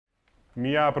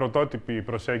μια πρωτότυπη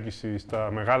προσέγγιση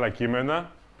στα μεγάλα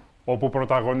κείμενα, όπου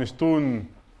πρωταγωνιστούν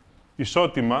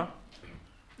ισότιμα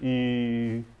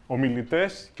οι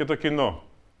ομιλητές και το κοινό.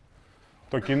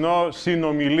 Το κοινό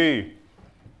συνομιλεί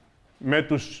με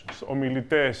τους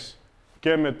ομιλητές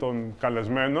και με τον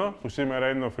καλεσμένο, που σήμερα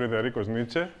είναι ο Ήρκος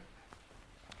Νίτσε.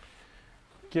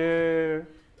 Και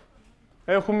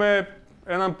έχουμε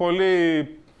έναν πολύ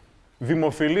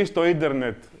δημοφιλή στο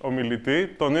ίντερνετ ομιλητή,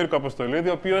 τον Ήρκο Αποστολίδη,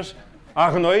 ο οποίος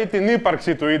αγνοεί την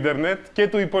ύπαρξη του ίντερνετ και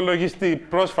του υπολογιστή.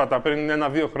 Πρόσφατα, πριν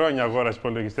 1-2 χρόνια, αγόρασε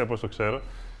υπολογιστή, όπως το ξέρω.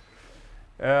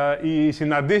 Οι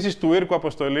συναντήσεις του Ήρκου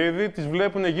Αποστολίδη τις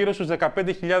βλέπουν γύρω στους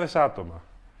 15.000 άτομα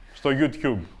στο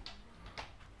YouTube.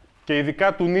 Και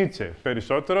ειδικά του Νίτσε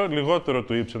περισσότερο, λιγότερο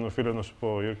του Ήψεν, οφείλω να σου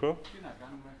πω, Ήρκο. Τι να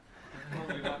κάνουμε.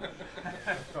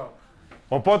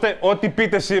 Οπότε, ό,τι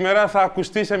πείτε σήμερα θα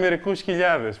ακουστεί σε μερικούς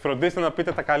χιλιάδες. Φροντίστε να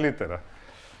πείτε τα καλύτερα.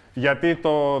 Γιατί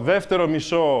το δεύτερο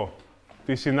μισό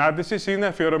της συνάντησης είναι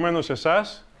αφιερωμένο σε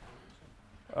εσάς,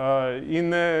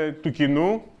 είναι του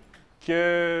κοινού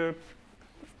και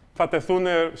θα τεθούν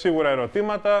σίγουρα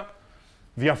ερωτήματα,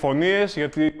 διαφωνίες,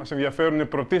 γιατί μας ενδιαφέρουν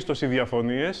πρωτίστως οι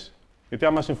διαφωνίες, γιατί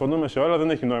άμα συμφωνούμε σε όλα δεν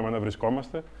έχει νόημα να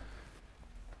βρισκόμαστε.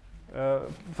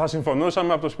 Θα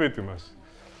συμφωνούσαμε από το σπίτι μας.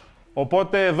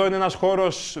 Οπότε εδώ είναι ένας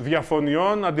χώρος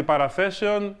διαφωνιών,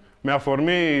 αντιπαραθέσεων, με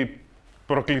αφορμή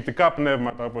προκλητικά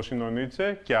πνεύματα όπως είναι ο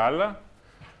Νίτσε και άλλα.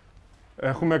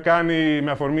 Έχουμε κάνει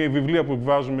με αφορμή βιβλία που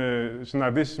εκβάζουμε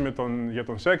συναντήσεις για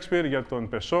τον Σέξπιρ, για τον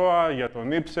Πεσόα, για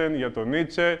τον Ήψεν, για τον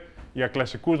Νίτσε, για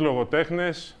κλασικούς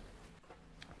λογοτέχνες.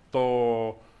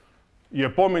 Η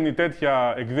επόμενη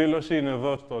τέτοια εκδήλωση είναι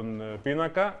εδώ στον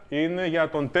πίνακα, είναι για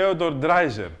τον Theodor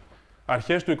Dreiser.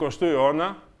 Αρχές του 20ου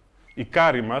αιώνα, η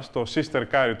Κάρι μας, το Sister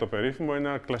Κάρι το περίφημο, είναι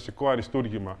ένα κλασικό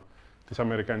αριστούργημα της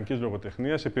αμερικανικής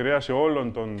λογοτεχνίας, επηρέασε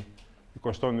όλον τον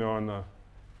 20ο αιώνα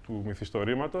του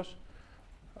μυθιστορήματος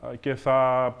και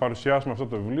θα παρουσιάσουμε αυτό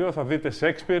το βιβλίο. Θα δείτε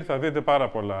Σέξπιρ, θα δείτε πάρα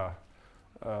πολλά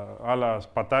άλλα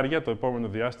πατάρια το επόμενο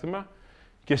διάστημα.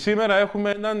 Και σήμερα έχουμε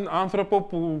έναν άνθρωπο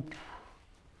που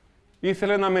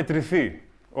ήθελε να μετρηθεί.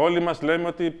 Όλοι μας λέμε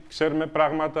ότι ξέρουμε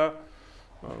πράγματα,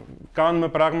 κάνουμε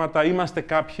πράγματα, είμαστε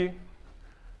κάποιοι,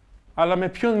 αλλά με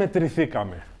ποιον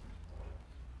μετρηθήκαμε.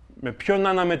 Με ποιον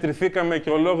αναμετρηθήκαμε και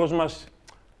ο λόγος μας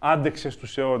άντεξε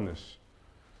στους αιώνες.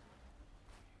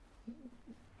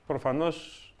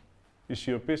 Προφανώς η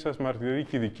σιωπή σας μαρτυρεί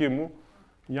και η δική μου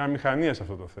μια αμηχανία σε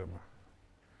αυτό το θέμα.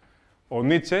 Ο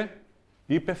Νίτσε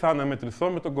είπε θα αναμετρηθώ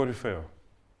με τον κορυφαίο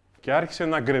και άρχισε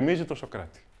να γκρεμίζει τον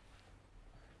Σωκράτη.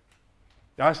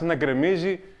 Άρχισε να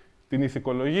γκρεμίζει την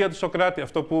ηθικολογία του Σωκράτη,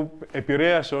 αυτό που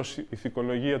επηρέασε ως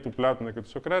ηθικολογία του Πλάτωνα και του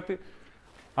Σωκράτη,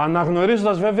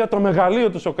 αναγνωρίζοντας βέβαια το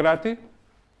μεγαλείο του Σωκράτη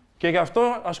και γι'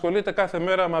 αυτό ασχολείται κάθε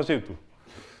μέρα μαζί του.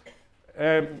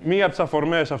 Μία από τις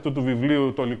αφορμές αυτού του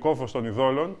βιβλίου, το Λυκόφως των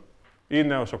Ειδώλων,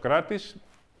 είναι ο Σωκράτης,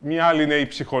 μία άλλη είναι η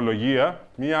ψυχολογία,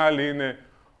 μία άλλη είναι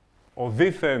ο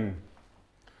δήθεν,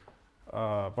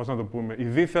 πώς να το πούμε, η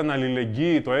δήθεν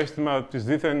αλληλεγγύη, το αίσθημα της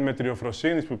δήθεν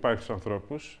μετριοφροσύνης που υπάρχει στους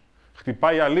ανθρώπους.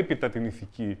 Χτυπάει αλίπητα την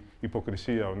ηθική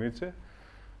υποκρισία ο Νίτσε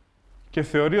και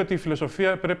θεωρεί ότι η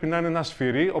φιλοσοφία πρέπει να είναι ένα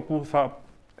σφυρί όπου θα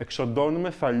εξοντώνουμε,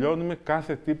 θα λιώνουμε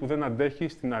κάθε τι που δεν αντέχει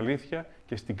στην αλήθεια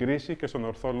και στην κρίση και στον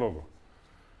ορθό λόγο.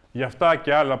 Γι' αυτά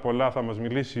και άλλα πολλά θα μας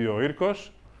μιλήσει ο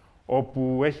Ήρκος,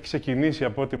 όπου έχει ξεκινήσει,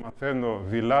 από ό,τι μαθαίνω,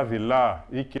 δειλά-δειλά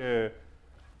ή και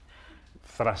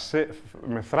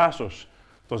με θράσος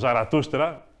το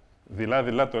Ζαρατούστρα.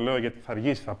 Δειλά-δειλά το λέω γιατί θα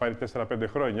αργήσει, θα πάρει 4-5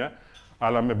 χρόνια,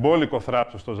 αλλά με μπόλικο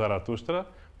θράψος το Ζαρατούστρα,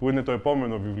 που είναι το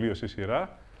επόμενο βιβλίο στη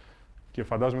σειρά και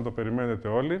φαντάζομαι το περιμένετε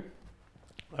όλοι.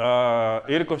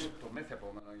 Ήρκος... Το μέθη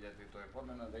επόμενο, γιατί το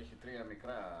επόμενο έχει 3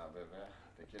 μικρά, βέβαια.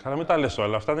 Καλά, μην τα λες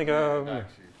όλα. Αυτά είναι και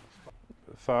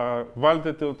θα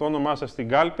βάλετε το όνομά σας στην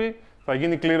κάλπη, θα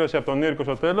γίνει κλήρωση από τον Ήρκο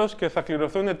στο τέλος και θα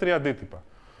κληρωθούν 3 αντίτυπα.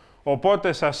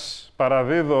 Οπότε σας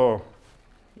παραδίδω,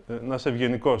 να είσαι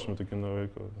ευγενικός με το κοινό,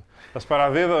 Ήρκο. Σας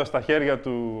παραδίδω στα χέρια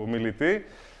του ομιλητή.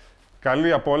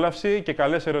 Καλή απόλαυση και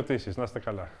καλές ερωτήσεις. Να είστε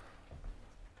καλά.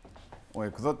 Ο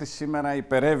εκδότης σήμερα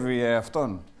υπερεύει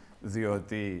αυτόν,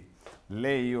 διότι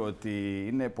λέει ότι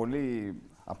είναι πολύ,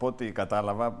 από ό,τι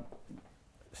κατάλαβα,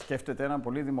 σκέφτεται έναν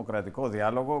πολύ δημοκρατικό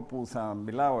διάλογο που θα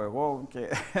μιλάω εγώ και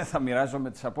θα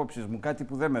μοιράζομαι τις απόψεις μου, κάτι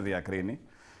που δεν με διακρίνει.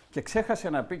 Και ξέχασε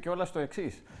να πει κιόλας το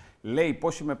εξής. Λέει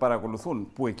πόσοι με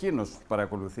παρακολουθούν, που εκείνος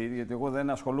παρακολουθεί, γιατί εγώ δεν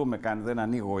ασχολούμαι καν, δεν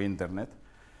ανοίγω ίντερνετ.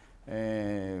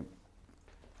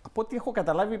 Από ό,τι έχω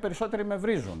καταλάβει, οι περισσότεροι με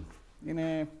βρίζουν.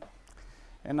 Είναι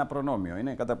ένα προνόμιο,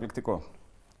 είναι καταπληκτικό.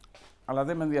 Αλλά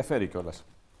δεν με ενδιαφέρει κιόλας.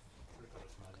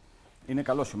 Είναι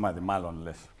καλό σημάδι, μάλλον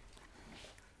λες.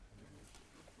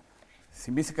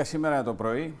 Θυμήθηκα σήμερα το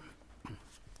πρωί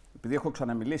επειδή έχω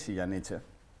ξαναμιλήσει για Νίτσε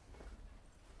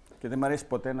και δεν μου αρέσει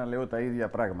ποτέ να λέω τα ίδια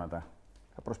πράγματα,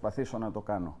 θα προσπαθήσω να το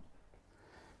κάνω.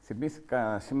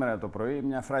 Θυμήθηκα σήμερα το πρωί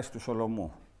μια φράση του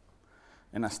Σολομού,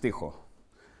 ένα στίχο.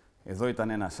 Εδώ ήταν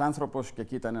ένας άνθρωπος και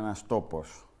εκεί ήταν ένας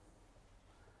τόπος.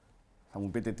 Θα μου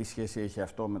πείτε τι σχέση έχει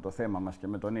αυτό με το θέμα μας και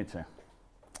με τον Νίτσε.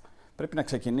 Πρέπει να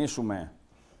ξεκινήσουμε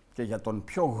και για τον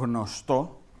πιο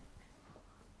γνωστό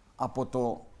από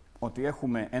το ότι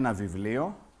έχουμε ένα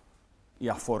βιβλίο, η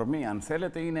αφορμή αν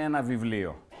θέλετε είναι ένα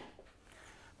βιβλίο.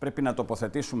 Πρέπει να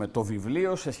τοποθετήσουμε το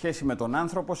βιβλίο σε σχέση με τον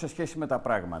άνθρωπο, σε σχέση με τα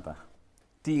πράγματα.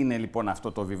 Τι είναι λοιπόν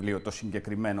αυτό το βιβλίο, το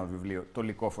συγκεκριμένο βιβλίο, το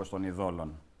Λυκόφως των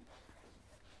Ειδώλων.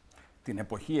 Την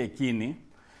εποχή εκείνη,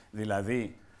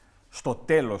 δηλαδή στο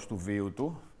τέλος του βίου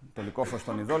του, το Λυκόφως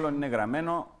των Ειδώλων είναι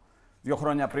γραμμένο 2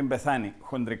 χρόνια πριν πεθάνει,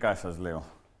 χοντρικά σας λέω.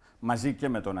 Μαζί και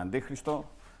με τον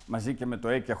Αντίχριστο, μαζί και με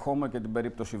το και Χώμο και την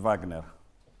περίπτωση Βάγνερ.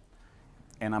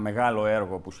 Ένα μεγάλο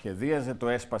έργο που σχεδίαζε το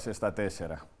έσπασε στα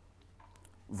 4.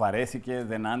 Βαρέθηκε,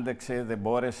 δεν άντεξε, δεν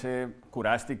μπόρεσε,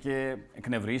 κουράστηκε,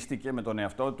 εκνευρίστηκε με τον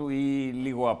εαυτό του ή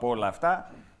λίγο από όλα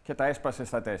αυτά και τα έσπασε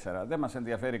στα 4. Δεν μας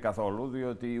ενδιαφέρει καθόλου,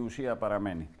 διότι η ουσία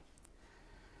παραμένει.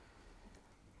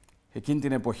 Εκείνη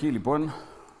την εποχή, λοιπόν,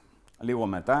 λίγο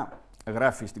μετά,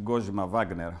 γράφει στην Κόζιμα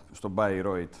Βάγνερ, στον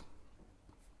Μπάιρόιτ.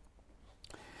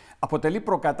 Αποτελεί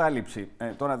προκατάληψη.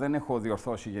 Τώρα δεν έχω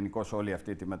διορθώσει γενικώς όλη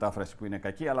αυτή τη μετάφραση που είναι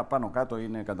κακή, αλλά πάνω κάτω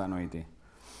είναι κατανοητή.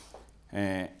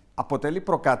 Αποτελεί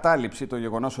προκατάληψη το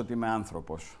γεγονός ότι είμαι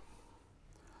άνθρωπος.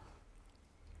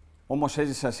 Όμως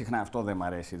έζησα συχνά, αυτό δεν μ'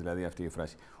 αρέσει δηλαδή αυτή η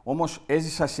φράση, όμως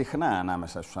έζησα συχνά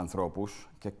ανάμεσα στους ανθρώπους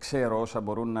και ξέρω όσα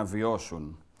μπορούν να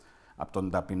βιώσουν, από τον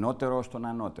ταπεινότερο στον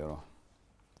ανώτερο.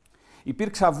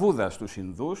 Υπήρξα Βούδας στους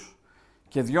Ινδούς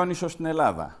και Διόνυσος στην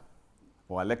Ελλάδα.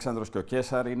 Ο Αλέξανδρος και ο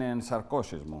Κέσαρ είναι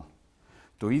ενσαρκώσεις μου.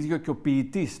 Το ίδιο και ο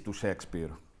ποιητής του Σέξπιρ.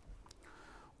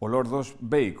 Ο Λόρδος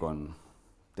Μπέικον.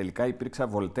 Τελικά υπήρξα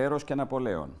Βολτέρος και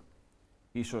Ναπολέον.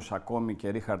 Ίσως ακόμη και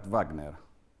Ρίχαρτ Βάγνερ.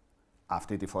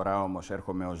 Αυτή τη φορά όμως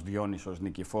έρχομαι ως Διόνυσος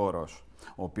Νικηφόρος,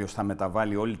 ο οποίος θα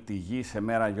μεταβάλει όλη τη γη σε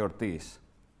μέρα γιορτής.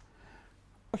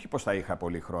 Όχι πως θα είχα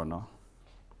πολύ χρόνο.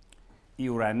 Οι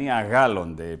ουρανοί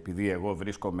αγάλλονται επειδή εγώ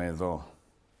βρίσκομαι εδώ.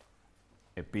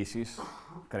 Επίσης,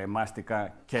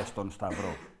 κρεμάστηκα και στον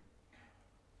Σταυρό.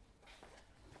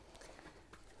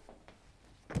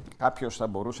 Κάποιος θα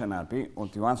μπορούσε να πει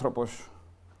ότι ο άνθρωπος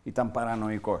ήταν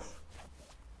παρανοϊκός.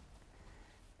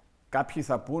 Κάποιοι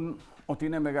θα πούν ότι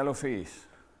είναι μεγαλοφυής.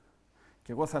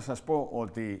 Και εγώ θα σας πω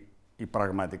ότι οι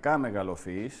πραγματικά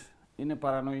μεγαλοφυείς είναι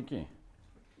παρανοϊκοί.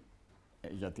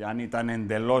 Γιατί αν ήταν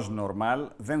εντελώς νορμάλ,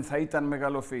 δεν θα ήταν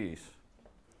μεγαλοφυής.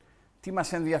 Τι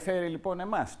μας ενδιαφέρει λοιπόν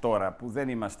εμάς τώρα που δεν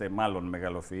είμαστε μάλλον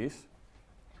μεγαλοφυείς?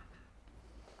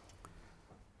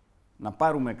 Να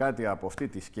πάρουμε κάτι από αυτή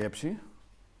τη σκέψη,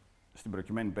 στην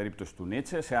προκειμένη περίπτωση του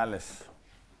Νίτσε, σε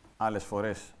άλλες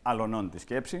φορές αλωνών τη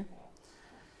σκέψη,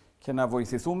 και να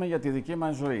βοηθηθούμε για τη δική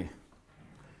μας ζωή,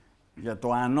 για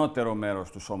το ανώτερο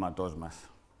μέρος του σώματός μας,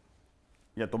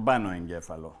 για τον πάνω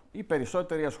εγκέφαλο. Οι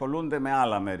περισσότεροι ασχολούνται με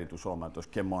άλλα μέρη του σώματος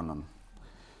και μόνον.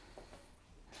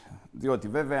 Διότι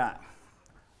βέβαια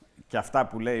και αυτά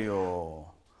που λέει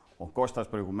ο Κώστας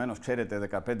προηγουμένως, ξέρετε,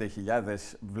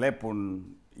 15.000 βλέπουν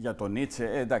για τον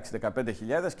Νίτσε, εντάξει,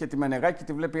 15.000 και τη Μενεγάκη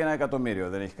τη βλέπει 1 εκατομμύριο,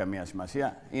 δεν έχει καμία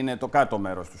σημασία. Είναι το κάτω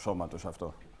μέρος του σώματος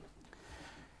αυτό.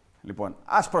 Λοιπόν,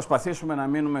 ας προσπαθήσουμε να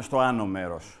μείνουμε στο άνω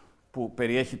μέρος, που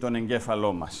περιέχει τον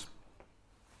εγκέφαλό μας.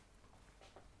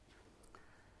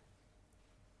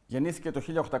 Γεννήθηκε το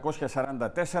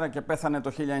 1844 και πέθανε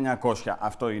το 1900.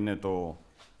 Αυτό είναι το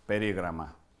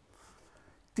περίγραμμα.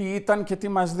 Τι ήταν και τι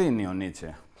μας δίνει ο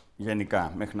Νίτσε,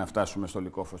 γενικά, μέχρι να φτάσουμε στο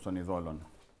Λυκόφως των Ειδώλων.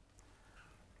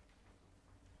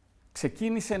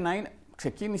 Ξεκίνησε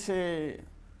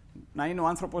να είναι ο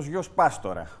άνθρωπος γιος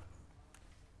πάστορα.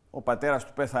 Ο πατέρας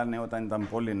του πέθανε όταν ήταν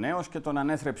πολύ νέος και τον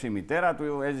ανέθρεψε η μητέρα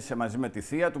του, έζησε μαζί με τη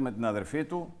θεία του, με την αδερφή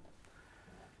του.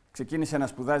 Ξεκίνησε να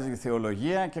σπουδάζει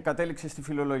θεολογία και κατέληξε στη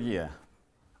φιλολογία.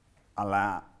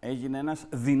 Αλλά έγινε ένας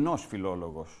δεινός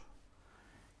φιλόλογος.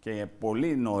 Και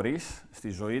πολύ νωρίς στη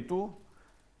ζωή του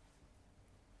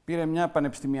πήρε μια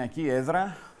πανεπιστημιακή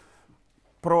έδρα,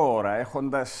 πρόωρα,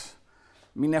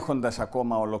 μην έχοντας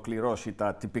ακόμα ολοκληρώσει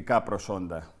τα τυπικά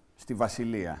προσόντα, στη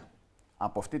Βασιλεία.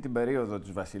 Από αυτή την περίοδο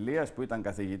της Βασιλείας που ήταν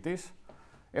καθηγητής,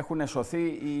 έχουν σωθεί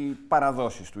οι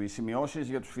παραδόσεις του, οι σημειώσεις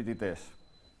για τους φοιτητές,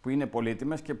 που είναι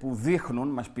πολύτιμες και που δείχνουν,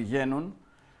 μας πηγαίνουν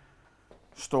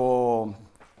στο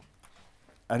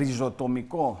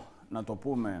ριζοτομικό, να το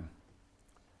πούμε,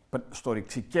 στο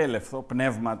ρηξικέλευθο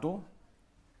πνεύμα του,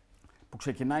 που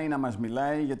ξεκινάει να μας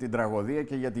μιλάει για την τραγωδία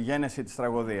και για τη γένεση της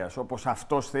τραγωδίας, όπως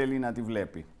αυτός θέλει να τη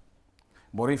βλέπει.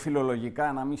 Μπορεί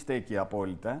φιλολογικά να μην στέκει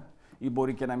απόλυτα, ή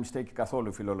μπορεί και να μην στέκει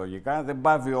καθόλου φιλολογικά. Δεν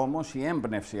πάβει όμως η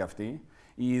έμπνευση αυτή,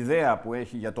 η ιδέα που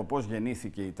έχει για το πώς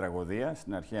γεννήθηκε η τραγωδία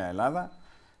στην αρχαία Ελλάδα,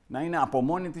 να είναι από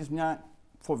μόνη της μια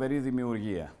φοβερή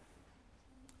δημιουργία.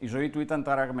 Η ζωή του ήταν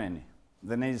ταραγμένη.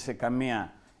 Δεν έζησε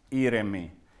καμία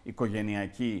ήρεμη,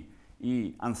 οικογενειακή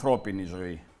ή ανθρώπινη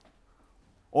ζωή.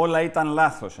 Όλα ήταν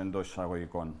λάθος εντός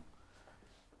εισαγωγικών.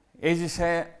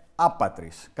 Έζησε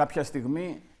άπατρης. Κάποια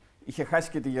στιγμή είχε χάσει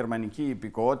και τη γερμανική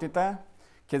υπηκοότητα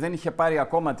και δεν είχε πάρει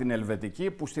ακόμα την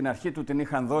ελβετική, που στην αρχή του την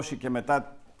είχαν δώσει και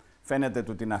μετά φαίνεται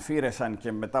του την αφήρεσαν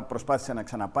και μετά προσπάθησε να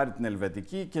ξαναπάρει την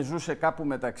ελβετική και ζούσε κάπου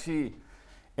μεταξύ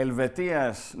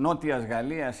Ελβετίας, Νότιας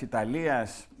Γαλλίας,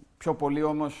 Ιταλίας, πιο πολύ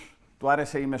όμως του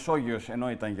άρεσε η Μεσόγειος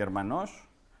ενώ ήταν Γερμανός.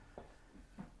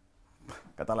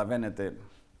 Καταλαβαίνετε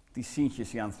τι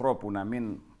σύγχυση ανθρώπου να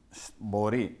μην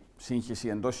μπορεί, σύγχυση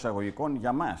εντός εισαγωγικών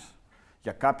για μας,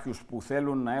 για κάποιους που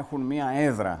θέλουν να έχουν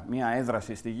μία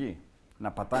έδραση στη γη,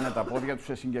 να πατάνε τα πόδια τους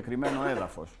σε συγκεκριμένο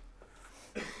έδαφος.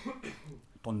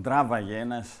 Τον τράβαγε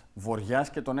ένας βοριάς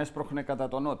και τον έσπροχνε κατά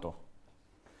τον νότο.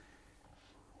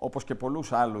 Όπως και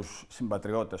πολλούς άλλους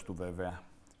συμπατριώτες του βέβαια,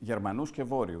 Γερμανούς και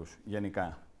Βόρειους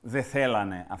γενικά. Δεν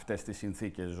θέλανε αυτές τις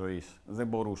συνθήκες ζωής, δεν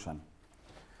μπορούσαν.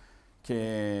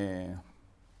 Και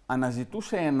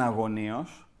αναζητούσε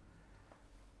εναγωνίως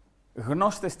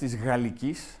γνώστες της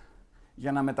Γαλλικής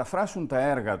για να μεταφράσουν τα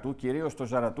έργα του, κυρίως το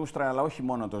Ζαρατούστρα, αλλά όχι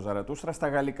μόνο το Ζαρατούστρα, στα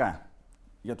γαλλικά.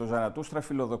 Για το Ζαρατούστρα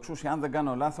φιλοδοξούσε, αν δεν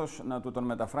κάνω λάθος, να του τον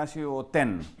μεταφράσει ο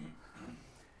Τεν.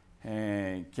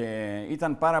 Και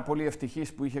ήταν πάρα πολύ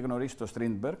ευτυχής που είχε γνωρίσει τον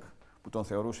Στρίντμπεργκ, που τον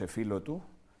θεωρούσε φίλο του,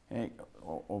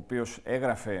 ο οποίος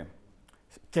έγραφε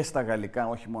και στα γαλλικά,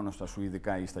 όχι μόνο στα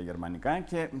σουηδικά ή στα γερμανικά,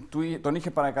 και τον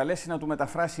είχε παρακαλέσει να του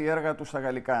μεταφράσει έργα του στα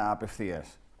γαλλικά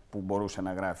απευθείας, που μπορούσε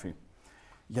να γράφει.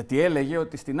 Γιατί έλεγε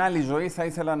ότι στην άλλη ζωή θα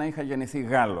ήθελα να είχα γεννηθεί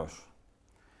Γάλλος.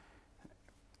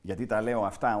 Γιατί τα λέω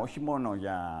αυτά όχι μόνο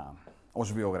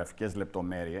ως βιογραφικές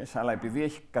λεπτομέρειες, αλλά επειδή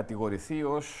έχει κατηγορηθεί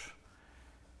ως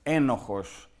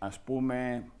ένοχος, ας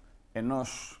πούμε,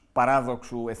 ενός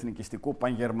παράδοξου εθνικιστικού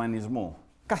παγερμανισμού.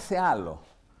 Κάθε άλλο.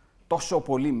 Τόσο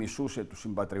πολύ μισούσε τους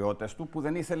συμπατριώτες του που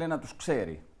δεν ήθελε να τους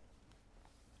ξέρει.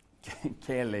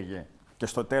 Και έλεγε, και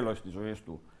στο τέλος της ζωής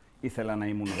του, ήθελα να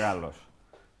ήμουν Γάλλος.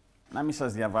 Να μην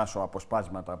σας διαβάσω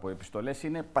αποσπάσματα από επιστολές,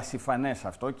 είναι πασιφανές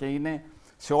αυτό και είναι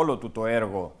σε όλο του το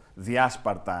έργο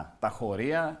διάσπαρτα τα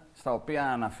χωρία, στα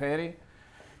οποία αναφέρει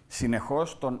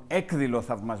συνεχώς τον έκδηλο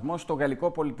θαυμασμό στο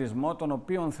γαλλικό πολιτισμό, τον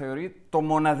οποίον θεωρεί το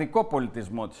μοναδικό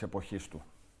πολιτισμό της εποχής του,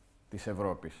 της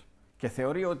Ευρώπης. Και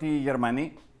θεωρεί ότι οι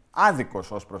Γερμανοί,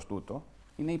 άδικος ως προς τούτο,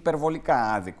 είναι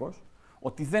υπερβολικά άδικος,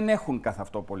 ότι δεν έχουν καθ'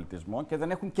 αυτό πολιτισμό και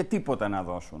δεν έχουν και τίποτα να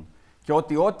δώσουν. Και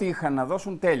ότι ό,τι είχαν να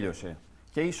δώσουν τέλειωσε.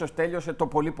 Και ίσως τέλειωσε το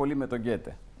πολύ πολύ με τον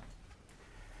Γκέτε.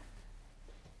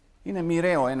 Είναι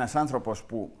μοιραίο ένας άνθρωπος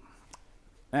που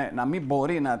να μην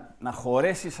μπορεί να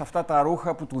χωρέσει σε αυτά τα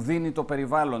ρούχα που του δίνει το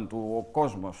περιβάλλον του, ο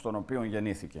κόσμος στον οποίο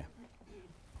γεννήθηκε.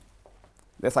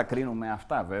 Δεν θα κρίνουμε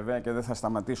αυτά βέβαια και δεν θα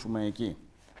σταματήσουμε εκεί.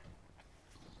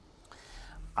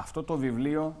 Αυτό το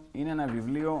βιβλίο είναι ένα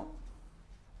βιβλίο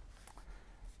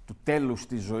του τέλους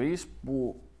της ζωής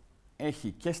που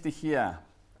έχει και στοιχεία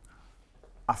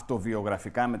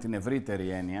αυτοβιογραφικά με την ευρύτερη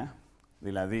έννοια,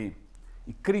 δηλαδή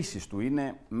οι κρίσεις του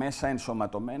είναι μέσα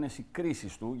ενσωματωμένες, οι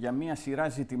κρίσεις του για μία σειρά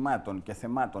ζητημάτων και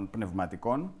θεμάτων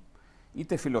πνευματικών,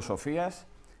 είτε φιλοσοφίας,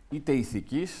 είτε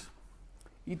ηθικής,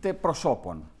 είτε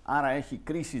προσώπων. Άρα έχει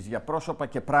κρίσεις για πρόσωπα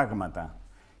και πράγματα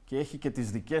και έχει και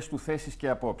τις δικές του θέσεις και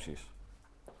απόψεις.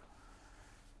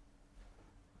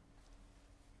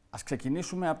 Ας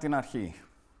ξεκινήσουμε από την αρχή.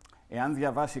 Εάν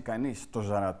διαβάσει κανείς το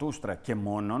Ζαρατούστρα και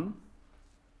μόνον,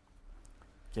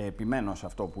 και επιμένω σε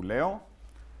αυτό που λέω,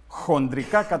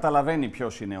 χοντρικά καταλαβαίνει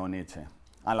ποιος είναι ο Νίτσε.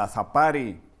 Αλλά θα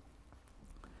πάρει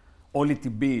όλη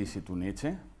την ποίηση του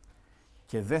Νίτσε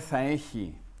και δεν θα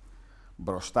έχει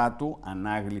μπροστά του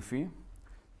ανάγλυφη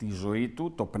τη ζωή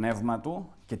του, το πνεύμα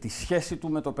του και τη σχέση του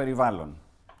με το περιβάλλον.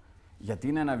 Γιατί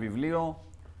είναι ένα βιβλίο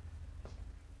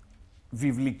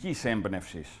βιβλικής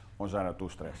έμπνευσης ο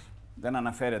Ζαρατούστρας. Δεν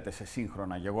αναφέρεται σε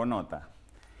σύγχρονα γεγονότα.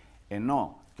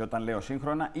 Ενώ, και όταν λέω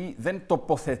σύγχρονα, ή δεν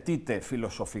τοποθετείται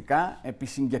φιλοσοφικά επί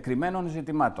συγκεκριμένων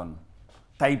ζητημάτων.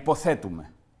 Τα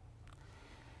υποθέτουμε.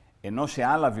 Ενώ σε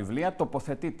άλλα βιβλία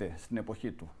τοποθετείται στην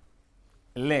εποχή του.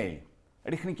 Λέει,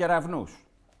 ρίχνει κεραυνούς.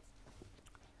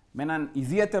 Με έναν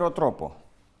ιδιαίτερο τρόπο.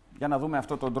 Για να δούμε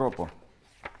αυτόν τον τρόπο.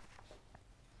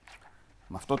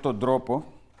 Με αυτόν τον τρόπο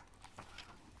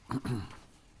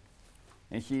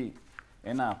έχει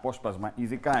ένα απόσπασμα,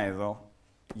 ειδικά εδώ,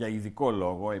 για ειδικό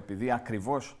λόγο, επειδή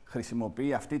ακριβώς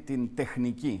χρησιμοποιεί αυτή την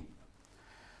τεχνική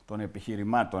των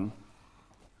επιχειρημάτων,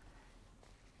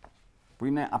 που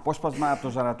είναι απόσπασμα από το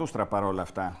Ζαρατούστρα παρόλα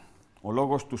αυτά. ο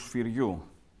λόγος του σφυριού.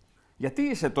 «Γιατί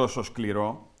είσαι τόσο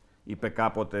σκληρό», είπε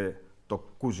κάποτε το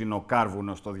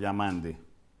κουζινοκάρβουνο στο διαμάντι.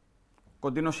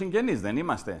 «Κοντινοσυγγενείς δεν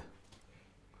είμαστε?»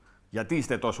 «Γιατί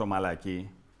είστε τόσο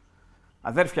μαλακοί?»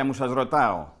 «Αδέρφια μου σας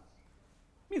ρωτάω».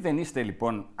 «Μη δεν είστε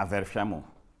λοιπόν αδέρφια μου?»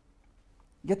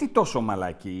 «Γιατί τόσο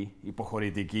μαλακοί,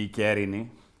 υποχωρητικοί και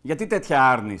έρηνοι? Γιατί τέτοια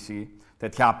άρνηση,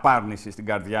 τέτοια απάρνηση στην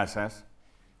καρδιά σας?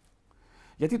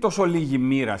 Γιατί τόσο λίγη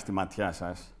μοίρα στη ματιά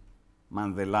σας? Μα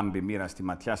αν δεν λάμπει μοίρα στη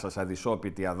ματιά σας,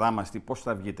 αδυσόπιτοι, αδάμαστοι, πώς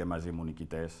θα βγείτε μαζί μου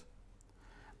νικητές?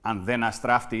 Αν δεν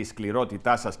αστράφτει η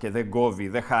σκληρότητά σας και δεν κόβει,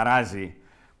 δεν χαράζει,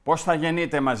 πώς θα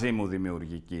γεννείτε μαζί μου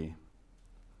δημιουργικοί?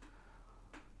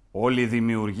 Όλοι οι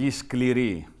δημιουργοί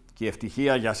σκληροί και η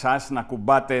ευτυχία για σας να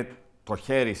κουμπάτε το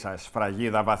χέρι σας,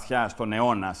 σφραγίδα βαθιά στον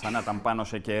αιώνα, σαν να ήταν πάνω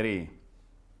σε κερί.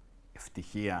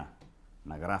 Ευτυχία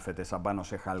να γράφετε σαν πάνω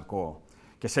σε χαλκό.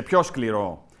 Και σε πιο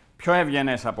σκληρό, πιο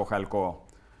ευγενές από χαλκό.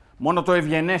 Μόνο το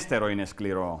ευγενέστερο είναι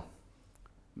σκληρό.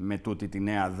 Με τούτη τη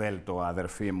νέα δέλτο,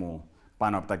 αδερφοί μου,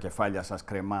 πάνω από τα κεφάλια σας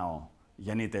κρεμάω.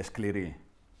 Γεννείτε σκληροί.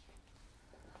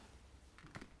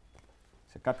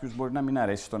 Σε κάποιους μπορεί να μην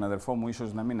αρέσει, στον αδερφό μου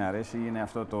ίσως να μην αρέσει, είναι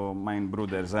αυτό το Mein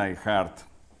Bruder sei hart.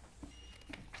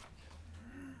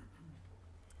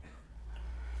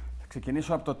 Θα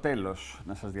ξεκινήσω από το τέλος,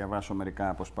 να σας διαβάσω μερικά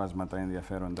αποσπάσματα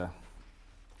ενδιαφέροντα.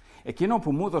 Εκείνο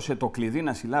που μου έδωσε το κλειδί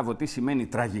να συλλάβω τι σημαίνει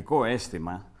τραγικό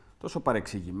αίσθημα, τόσο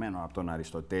παρεξηγημένο από τον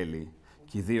Αριστοτέλη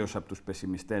και ιδίως από τους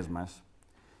πεσημιστές μας,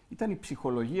 ήταν η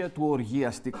ψυχολογία του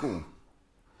οργιαστικού.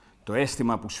 Το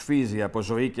αίσθημα που σφίζει από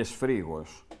ζωή και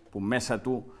σφρίγος, που μέσα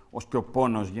του ως και ο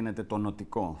πόνος γίνεται το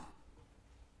νοτικό.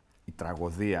 Η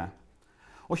τραγωδία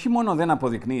όχι μόνο δεν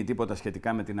αποδεικνύει τίποτα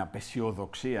σχετικά με την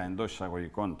απεσιοδοξία εντός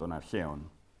εισαγωγικών των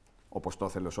αρχαίων, όπως το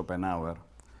ήθελε ο Σοπενάουερ,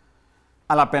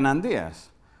 αλλά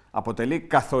απεναντίας αποτελεί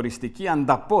καθοριστική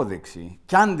ανταπόδειξη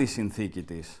κι αντισυνθήκη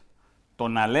της. Το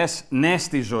να λες ναι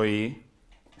στη ζωή,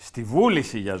 στη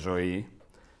βούληση για ζωή,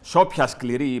 σ' όποια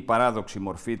σκληρή ή παράδοξη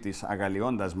μορφή της,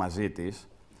 αγαλιώντας μαζί της,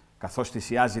 καθώς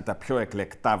θυσιάζει τα πιο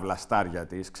εκλεκτά βλαστάρια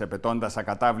της, ξεπετώντας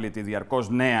ακατάβλητη διαρκώς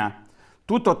νέα,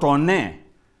 τούτο το ναι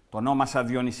το ονόμασα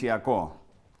διονυσιακό.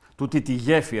 Τούτη τη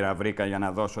γέφυρα βρήκα για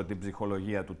να δώσω την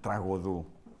ψυχολογία του τραγωδού.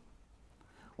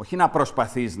 Όχι να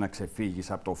προσπαθείς να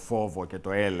ξεφύγεις από το φόβο και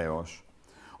το έλεος,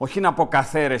 όχι να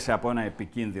αποκαθαίρεσαι από ένα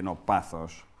επικίνδυνο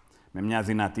πάθος, με μια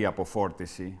δυνατή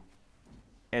αποφόρτιση.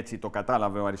 Έτσι το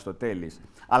κατάλαβε ο Αριστοτέλης.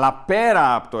 Αλλά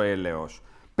πέρα από το έλεος,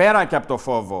 πέρα και από το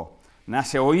φόβο, να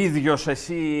είσαι ο ίδιος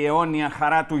εσύ η αιώνια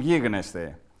χαρά του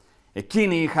γίγνεσθε.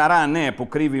 Εκείνη η χαρά, ναι, που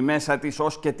κρύβει μέσα της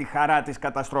ως και τη χαρά της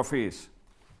καταστροφής.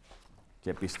 Και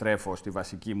επιστρέφω στη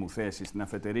βασική μου θέση, στην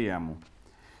αφετηρία μου,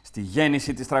 στη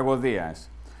γέννηση της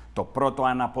τραγωδίας, το πρώτο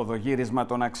αναποδογύρισμα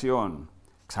των αξιών.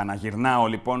 Ξαναγυρνάω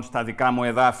λοιπόν στα δικά μου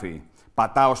εδάφη,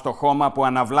 πατάω στο χώμα που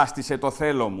αναβλάστησε το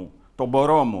θέλω μου, το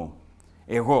μπορώ μου.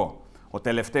 Εγώ, ο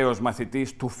τελευταίος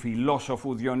μαθητής του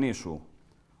φιλόσοφου Διονύσου,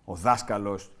 ο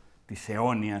δάσκαλος της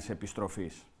αιώνιας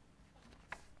επιστροφής.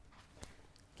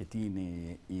 Και τι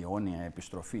είναι η αιώνια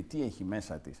επιστροφή, τι έχει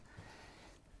μέσα της,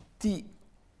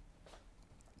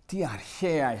 τι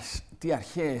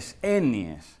αρχαίες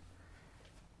έννοιες,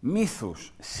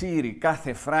 μύθους σύρει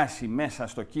κάθε φράση μέσα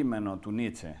στο κείμενο του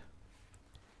Νίτσε.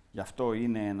 Γι' αυτό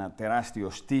είναι ένα τεράστιο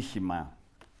στίχημα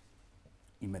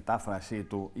η μετάφρασή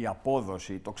του, η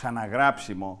απόδοση, το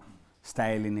ξαναγράψιμο στα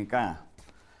ελληνικά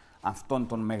αυτών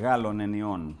των μεγάλων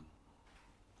ενιών.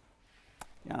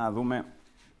 Για να δούμε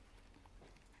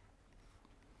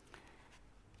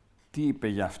τι είπε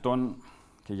για αυτόν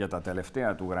και για τα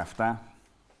τελευταία του γραφτά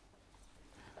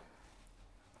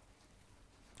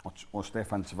ο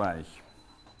Στέφαν Τσβάιχ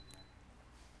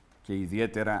και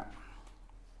ιδιαίτερα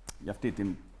για αυτή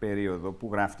την περίοδο που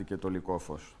γράφτηκε το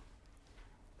Λυκόφως.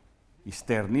 Η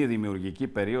στερνή δημιουργική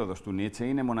περίοδος του Νίτσε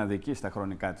είναι μοναδική στα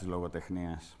χρονικά της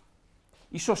λογοτεχνίας.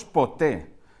 Ίσως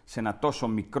ποτέ σε ένα τόσο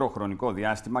μικρό χρονικό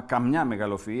διάστημα καμιά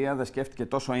μεγαλοφυΐα δεν σκέφτηκε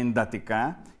τόσο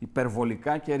εντατικά,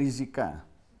 υπερβολικά και ριζικά.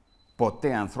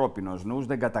 Ποτέ ανθρώπινος νους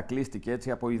δεν κατακλείστηκε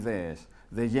έτσι από ιδέες,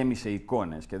 δεν γέμισε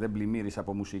εικόνες και δεν πλημμύρισε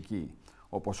από μουσική,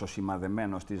 όπως ο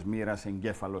σημαδεμένος της μοίρας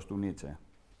εγκέφαλος του Νίτσε.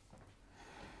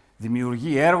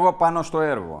 Δημιουργεί έργο πάνω στο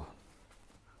έργο,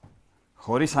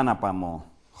 χωρίς αναπαμό,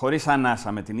 χωρίς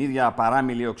ανάσα, με την ίδια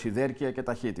απαράμιλη οξυδέρκεια και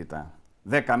ταχύτητα.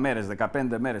 10 μέρες,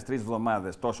 15 μέρες, 3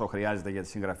 εβδομάδες, τόσο χρειάζεται για τη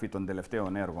συγγραφή των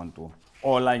τελευταίων έργων του.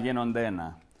 Όλα γίνονται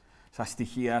ένα. Σαν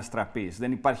στοιχεία αστραπής.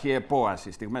 Δεν υπάρχει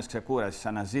επόαση, στιγμές ξεκούρασης,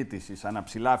 αναζήτησης,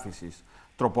 αναψηλάφισης,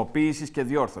 τροποποίησης και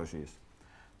διόρθωσης.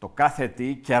 Το κάθε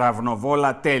τι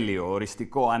κεραυνοβόλα τέλειο,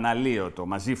 οριστικό, αναλύωτο,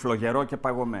 μαζί φλογερό και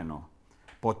παγωμένο.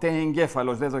 Ποτέ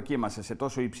εγκέφαλος δεν δοκίμασε σε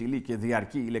τόσο υψηλή και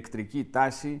διαρκή ηλεκτρική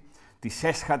τάση τις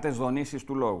έσχατες δονήσεις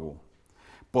του λόγου.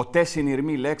 Ποτέ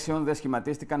συνειρμοί λέξεων δεν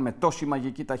σχηματίστηκαν με τόση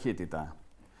μαγική ταχύτητα.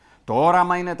 Το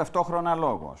όραμα είναι ταυτόχρονα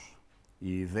λόγος.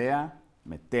 Η ιδέα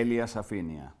με τέλεια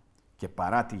σαφήνεια. Και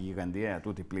παρά τη γιγαντιαία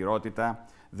τούτη πληρότητα,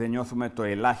 δεν νιώθουμε το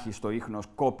ελάχιστο ίχνος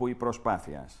κόπου ή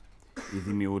προσπάθειας. Η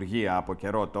δημιουργία από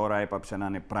καιρό τώρα έπαψε να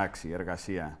είναι πράξη,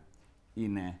 εργασία.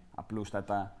 Είναι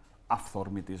απλούστατα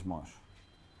αυθορμητισμός.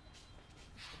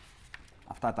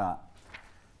 Αυτά τα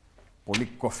πολύ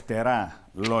κοφτερά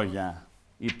λόγια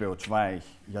είπε ο Τσβάιχ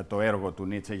για το έργο του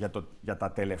Νίτσε, για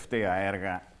τα τελευταία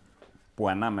έργα που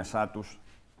ανάμεσά τους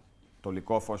το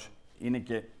Λυκόφως είναι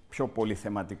και πιο πολύ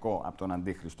θεματικό από τον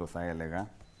Αντίχριστο, θα έλεγα,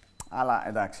 αλλά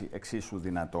εντάξει, εξίσου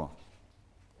δυνατό.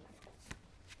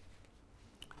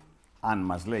 Αν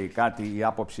μας λέει κάτι η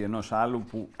άποψη ενός άλλου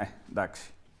που,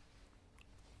 εντάξει.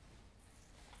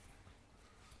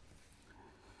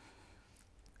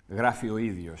 Γράφει ο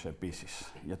ίδιος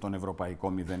επίσης για τον ευρωπαϊκό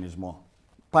μηδενισμό.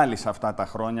 Πάλι σε αυτά τα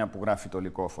χρόνια που γράφει το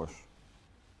Λυκόφως.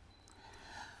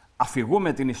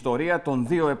 Αφηγούμε την ιστορία των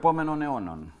 2 επόμενων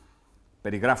αιώνων.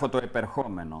 Περιγράφω το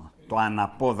επερχόμενο, το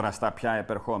αναπόδραστα πια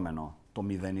επερχόμενο, το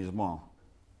μηδενισμό.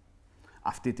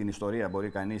 Αυτή την ιστορία μπορεί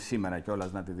κανείς σήμερα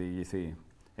κιόλας να τη διηγηθεί.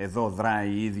 Εδώ δράει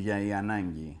η ίδια η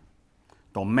ανάγκη.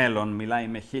 Το μέλλον μιλάει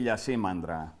με 1000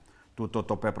 σήμαντρα. Τούτο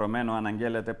το πεπρωμένο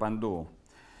αναγγέλλεται παντού.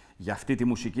 Για αυτή τη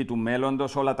μουσική του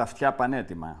μέλλοντος όλα τα αυτιά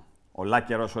πανέτοιμα.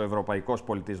 Ολάκερος ο ευρωπαϊκός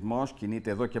πολιτισμός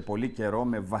κινείται εδώ και πολύ καιρό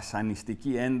με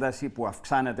βασανιστική ένταση που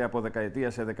αυξάνεται από δεκαετία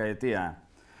σε δεκαετία.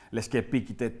 Λες και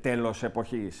επίκειται τέλος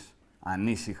εποχής.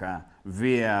 Ανήσυχα,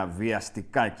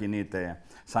 βιαστικά κινείται,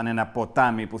 σαν ένα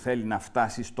ποτάμι που θέλει να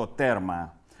φτάσει στο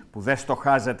τέρμα, που δεν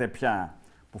στοχάζεται πια,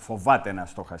 που φοβάται να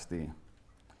στοχαστεί.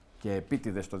 Και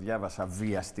επίτηδες το διάβασα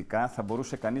βιαστικά, θα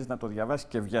μπορούσε κανείς να το διαβάσει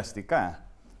και βιαστικά.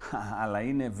 Αλλά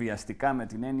είναι βιαστικά με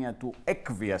την έννοια του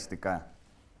εκβιαστικά.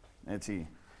 Έτσι,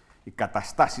 οι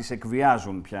καταστάσεις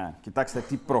εκβιάζουν πια. Κοιτάξτε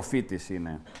τι προφήτης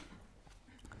είναι.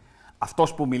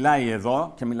 Αυτός που μιλάει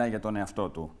εδώ και μιλάει για τον εαυτό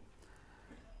του.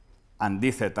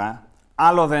 Αντίθετα,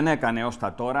 άλλο δεν έκανε ως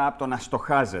τα τώρα από το να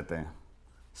στοχάζεται.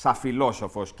 Σαν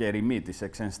φιλόσοφος και ερημίτης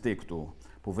εξ ενστίκτου,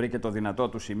 που βρήκε το δυνατό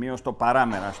του σημείο στο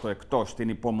παράμερα, στο εκτός, στην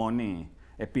υπομονή,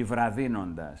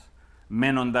 επιβραδύνοντας,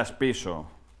 μένοντας πίσω.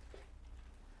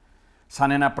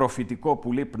 Σαν ένα προφητικό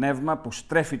πουλί πνεύμα που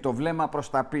στρέφει το βλέμμα προς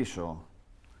τα πίσω.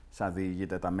 Σαν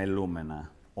διηγείται τα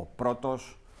μελούμενα. Ο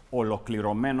πρώτος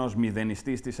ολοκληρωμένος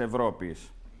μηδενιστής της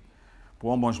Ευρώπης,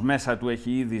 που όμως μέσα του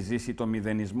έχει ήδη ζήσει το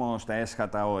μηδενισμό στα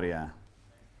έσχατα όρια.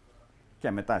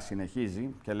 Και μετά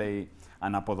συνεχίζει και λέει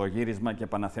 «Αναποδογύρισμα και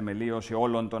επαναθεμελίωση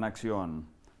όλων των αξιών».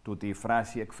 Τούτη η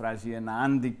φράση εκφράζει ένα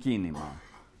αντικίνημα,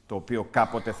 το οποίο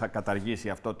κάποτε θα καταργήσει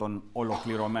αυτό τον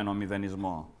ολοκληρωμένο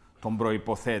μηδενισμό, τον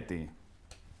προϋποθέτει.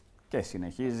 Και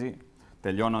συνεχίζει,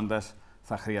 τελειώνοντας,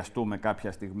 θα χρειαστούμε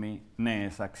κάποια στιγμή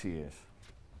νέες αξίες.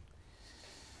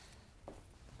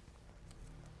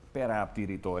 Πέρα από τη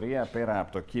ρητορία, πέρα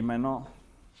από το κείμενο,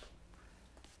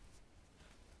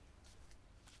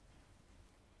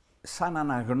 σαν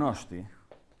αναγνώστη,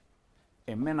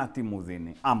 εμένα τι μου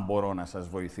δίνει, αν μπορώ να σας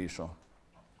βοηθήσω.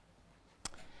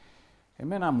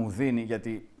 Εμένα μου δίνει,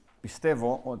 γιατί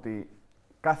πιστεύω ότι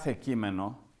κάθε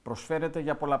κείμενο προσφέρεται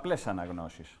για πολλαπλές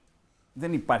αναγνώσεις.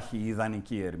 Δεν υπάρχει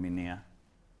ιδανική ερμηνεία.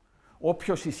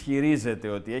 Όποιος ισχυρίζεται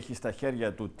ότι έχει στα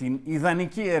χέρια του την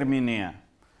ιδανική ερμηνεία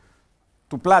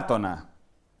του Πλάτωνα,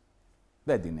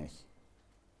 δεν την έχει.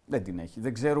 Δεν την έχει.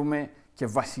 Δεν ξέρουμε και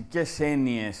βασικές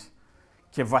έννοιες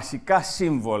και βασικά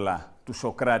σύμβολα του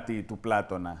Σωκράτη ή του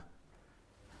Πλάτωνα.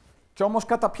 Κι όμως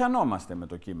καταπιανόμαστε με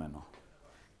το κείμενο.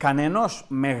 Κανενός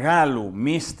μεγάλου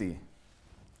μύστη,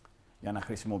 για να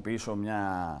χρησιμοποιήσω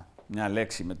μια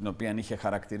λέξη με την οποία είχε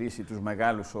χαρακτηρίσει τους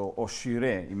μεγάλους ο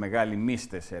Σιρέ, οι μεγάλοι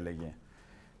μύστες έλεγε.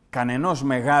 Κανενός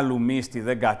μεγάλου μύστη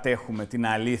δεν κατέχουμε την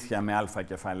αλήθεια με αλφα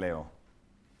κεφαλαίο.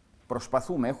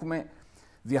 Προσπαθούμε, έχουμε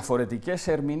διαφορετικές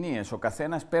ερμηνείες. Ο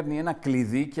καθένας παίρνει ένα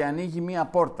κλειδί και ανοίγει μία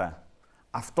πόρτα.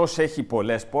 Αυτός έχει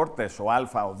πολλές πόρτες, ο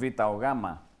Α, ο Β, ο Γ.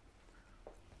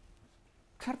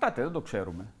 Εξαρτάται, δεν το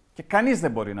ξέρουμε. Και κανείς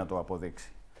δεν μπορεί να το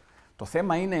αποδείξει. Το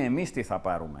θέμα είναι εμείς τι θα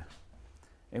πάρουμε.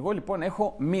 Εγώ λοιπόν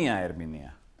έχω μία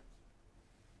ερμηνεία.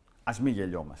 Ας μην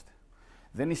γελιόμαστε.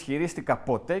 Δεν ισχυρίστηκα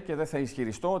ποτέ και δεν θα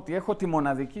ισχυριστώ ότι έχω τη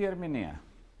μοναδική ερμηνεία.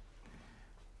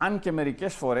 Αν και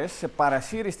μερικές φορές σε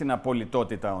παρασύρει στην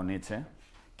απολυτότητα ο Νίτσε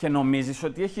και νομίζεις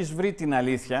ότι έχεις βρει την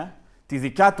αλήθεια, τη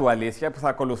δικιά του αλήθεια που θα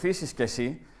ακολουθήσεις κι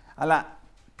εσύ, αλλά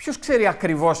ποιος ξέρει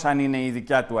ακριβώς αν είναι η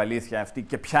δικιά του αλήθεια αυτή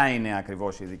και ποια είναι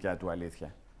ακριβώς η δικιά του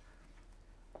αλήθεια.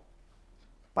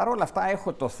 Παρ' όλα αυτά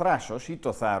έχω το θράσος ή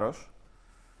το θάρρος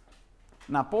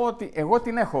να πω ότι εγώ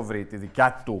την έχω βρει τη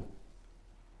δικιά του.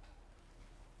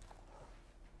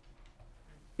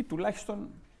 Ή τουλάχιστον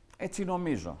έτσι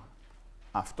νομίζω.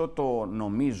 Αυτό το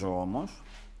νομίζω όμως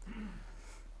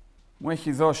μου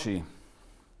έχει δώσει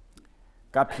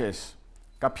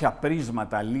κάποια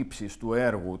πρίσματα λήψης του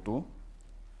έργου του,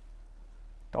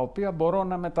 τα οποία μπορώ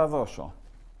να μεταδώσω.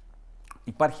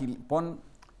 Υπάρχει λοιπόν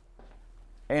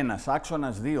ένας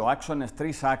άξονας, 2 άξονες,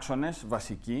 3 άξονες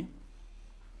βασικοί,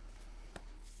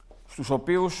 στους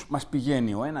οποίους μας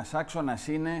πηγαίνει. Ο ένας άξονας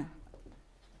είναι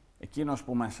εκείνος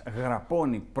που μας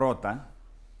γραπώνει πρώτα.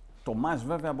 Το μας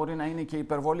βέβαια μπορεί να είναι και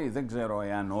υπερβολή, δεν ξέρω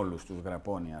εάν όλους τους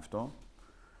γραπώνει αυτό.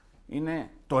 Είναι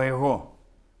το εγώ,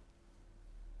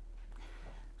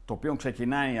 το οποίο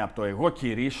ξεκινάει από το εγώ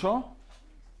κηρύσω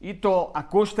ή το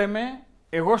ακούστε με,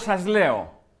 εγώ σας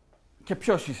λέω. Και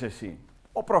ποιος είσαι εσύ?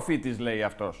 Ο προφήτης λέει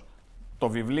αυτός. Το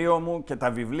βιβλίο μου και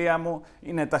τα βιβλία μου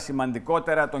είναι τα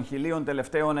σημαντικότερα των 1000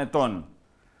 τελευταίων ετών,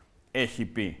 έχει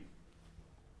πει.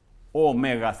 Ο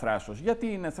μέγα θράσος. Γιατί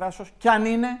είναι θράσος? Κι αν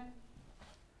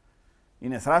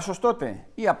είναι θράσος τότε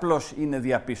ή απλώς είναι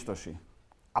διαπίστωση?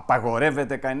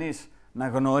 Απαγορεύεται κανείς να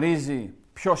γνωρίζει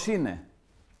ποιος είναι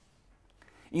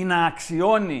ή να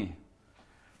αξιώνει,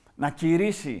 να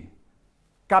κηρύσει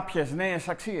κάποιες νέες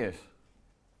αξίες?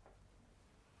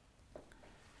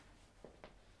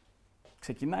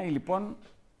 Ξεκινάει λοιπόν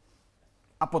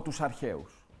από τους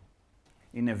αρχαίους.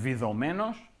 Είναι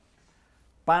βιδωμένος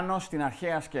πάνω στην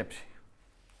αρχαία σκέψη.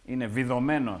 Είναι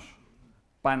βιδωμένος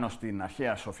πάνω στην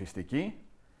αρχαία σοφιστική.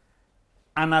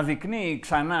 Αναδεικνύει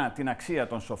ξανά την αξία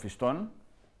των σοφιστών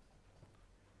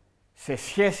σε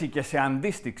σχέση και σε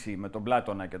αντίστοιξη με τον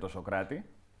Πλάτωνα και τον Σωκράτη.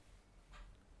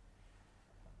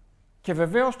 Και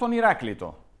βεβαίως τον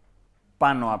Ηράκλειτο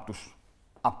πάνω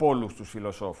από όλους τους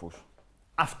φιλοσόφους.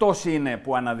 Αυτός είναι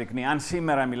που αναδεικνύει. Αν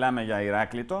σήμερα μιλάμε για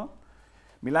Ηράκλειτο,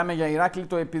 μιλάμε για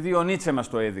Ηράκλειτο επειδή ο Νίτσε μας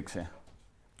το έδειξε.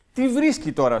 Τι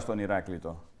βρίσκει τώρα στον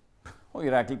Ηράκλειτο? Ο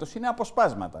Ηράκλειτος είναι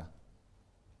αποσπάσματα.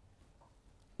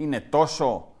 Είναι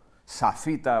τόσο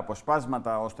σαφή τα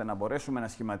αποσπάσματα ώστε να μπορέσουμε να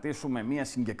σχηματίσουμε μία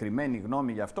συγκεκριμένη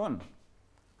γνώμη για αυτόν?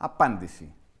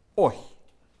 Απάντηση: όχι.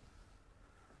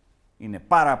 Είναι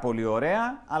πάρα πολύ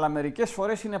ωραία, αλλά μερικές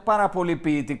φορές είναι πάρα πολύ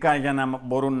ποιητικά για να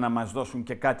μπορούν να μας δώσουν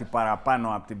και κάτι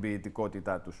παραπάνω από την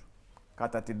ποιητικότητά τους,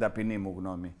 κατά την ταπεινή μου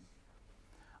γνώμη.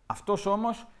 Αυτός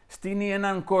όμως στείνει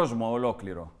έναν κόσμο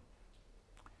ολόκληρο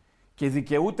και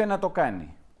δικαιούται να το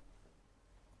κάνει.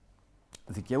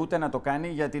 Δικαιούται να το κάνει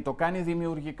γιατί το κάνει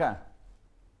δημιουργικά.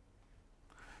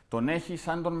 Τον έχει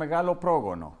σαν τον μεγάλο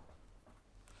πρόγονο,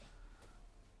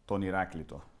 τον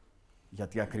Ηράκλειτο,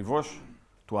 γιατί ακριβώς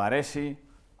του αρέσει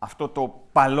αυτό το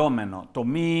παλόμενο, το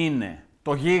μη είναι,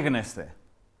 το γίγνεσθε.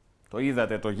 Το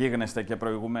είδατε το γίγνεσθε και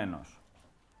προηγουμένως.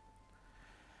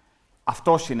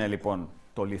 Αυτός είναι λοιπόν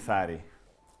το λιθάρι.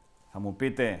 Θα μου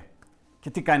πείτε, και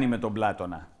τι κάνει με τον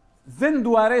Πλάτωνα? Δεν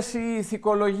του αρέσει η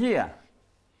ηθικολογία.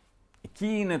 Εκεί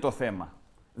είναι το θέμα.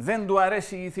 Δεν του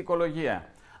αρέσει η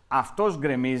ηθικολογία. Αυτός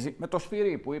γκρεμίζει με το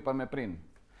σφυρί που είπαμε πριν.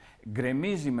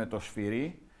 Γκρεμίζει με το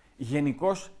σφυρί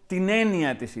γενικώς την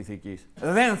έννοια της ηθικής.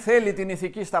 Δεν θέλει την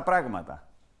ηθική στα πράγματα.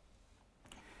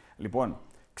 Λοιπόν,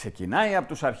 ξεκινάει από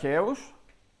τους αρχαίους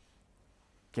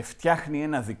και φτιάχνει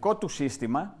ένα δικό του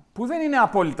σύστημα που δεν είναι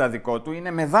απόλυτα δικό του,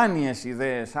 είναι με δάνειες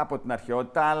ιδέες από την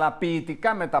αρχαιότητα, αλλά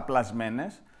ποιητικά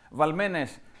μεταπλασμένες,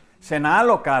 βαλμένες σε ένα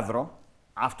άλλο κάδρο.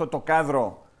 Αυτό το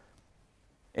κάδρο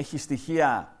έχει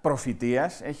στοιχεία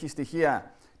προφητείας, έχει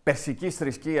στοιχεία περσικής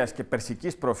θρησκείας και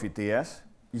περσικής προφητείας,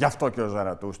 γι' αυτό και ο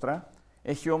Ζαρατούστρα.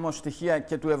 Έχει όμως στοιχεία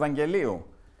και του Ευαγγελίου.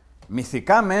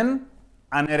 Μυθικά μεν,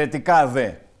 αναιρετικά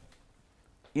δε.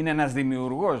 Είναι ένας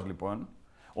δημιουργός, λοιπόν,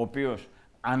 ο οποίος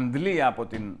αντλεί από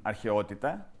την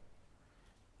αρχαιότητα,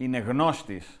 είναι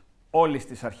γνώστης όλης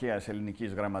της αρχαίας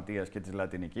ελληνικής γραμματείας και της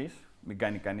λατινικής. Μην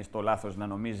κάνει κανείς το λάθος να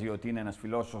νομίζει ότι είναι ένας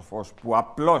φιλόσοφος που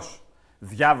απλώς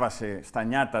διάβασε στα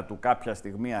νιάτα του κάποια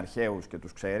στιγμή αρχαίους και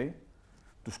τους ξέρει.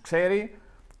 Τους ξέρει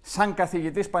σαν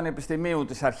καθηγητής πανεπιστημίου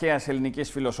της αρχαίας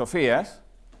ελληνικής φιλοσοφίας,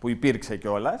 που υπήρξε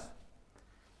κιόλας,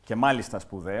 και μάλιστα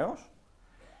σπουδαίος,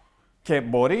 και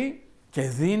μπορεί και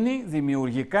δίνει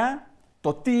δημιουργικά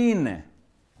το τι είναι.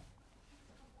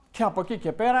 Και από εκεί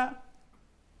και πέρα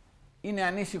είναι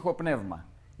ανήσυχο πνεύμα,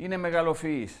 είναι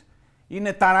μεγαλοφυής,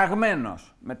 είναι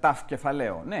ταραγμένος με τάφ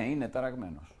κεφαλαίο. Ναι, είναι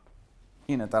ταραγμένος.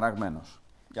 Είναι ταραγμένος.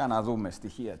 Για να δούμε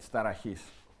στοιχεία της ταραχής.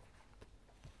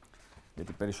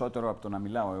 Γιατί περισσότερο από το να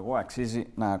μιλάω εγώ αξίζει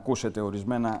να ακούσετε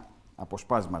ορισμένα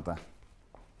αποσπάσματα.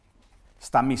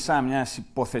 Στα μισά μιας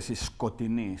υπόθεσης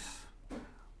σκοτεινής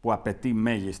που απαιτεί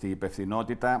μέγιστη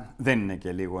υπευθυνότητα, δεν είναι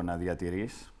και λίγο να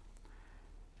διατηρείς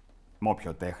με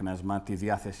όποιο τέχνασμα τη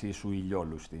διάθεσή σου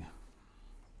ηλιόλουστη.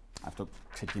 Αυτό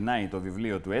ξεκινάει το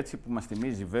βιβλίο του έτσι, που μας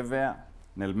θυμίζει βέβαια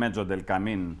 «Nel mezzo del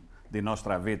cammin di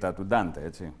nostra vita» του Ντάντε,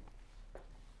 έτσι.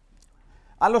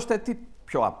 Άλλωστε,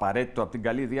 πιο απαραίτητο από την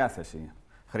καλή διάθεση.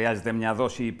 Χρειάζεται μια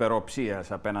δόση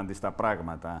υπεροψίας απέναντι στα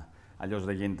πράγματα, αλλιώς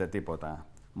δεν γίνεται τίποτα.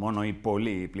 Μόνο η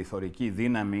η πληθωρική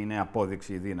δύναμη είναι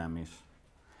απόδειξη δύναμης.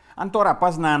 Αν τώρα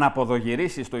πας να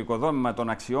αναποδογυρίσεις το οικοδόμημα των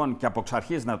αξιών και από εξ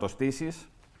αρχής να το στήσεις,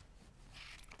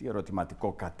 τι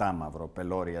ερωτηματικό κατάμαυρο,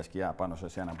 πελώρια σκιά πάνω σε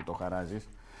σένα που το χαράζεις.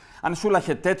 Αν σου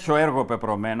λάχε τέτοιο έργο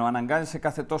πεπρωμένο, αναγκάζεσαι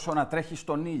κάθε τόσο να τρέχεις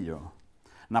στον ήλιο,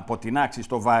 να αποτινάξεις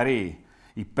το βαρύ,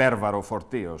 υπέρβαρο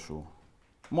φορτίο σου,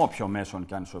 μ' όποιο μέσον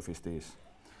κι αν σοφιστείς,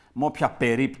 μ' όποια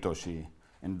περίπτωση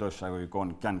εντός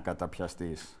εισαγωγικών κι αν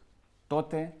καταπιαστείς.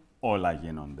 Τότε όλα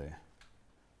γίνονται.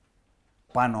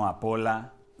 Πάνω απ'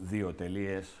 όλα, 2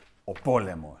 τελείες, ο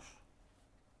πόλεμος.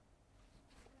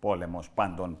 Πόλεμος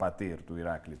πάντων πατήρ του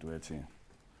Ηράκλειτου, έτσι.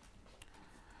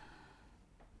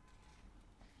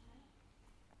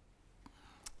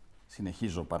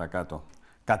 Συνεχίζω παρακάτω.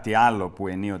 Κάτι άλλο που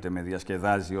ενίοτε με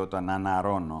διασκεδάζει όταν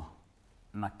αναρώνω.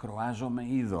 Να κροάζομαι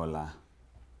είδωλα.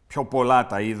 Πιο πολλά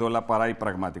τα είδωλα παρά οι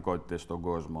πραγματικότητες στον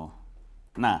κόσμο.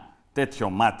 Να, τέτοιο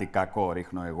μάτι κακό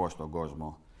ρίχνω εγώ στον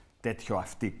κόσμο. Τέτοιο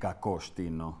αυτή κακό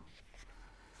στείνω.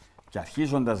 Και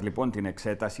αρχίζοντας λοιπόν την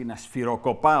εξέταση, να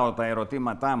σφυροκοπάω τα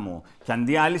ερωτήματά μου και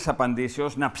αντί άλλης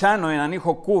απαντήσεως να πιάνω έναν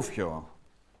ήχο κούφιο.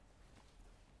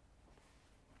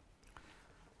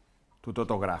 Τούτο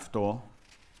το γραφτό,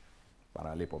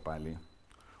 παραλείπω πάλι,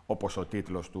 όπως ο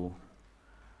τίτλος του,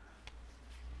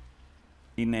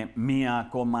 είναι μία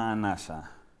ακόμα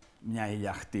ανάσα, μια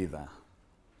ηλιαχτίδα.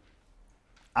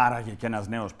 Άραγε και ένας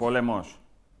νέος πόλεμος.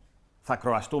 Θα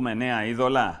κροαστούμε νέα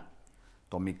είδωλα.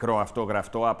 Το μικρό αυτό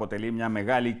γραφτό αποτελεί μια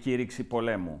μεγάλη κήρυξη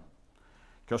πολέμου.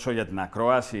 Και όσο για την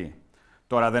ακρόαση,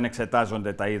 τώρα δεν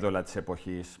εξετάζονται τα είδωλα της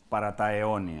εποχής, παρά τα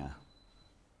αιώνια.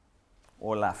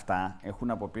 Όλα αυτά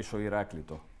έχουν από πίσω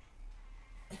Ηράκλειτο.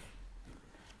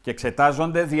 Και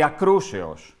εξετάζονται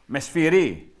διακρούσεως, με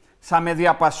σφυρί, σαν με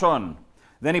διαπασόν.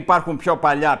 Δεν υπάρχουν πιο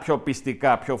παλιά, πιο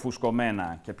πιστικά, πιο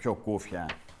φουσκωμένα και πιο κούφια.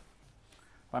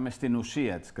 Πάμε στην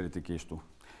ουσία της κριτικής του.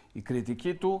 Η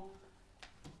κριτική του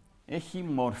έχει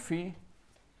μορφή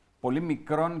πολύ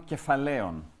μικρών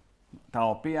κεφαλαίων, τα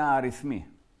οποία αριθμεί.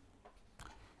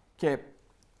 Και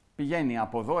πηγαίνει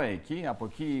από εδώ εκεί, από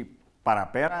εκεί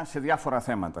παραπέρα, σε διάφορα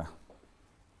θέματα.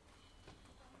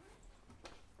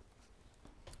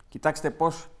 Κοιτάξτε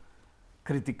πώς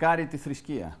κριτικάρει τη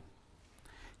θρησκεία.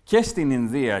 Και στην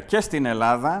Ινδία και στην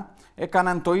Ελλάδα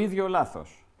έκαναν το ίδιο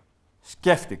λάθος.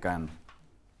 Σκέφτηκαν.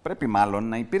 Πρέπει μάλλον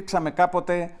να υπήρξαμε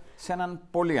κάποτε σε έναν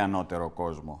πολύ ανώτερο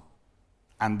κόσμο,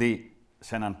 αντί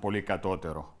σε έναν πολύ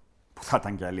κατώτερο, που θα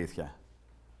ήταν και αλήθεια.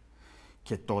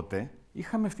 Και τότε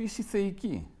είχαμε φύση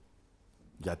θεϊκή.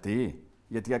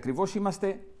 Γιατί ακριβώς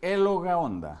είμαστε έλογα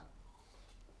όντα.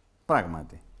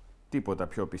 Πράγματι, τίποτα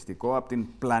πιο πιστικό από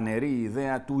την πλανερή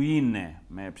ιδέα του είναι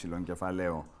με έψιλον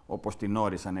κεφαλαίο, όπως την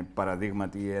όρισαν επί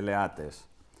παραδείγματι οι Ελεάτες.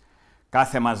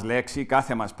 Κάθε μας λέξη,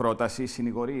 κάθε μας πρόταση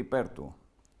συνηγορεί υπέρ του.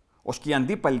 Ως και οι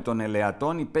αντίπαλοι των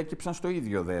Ελεατών υπέκυψαν στο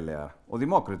ίδιο δέλεαρ. Ο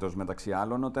Δημόκριτος, μεταξύ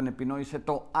άλλων, όταν επινόησε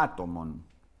το άτομον.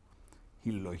 Η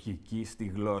λογική στη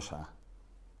γλώσσα.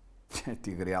 Και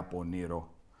τη γριά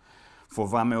πονήρο.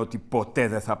 Φοβάμαι ότι ποτέ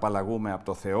δεν θα απαλλαγούμε από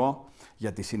το Θεό,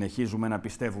 γιατί συνεχίζουμε να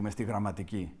πιστεύουμε στη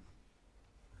γραμματική.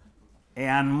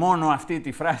 Εάν μόνο αυτή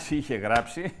τη φράση είχε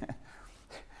γράψει,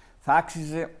 θα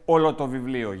άξιζε όλο το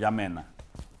βιβλίο για μένα.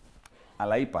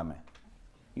 Αλλά είπαμε,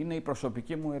 είναι η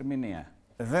προσωπική μου ερμηνεία.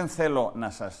 Δεν θέλω να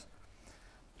σας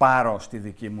πάρω στη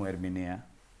δική μου ερμηνεία,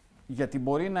 γιατί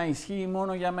μπορεί να ισχύει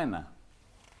μόνο για μένα.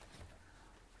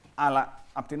 Αλλά,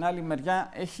 απ' την άλλη μεριά,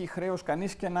 έχει χρέος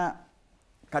κανείς και να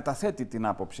καταθέτει την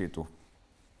άποψή του.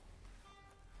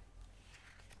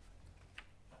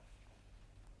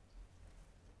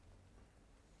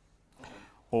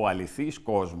 Ο αληθής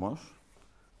κόσμος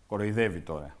κοροϊδεύει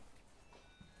τώρα.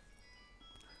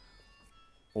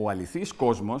 Ο αληθής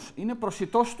κόσμος είναι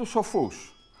προσιτός στους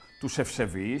σοφούς, τους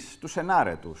ευσεβείς, τους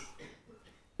ενάρετους.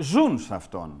 Ζουν σε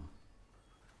αυτόν.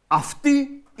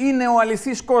 Αυτή είναι ο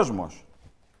αληθής κόσμος.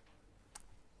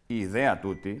 Η ιδέα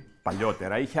τούτη,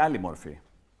 παλιότερα, είχε άλλη μορφή.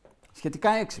 Σχετικά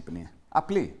έξυπνη,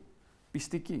 απλή,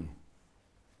 πιστική,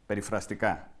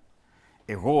 περιφραστικά.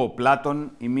 Εγώ, ο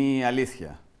Πλάτων, είμαι η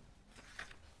αλήθεια.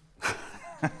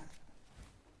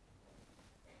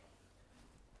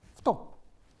 Αυτό.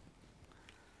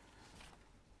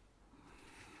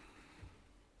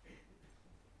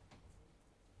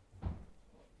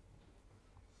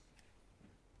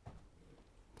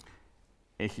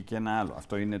 Έχει και ένα άλλο.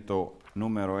 Αυτό είναι το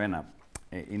νούμερο 1.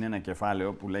 Είναι ένα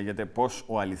κεφάλαιο που λέγεται «Πώς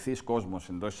ο αληθής κόσμος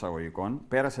εντός εισαγωγικών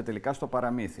πέρασε τελικά στο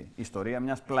παραμύθι. Ιστορία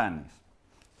μιας πλάνης».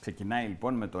 Ξεκινάει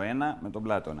λοιπόν με το 1, με τον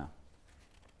Πλάτωνα.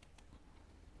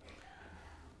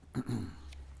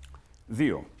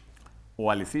 2.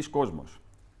 Ο αληθής κόσμος,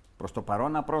 προς το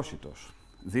παρόν απρόσιτος,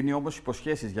 δίνει όμως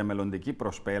υποσχέσεις για μελλοντική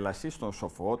προσπέλαση στον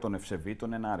σοφό, τον ευσεβή,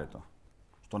 τον ενάρετο,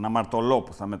 στον αμαρτωλό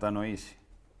που θα μετανοήσει.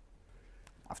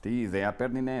 Αυτή η ιδέα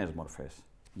παίρνει νέες μορφές.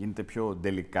 Γίνεται πιο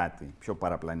ντελικάτη, πιο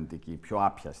παραπλανητική, πιο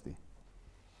άπιαστη.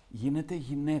 Γίνεται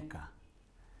γυναίκα.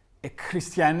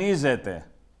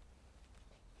 Εκχριστιανίζεται.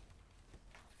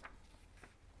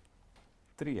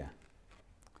 3.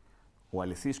 Ο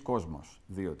αληθής κόσμος,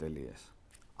 2 τελείες.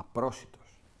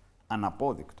 Απρόσιτος,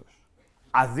 αναπόδεικτος,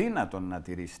 αδύνατον να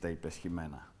τηρήσει τα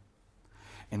υπεσχημένα.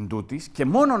 Εν τούτοις, και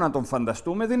μόνο να τον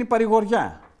φανταστούμε δίνει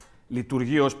παρηγοριά.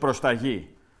 Λειτουργεί ως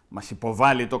προσταγή. Μας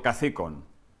υποβάλλει το καθήκον.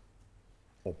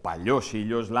 Ο παλιός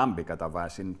ήλιος λάμπει κατά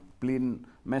βάση, πλην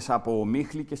μέσα από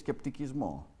ομίχλη και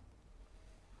σκεπτικισμό.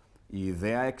 Η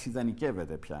ιδέα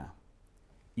εξιδανικεύεται πια.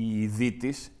 Η ιδή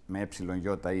της, με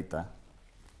εψιλονιώτα,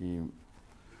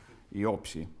 η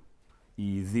όψη,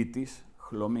 η ιδή της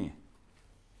χλωμή.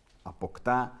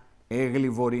 Αποκτά έγλη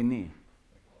βορεινή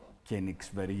και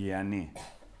νιξβεργιανή.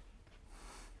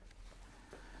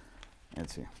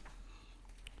 Έτσι.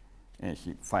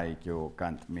 Έχει φάει και ο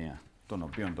Καντ μία, τον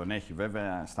οποίον τον έχει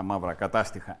βέβαια στα μαύρα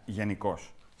κατάστιχα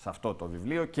γενικώς, σε αυτό το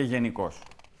βιβλίο και γενικώς.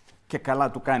 Και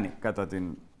καλά του κάνει, κατά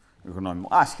την γνώμη μου,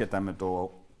 άσχετα με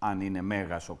το αν είναι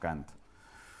μέγας ο Καντ.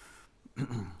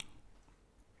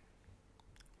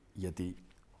 Γιατί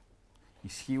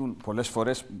ισχύουν, πολλές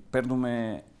φορές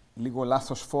παίρνουμε λίγο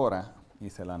λάθος φόρα,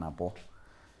 ήθελα να πω.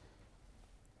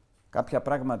 Κάποια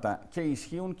πράγματα και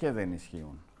ισχύουν και δεν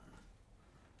ισχύουν.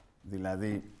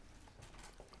 Δηλαδή,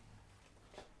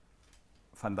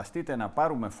 φανταστείτε να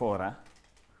πάρουμε φόρα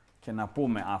και να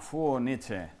πούμε αφού ο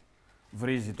Νίτσε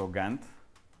βρίζει τον Καντ,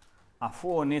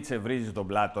 αφού ο Νίτσε βρίζει τον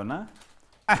Πλάτωνα,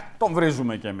 τον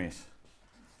βρίζουμε κι εμείς.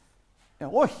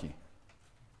 Όχι.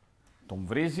 Τον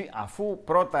βρίζει αφού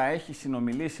πρώτα έχει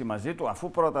συνομιλήσει μαζί του,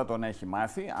 αφού πρώτα τον έχει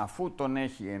μάθει, αφού τον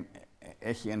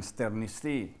έχει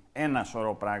ενστερνιστεί ένα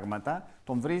σωρό πράγματα,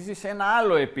 τον βρίζει σε ένα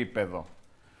άλλο επίπεδο.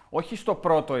 Όχι στο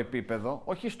πρώτο επίπεδο,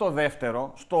 όχι στο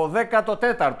δεύτερο, στο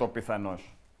 14ο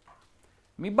πιθανώς.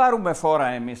 Μην πάρουμε φόρα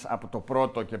εμείς από το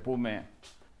πρώτο και πούμε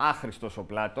άχρηστος ο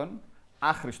Πλάτων,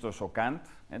 άχρηστος ο Καντ,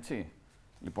 έτσι.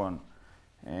 Λοιπόν,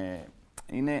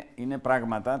 είναι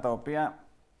πράγματα τα οποία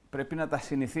πρέπει να τα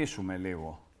συνηθίσουμε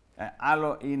λίγο.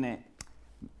 Άλλο είναι,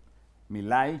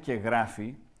 μιλάει και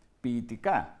γράφει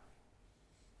ποιητικά,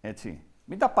 έτσι.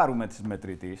 Μην τα πάρουμε της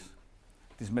μετρητής.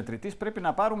 Της μετρητής πρέπει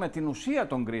να πάρουμε την ουσία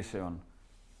των κρίσεων.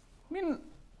 Μην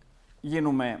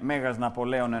γίνουμε Μέγας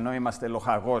Ναπολέων ενώ είμαστε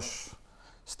λοχαγός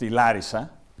στη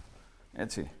Λάρισα,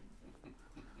 έτσι.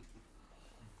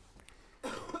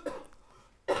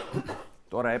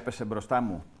 Τώρα έπεσε μπροστά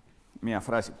μου μία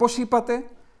φράση. Πώς είπατε,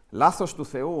 λάθος του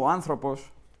Θεού ο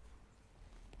άνθρωπος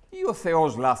ή ο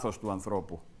Θεός λάθος του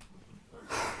ανθρώπου?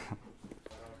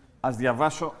 Ας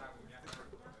διαβάσω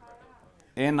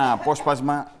ένα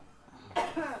απόσπασμα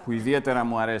που ιδιαίτερα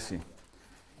μου αρέσει.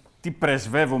 Τι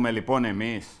πρεσβεύουμε λοιπόν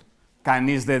εμείς?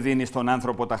 Κανείς δεν δίνει στον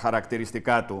άνθρωπο τα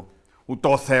χαρακτηριστικά του. Ούτε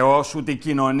ο Θεός, ούτε η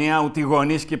κοινωνία, ούτε οι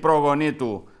γονείς και οι πρόγονοί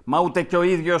του. Μα ούτε και ο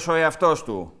ίδιος ο εαυτός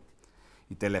του.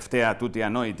 Η τελευταία τούτη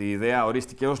ανόητη ιδέα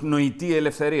ορίστηκε ως νοητή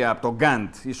ελευθερία από τον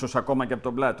Καντ, ίσως ακόμα και από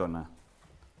τον Πλάτωνα.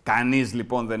 Κανείς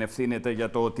λοιπόν δεν ευθύνεται για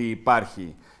το ότι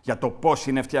υπάρχει, για το πώς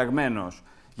είναι φτιαγμένος,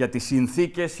 για τις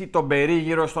συνθήκες ή τον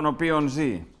περίγυρο στον οποίο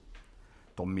ζει.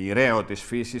 Το μοιραίο της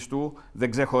φύσης του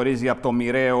δεν ξεχωρίζει από το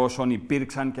μοιραίο όσων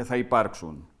υπήρξαν και θα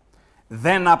υπάρξουν.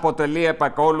 Δεν αποτελεί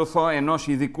επακόλουθο ενός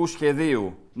ειδικού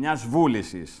σχεδίου, μιας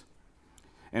βούλησης,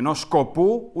 ενός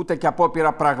σκοπού, ούτε και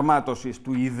απόπειρα πραγμάτωσης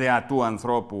του ιδεατού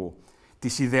ανθρώπου,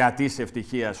 της ιδεατής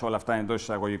ευτυχίας, όλα αυτά εντός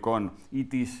εισαγωγικών, ή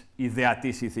της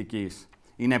ιδεατής ηθικής.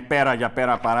 Είναι πέρα για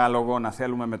πέρα παράλογο να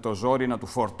θέλουμε με το ζόρι να του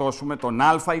φορτώσουμε τον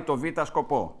α ή το β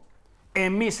σκοπό.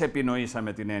 Εμείς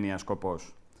επινοήσαμε την έννοια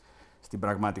σκοπός. Στην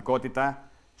πραγματικότητα,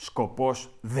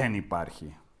 σκοπός δεν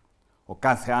υπάρχει. Ο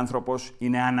κάθε άνθρωπος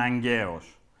είναι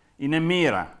αναγκαίος. Είναι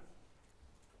μοίρα.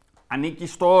 Ανήκει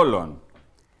στο όλον.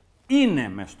 Είναι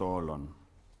μες στο όλον.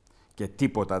 Και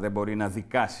τίποτα δεν μπορεί να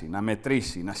δικάσει, να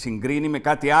μετρήσει, να συγκρίνει με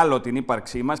κάτι άλλο την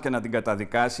ύπαρξή μας και να την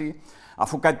καταδικάσει,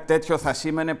 αφού κάτι τέτοιο θα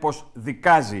σήμαινε πως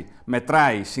δικάζει,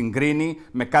 μετράει, συγκρίνει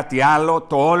με κάτι άλλο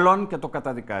το όλον και το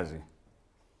καταδικάζει.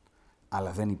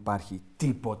 Αλλά δεν υπάρχει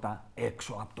τίποτα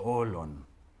έξω από το όλον.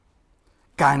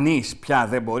 Κανείς πια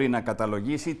δεν μπορεί να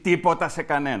καταλογίσει τίποτα σε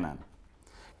κανέναν.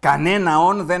 Κανένα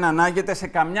όν δεν ανάγεται σε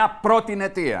καμιά πρώτη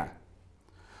αιτία.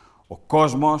 Ο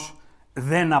κόσμος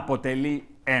δεν αποτελεί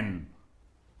εν.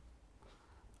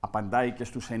 Απαντάει και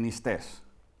στους ενιστές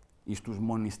ή στους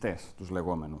μονιστές, τους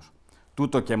λεγόμενους.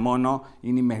 Τούτο και μόνο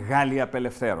είναι η μεγάλη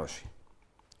απελευθέρωση.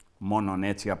 Μόνον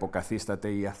έτσι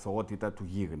αποκαθίσταται η αθωότητα του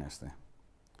γίγνεσθε.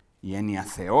 Η έννοια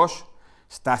Θεός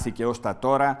στάθηκε ως τα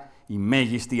τώρα η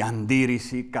μέγιστη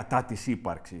αντίρρηση κατά της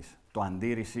ύπαρξης. Το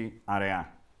αντίρρηση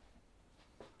αραιά.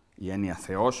 Η έννοια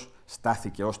Θεός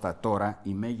στάθηκε ως τα τώρα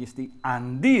η μέγιστη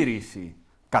αντίρρηση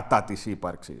κατά της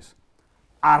ύπαρξης.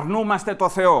 Αρνούμαστε το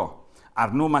Θεό.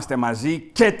 Αρνούμαστε μαζί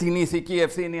και την ηθική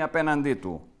ευθύνη απέναντί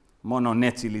Του. Μόνον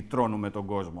έτσι λυτρώνουμε τον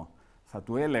κόσμο. Θα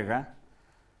του έλεγα,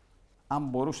 αν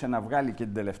μπορούσε να βγάλει και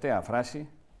την τελευταία φράση,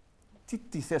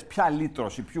 τι θες, ποια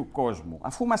λύτρωση, ποιου κόσμου,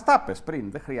 αφού μας τα πες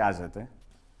πριν, δεν χρειάζεται.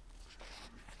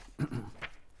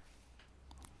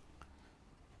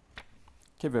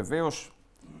 Και βεβαίως,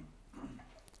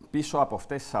 πίσω από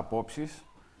αυτές τις απόψεις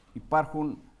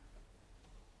υπάρχουν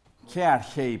και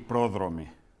αρχαίοι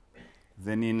πρόδρομοι.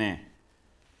 Δεν είναι,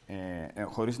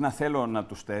 χωρίς να θέλω να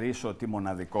του στερήσω τη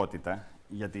μοναδικότητα,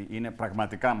 γιατί είναι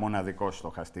πραγματικά μοναδικός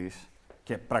στοχαστής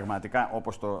και πραγματικά,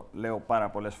 όπως το λέω πάρα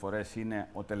πολλές φορές, είναι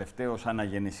ο τελευταίος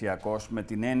αναγεννησιακός, με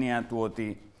την έννοια του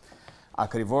ότι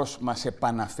ακριβώς μας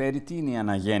επαναφέρει τι είναι η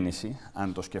αναγέννηση,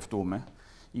 αν το σκεφτούμε,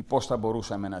 ή πώς θα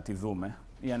μπορούσαμε να τη δούμε.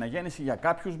 Η αναγέννηση για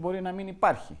κάποιους μπορεί να μην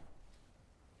υπάρχει.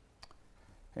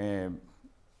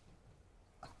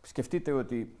 Σκεφτείτε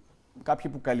ότι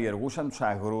κάποιοι που καλλιεργούσαν τους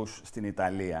αγρούς στην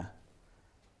Ιταλία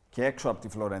και έξω από τη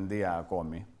Φλωρεντία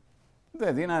ακόμη,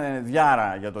 δεν δίνανε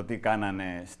διάρα για το τι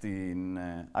κάνανε στην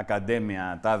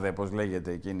Ακαδέμια, τάδε, πώς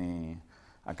λέγεται εκείνη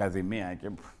Ακαδημία,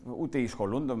 και ούτε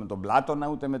ασχολούνται με τον Πλάτωνα,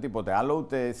 ούτε με τίποτε άλλο,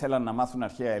 ούτε θέλαν να μάθουν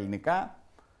αρχαία ελληνικά.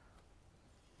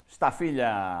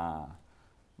 Σταφύλια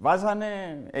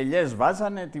βάζανε, ελιές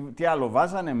βάζανε, τι άλλο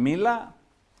βάζανε, μήλα.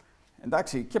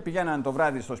 Εντάξει, και πηγαίνανε το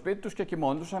βράδυ στο σπίτι τους και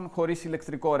κοιμόντουσαν χωρίς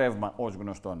ηλεκτρικό ρεύμα, ως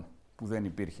γνωστόν, που δεν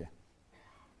υπήρχε.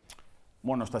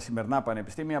 Μόνο στα σημερινά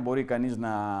πανεπιστήμια μπορεί κανείς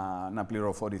να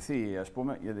πληροφορηθεί, ας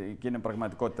πούμε, γιατί και είναι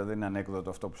πραγματικότητα, δεν είναι ανέκδοτο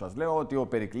αυτό που σας λέω, ότι ο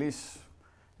Περικλής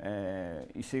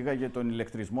εισήγαγε τον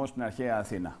ηλεκτρισμό στην αρχαία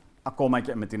Αθήνα. Ακόμα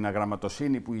και με την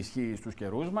αγραμματοσύνη που ισχύει στους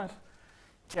καιρούς μας,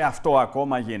 και αυτό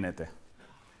ακόμα γίνεται.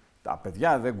 Τα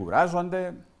παιδιά δεν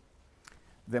κουράζονται,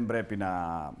 δεν πρέπει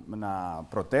να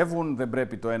πρωτεύουν, δεν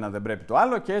πρέπει το ένα, δεν πρέπει το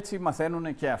άλλο, και έτσι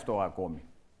μαθαίνουν και αυτό ακόμη.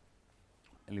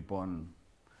 Λοιπόν,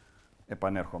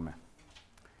 επανέρχομαι.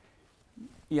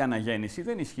 Η αναγέννηση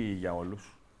δεν ισχύει για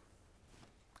όλους.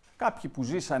 Κάποιοι που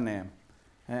ζήσανε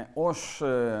ως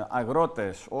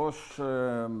αγρότες, ως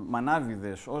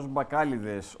μανάβιδες, ως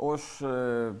μπακάλιδες, ως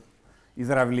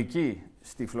υδραυλικοί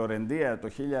στη Φλωρεντία το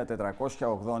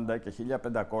 1480 και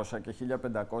 1500 και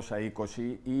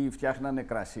 1520, ή φτιάχνανε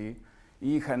κρασί,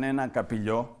 ή είχαν ένα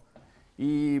καπηλιό,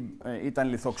 ή ήταν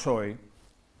λιθοξόοι,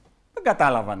 δεν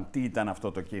κατάλαβαν τι ήταν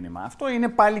αυτό το κίνημα. Αυτό είναι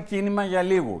πάλι κίνημα για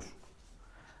λίγους.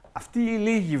 Αυτοί οι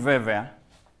λίγοι βέβαια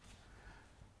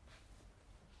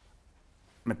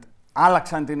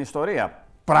άλλαξαν την ιστορία,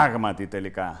 πράγματι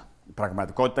τελικά. Η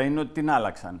πραγματικότητα είναι ότι την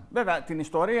άλλαξαν. Βέβαια, την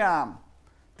ιστορία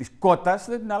της κότας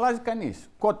δεν την αλλάζει κανείς.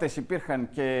 Κότες υπήρχαν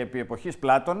και επί εποχής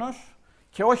Πλάτωνος,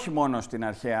 και όχι μόνο στην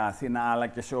αρχαία Αθήνα, αλλά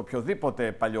και σε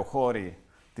οποιοδήποτε παλιοχώρι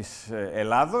της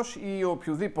Ελλάδος ή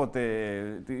οποιοδήποτε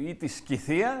ή της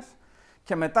Σκυθίας,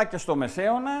 και μετά και στο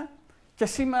Μεσαίωνα και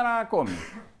σήμερα ακόμη.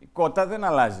 Η κότα δεν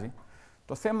αλλάζει.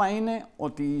 Το θέμα είναι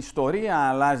ότι η ιστορία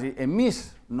αλλάζει.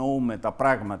 Εμείς νοούμε τα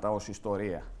πράγματα ως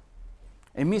ιστορία.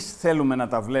 Εμείς θέλουμε να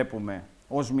τα βλέπουμε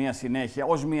ως μία συνέχεια,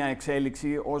 ως μία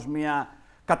εξέλιξη, ως μία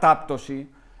κατάπτωση,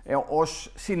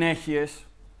 ως συνέχειες.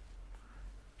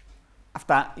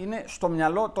 Αυτά είναι στο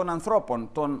μυαλό των ανθρώπων,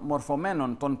 των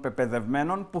μορφωμένων, των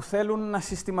πεπαιδευμένων, που θέλουν να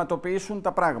συστηματοποιήσουν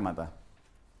τα πράγματα.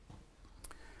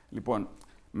 Λοιπόν,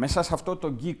 μέσα σε αυτό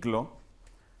τον κύκλο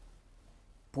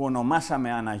που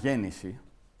ονομάσαμε αναγέννηση,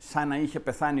 σαν να είχε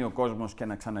πεθάνει ο κόσμος και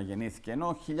να ξαναγεννήθηκε,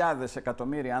 ενώ χιλιάδες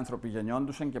εκατομμύρια άνθρωποι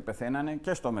γεννιόντουσαν και πεθαίνανε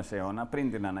και στο Μεσαίωνα,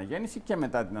 πριν την αναγέννηση και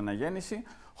μετά την αναγέννηση,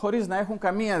 χωρίς να έχουν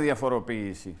καμία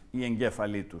διαφοροποίηση οι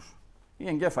εγκέφαλοι τους. Οι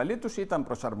εγκέφαλοι τους ήταν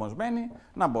προσαρμοσμένοι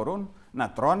να μπορούν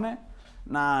να τρώνε,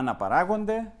 να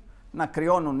αναπαράγονται, να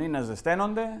κρυώνουν ή να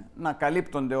ζεσταίνονται, να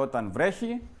καλύπτονται όταν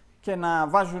βρέχει και να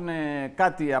βάζουν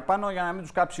κάτι απάνω για να μην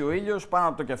τους κάψει ο ήλιος πάνω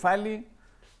από το κεφάλι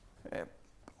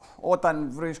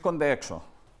όταν βρίσκονται έξω.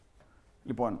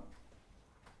 Λοιπόν,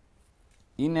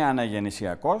 είναι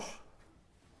αναγεννησιακός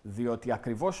διότι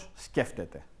ακριβώς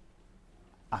σκέφτεται.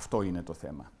 Αυτό είναι το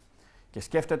θέμα. Και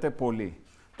σκέφτεται πολύ.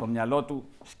 Το μυαλό του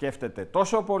σκέφτεται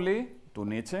τόσο πολύ, του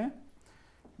Νίτσε,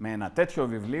 με ένα τέτοιο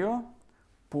βιβλίο,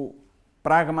 που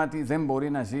πράγματι δεν μπορεί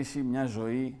να ζήσει μια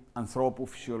ζωή ανθρώπου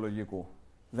φυσιολογικού.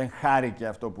 Δεν χάρηκε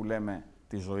αυτό που λέμε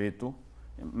τη ζωή του,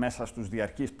 μέσα στους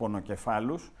διαρκείς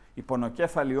πονοκεφάλους. Οι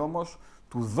πονοκέφαλοι όμως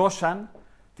του δώσαν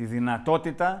τη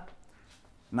δυνατότητα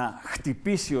να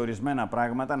χτυπήσει ορισμένα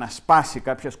πράγματα, να σπάσει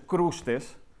κάποιες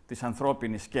κρούστες της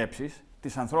ανθρώπινης σκέψης,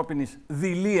 της ανθρώπινης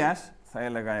δειλίας, θα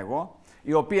έλεγα εγώ,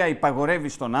 η οποία υπαγορεύει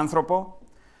στον άνθρωπο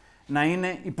να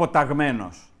είναι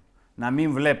υποταγμένος, να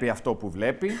μην βλέπει αυτό που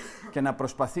βλέπει και να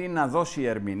προσπαθεί να δώσει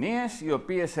ερμηνείες, οι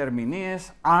οποίες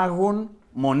ερμηνείες άγουν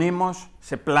μονίμως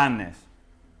σε πλάνες.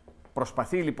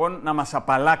 Προσπαθεί λοιπόν να μας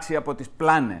απαλλάξει από τις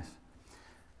πλάνες.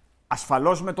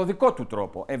 Ασφαλώς με το δικό του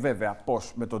τρόπο. Βέβαια,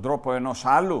 πώς, με τον τρόπο ενός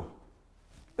άλλου.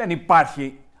 Δεν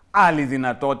υπάρχει άλλη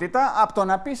δυνατότητα από το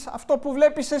να πεις αυτό που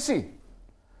βλέπεις εσύ.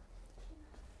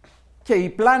 Και οι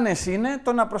πλάνες είναι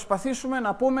το να προσπαθήσουμε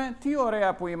να πούμε τι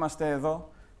ωραία που είμαστε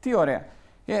εδώ, τι ωραία.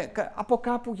 Από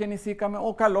κάπου γεννηθήκαμε,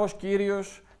 ο καλός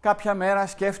Κύριος κάποια μέρα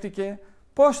σκέφτηκε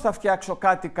πώς θα φτιάξω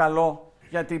κάτι καλό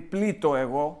γιατί πλήττω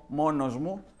εγώ μόνος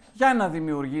μου για να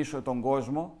δημιουργήσω τον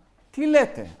κόσμο. Τι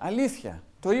λέτε, αλήθεια.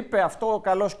 Το είπε αυτό ο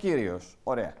καλός Κύριος.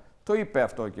 Ωραία. Το είπε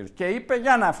αυτό ο Κύριος. Και είπε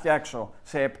για να φτιάξω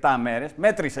σε 7 μέρες.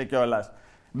 Μέτρησε κιόλας.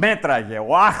 Μέτραγε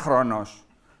ο άχρονος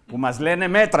που μας λένε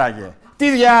μέτραγε.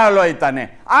 Τι διάολο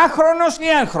ήτανε, άχρονος ή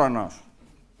έγχρονος.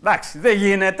 Εντάξει,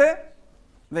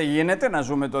 δεν γίνεται να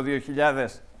ζούμε το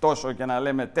 2000 τόσο και να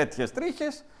λέμε τέτοιες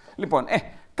τρίχες. Λοιπόν,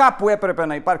 κάπου έπρεπε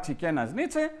να υπάρξει και ένας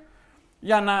Νίτσε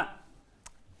για να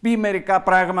πει μερικά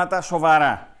πράγματα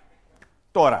σοβαρά.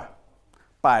 Τώρα,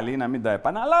 πάλι να μην τα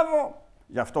επαναλάβω,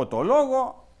 γι' αυτό το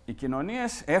λόγο οι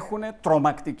κοινωνίες έχουν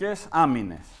τρομακτικές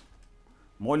άμυνες.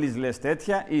 Μόλις λες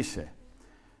τέτοια είσαι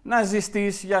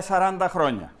ναζιστής για 40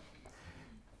 χρόνια.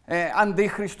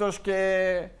 Αντίχριστος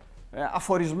και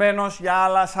αφορισμένος για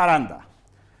άλλα 40.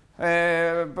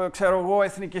 Ξέρω εγώ,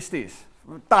 εθνικιστής,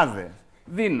 τάδε,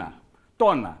 δίνα,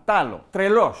 τόνα, τάλο,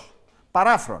 τρελός,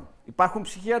 παράφρον, υπάρχουν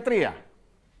ψυχιατρία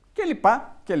κλπ.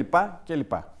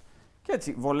 Και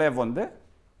έτσι βολεύονται,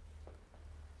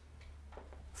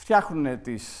 φτιάχνουν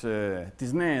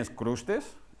τις νέες κρούστες,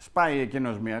 σπάει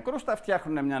εκείνος μία κρούστα,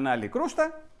 φτιάχνουν μια άλλη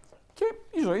κρούστα και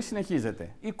η ζωή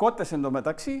συνεχίζεται. Οι κότες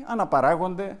εντωμεταξύ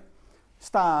αναπαράγονται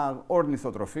στα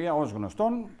ορνηθοτροφία ως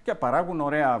γνωστόν και παράγουν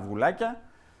ωραία αυγουλάκια,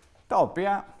 τα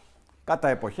οποία κατά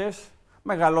εποχές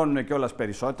μεγαλώνουν κιόλας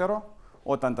περισσότερο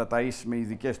όταν τα ταΐσεις με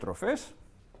ειδικές τροφές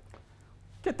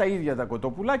και τα ίδια τα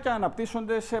κοτοπουλάκια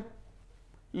αναπτύσσονται σε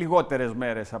λιγότερες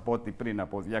μέρες από ό,τι πριν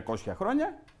από 200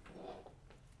 χρόνια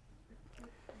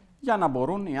για να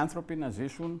μπορούν οι άνθρωποι να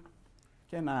ζήσουν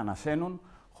και να ανασένουν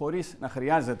χωρίς να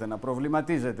χρειάζεται να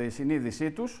προβληματίζεται η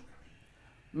συνείδησή τους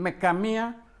με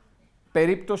καμία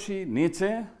περίπτωση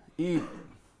Νίτσε ή,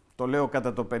 το λέω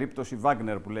κατά το περίπτωση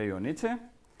Βάγνερ που λέει ο Νίτσε,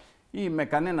 ή με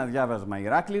κανένα διάβασμα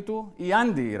Ηράκλειτου ή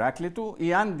αντι-Ηράκλειτου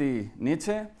ή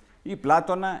αντι-Νίτσε ή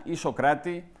Πλάτωνα ή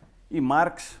Σοκράτη ή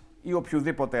Μάρξ ή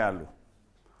οποιοδήποτε άλλου.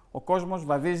 Ο κόσμος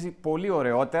βαδίζει πολύ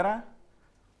ωραιότερα,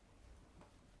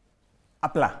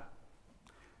 απλά.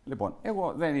 Λοιπόν,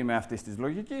 εγώ δεν είμαι αυτής της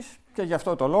λογικής και γι'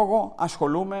 αυτό το λόγο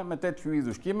ασχολούμαι με τέτοιου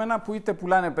είδους κείμενα που είτε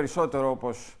πουλάνε περισσότερο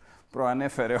όπως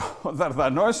προανέφερε ο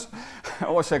Δαρδανός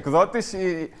ως εκδότης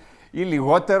ή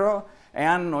λιγότερο,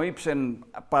 εάν ο Ήψεν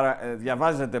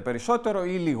διαβάζεται περισσότερο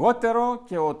ή λιγότερο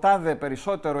και ο τάδε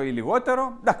περισσότερο ή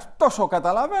λιγότερο. Εντάξει, τόσο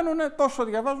καταλαβαίνουν, τόσο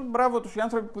διαβάζουν. Μπράβο τους οι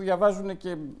άνθρωποι που διαβάζουν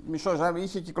και μισό ζάμι.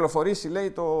 Είχε κυκλοφορήσει,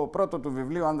 λέει, το πρώτο του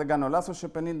βιβλίου, αν δεν κάνω λάθος, σε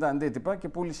 50 αντίτυπα και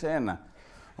πούλησε 1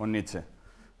 ο Νίτσε.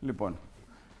 Λοιπόν,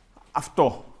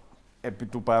 αυτό επί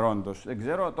του παρόντος. Δεν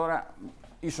ξέρω, τώρα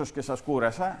ίσως και σας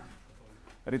κούρασα.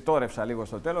 Ρητόρευσα λίγο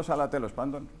στο τέλος, αλλά τέλος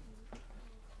πάντων,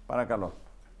 παρακαλώ.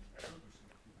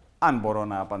 Αν μπορώ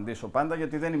να απαντήσω πάντα,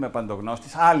 γιατί δεν είμαι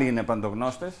παντογνώστης. Άλλοι είναι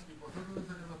παντογνώστες.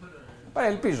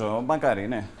 Ελπίζω, μακάρι,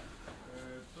 ναι.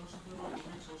 Τόσο το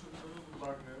Νίτσε όσο και το λόγο του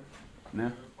Βάγνερ, Ναι.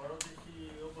 παρότι έχει,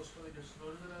 όπως είπατε και εσείς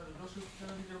νωρίτερα, δηλώσει ότι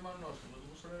ήταν Γερμανός και το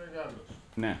ήταν Γάλλος.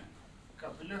 Ναι.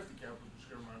 Καπηλεύτηκε από τους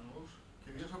Γερμανούς και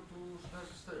ιδίως από τους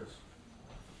ναζιστές.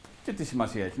 Και τι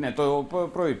σημασία έχει. Ναι, το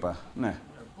προείπα. Ναι.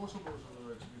 Πώς θα μπορούσα να το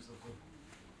εξηγήσετε αυτό?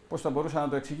 Πώς θα μπορούσα να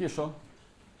το εξηγήσω?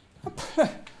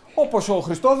 Όπως ο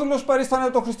Χριστόδουλος παρίστανε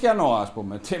το χριστιανό, ας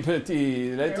πούμε.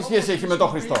 Τι σχέση έχει με τον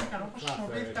Χριστό?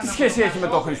 Τι σχέση έχει με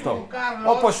τον Χριστό?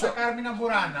 Όπως τα Κάρμινα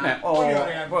Μπουράνα. Πολύ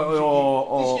ωραία.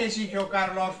 Τι σχέση είχε ο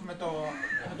Κάρλος με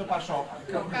το Πασόκ?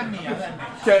 Καμία, δεν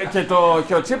έχει.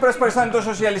 Και ο Τσίπρας παρίστανε το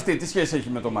σοσιαλιστή. Τι σχέση έχει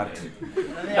με τον Μάρξ?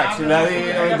 Εντάξει, δηλαδή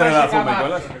δεν τρελαθούμε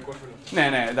κιόλας.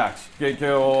 Ναι, εντάξει.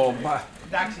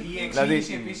 Εντάξει, η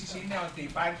εξήγηση επίσης είναι ότι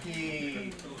υπάρχει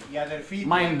η αδερφή του.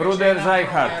 Mein Bruder sei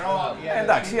hart.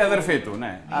 Εντάξει, η αδερφή του,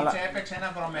 ναι. Νίτσε έπαιξε ένα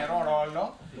βρωμερό ρόλο,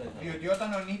 διότι όταν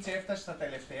ο Νίτσε έφτασε στα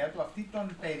τελευταία του, αυτή τον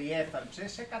περιέθαλψε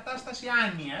σε κατάσταση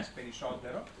άνοιας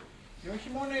περισσότερο και όχι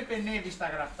μόνο επενέβη στα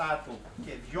γραφτά του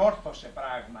και διόρθωσε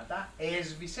πράγματα,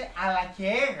 έσβησε αλλά και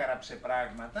έγραψε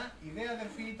πράγματα. Η δε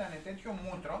αδερφή ήταν τέτοιο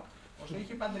μούτρο όσο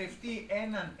είχε παντρευτεί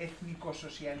έναν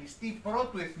εθνικοσοσιαλιστή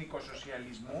πρώτου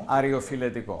εθνικοσοσιαλισμού,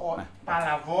 αριοφιλετικό, ο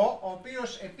Παλαβό, ο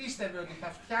οποίος επίστευε ότι θα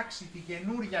φτιάξει την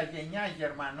καινούρια γενιά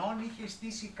Γερμανών, είχε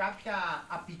στήσει κάποια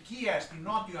απικία στη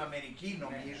Νότιο Αμερική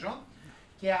νομίζω,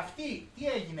 και αυτή τι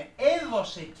έγινε,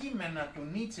 έδωσε κείμενα του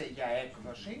Νίτσε για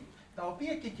έκδοση, τα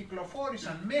οποία και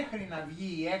κυκλοφόρησαν μέχρι να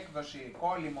βγει η έκδοση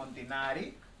Κόλλη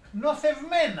Μοντινάρη,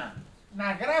 νοθευμένα, να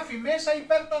γράφει μέσα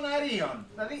υπέρ των Αρίων.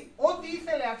 Δηλαδή, ό,τι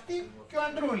ήθελε αυτή και ο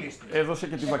Αντρούλης της. Έδωσε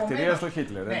και τη βακτηρία στο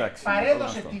Χίτλερ, ναι, εντάξει.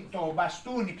 παρέδωσε το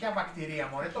μπαστούνι, ποια βακτηρία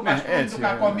μωρέ, το μπαστούνι του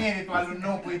κακομοίρη του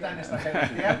αλουνού που ήταν στα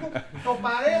τελευταία του, το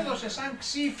παρέδωσε σαν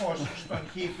ξύφος στον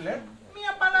Χίτλερ,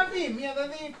 μία παλαβή, μία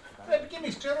δηλαδή. Και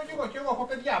εμείς, ξέρω και εγώ έχω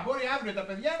παιδιά. Μπορεί αύριο τα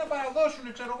παιδιά να παραδώσουν,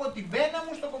 ξέρω εγώ, την πένα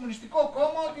μου στο Κομμουνιστικό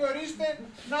Κόμμα ότι ορίστε,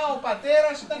 να ο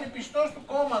πατέρας ήταν πιστός του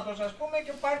κόμματος, ας πούμε,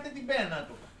 και πάρτε την πένα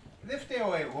του. Δεν φταίω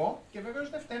εγώ και βεβαίως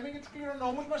δεν φταίμε για τους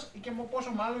κληρονόμους μας και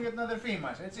πόσο μάλλον για την αδερφή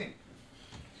μας, έτσι.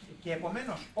 Και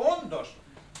επομένως, όντως,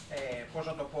 πώς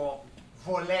να το πω,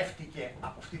 βολεύτηκε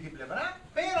από αυτή την πλευρά,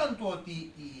 πέραν του ότι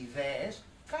οι ιδέες,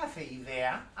 κάθε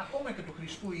ιδέα, ακόμα και του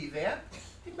Χριστού η ιδέα,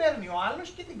 την παίρνει ο άλλος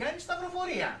και την κάνει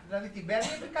σταυροφορία. Δηλαδή την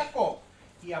παίρνει επί κακό.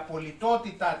 Η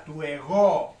απολυτότητα του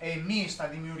εγώ, εμείς θα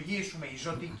δημιουργήσουμε η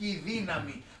ζωτική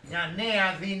δύναμη, μια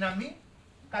νέα δύναμη,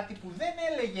 κάτι που δεν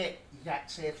έλεγε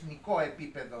σε εθνικό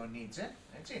επίπεδο ο Νίτσε,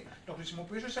 έτσι, το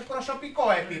χρησιμοποιούσε σε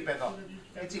προσωπικό επίπεδο.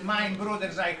 Έτσι, mein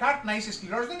Bruder sei hart, να είσαι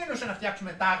σκληρός, δεν εννοούσε να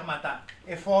φτιάξουμε τάγματα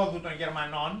εφόδου των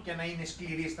Γερμανών και να είναι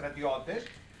σκληροί στρατιώτες,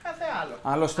 κάθε άλλο.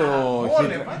 Άλλωστε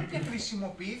βόλευαν και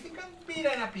χρησιμοποιήθηκαν, πήρε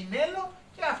ένα πινέλο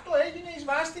και αυτό έγινε η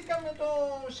σβάστηκα με το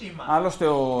σήμα. Άλλωστε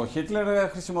ο Χίτλερ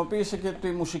χρησιμοποίησε και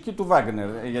τη μουσική του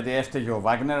Βάγνερ, γιατί έφταιγε ο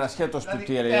Βάγνερ ασχέτως του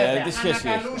τι σχέση έχει.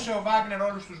 Ανακαλούσε ο Βάγνερ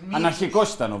όλους τους μύθους.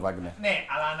 Αναρχικός ήταν ο Βάγνερ. Ναι,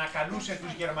 αλλά ανακαλούσε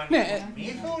τους γερμανικούς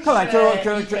μύθους,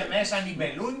 είχε μέσα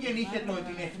Νιμπελούγκεν, είχε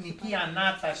την εθνική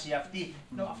ανάταση αυτή.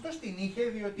 Αυτός την είχε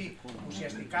διότι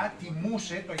ουσιαστικά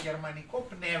τιμούσε το γερμανικό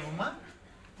πνεύμα,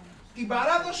 την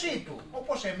παράδοσή του.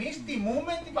 Όπως εμείς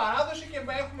τιμούμε την παράδοση και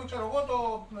έχουμε, ξέρω εγώ,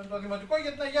 το δημοτικό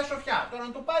για την Αγία Σοφιά. Τώρα,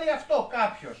 να το πάρει αυτό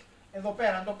κάποιος εδώ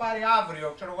πέρα, να το πάρει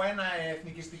αύριο, ξέρω εγώ, ένα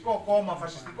εθνικιστικό κόμμα,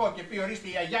 φασιστικό και πει ορίστε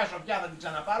η Αγία Σοφιά θα την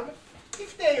ξαναπάρουμε, τι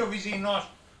φταίει ο Βυζινός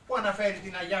που αναφέρει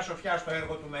την Αγία Σοφιά στο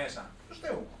έργο του μέσα. Του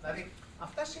Θεού. Δηλαδή,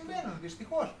 αυτά συμβαίνουν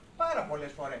δυστυχώς πάρα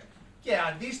πολλές φορές. Και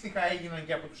αντίστοιχα έγιναν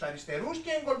και από τους αριστερούς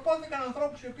και εγκολπώθηκαν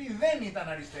ανθρώπους οι οποίοι δεν ήταν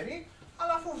αριστεροί.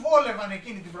 Αλλά αφού βόλευαν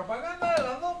εκείνη την προπαγάνδα,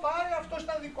 έλα εδώ πάρε, αυτός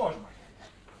ήταν δικός μας.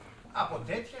 Από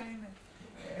τέτοια είναι.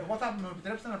 Εγώ θα μου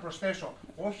επιτρέψετε να προσθέσω,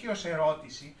 όχι ως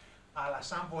ερώτηση, αλλά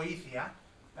σαν βοήθεια,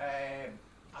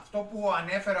 αυτό που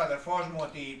ανέφερε ο αδερφός μου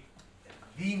ότι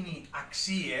δίνει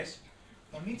αξίες,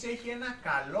 ο Νίτσε έχει ένα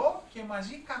καλό και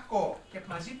μαζί κακό και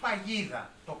μαζί παγίδα.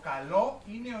 Το καλό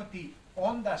είναι ότι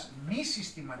όντας μη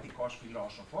συστηματικός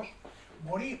φιλόσοφος,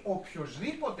 μπορεί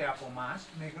οποιοσδήποτε από εμάς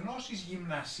με γνώσεις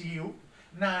γυμνασίου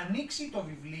να ανοίξει το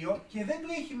βιβλίο και δεν του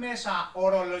έχει μέσα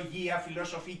ορολογία,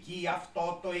 φιλοσοφική,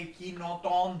 αυτό, το εκείνο, το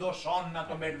όντως, να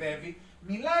τον μπερδεύει.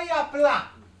 Μιλάει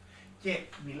απλά. Και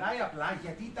μιλάει απλά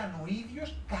γιατί ήταν ο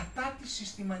ίδιος κατά της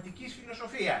συστηματικής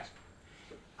φιλοσοφίας.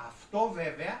 Αυτό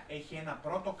βέβαια έχει ένα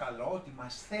πρώτο καλό ότι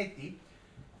μας θέτει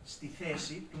στη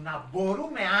θέση του να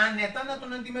μπορούμε άνετα να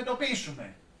τον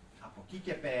αντιμετωπίσουμε. Από εκεί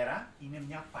και πέρα είναι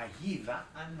μια παγίδα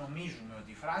αν νομίζουμε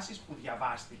ότι οι φράσεις που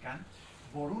διαβάστηκαν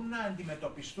μπορούν να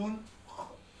αντιμετωπιστούν,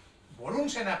 μπορούν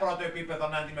σε ένα πρώτο επίπεδο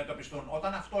να αντιμετωπιστούν.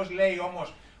 Όταν αυτός λέει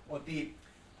όμως ότι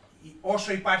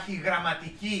όσο υπάρχει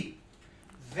γραμματική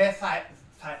δεν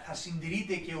θα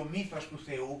συντηρείται και ο μύθος του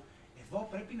Θεού, εδώ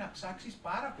πρέπει να ψάξεις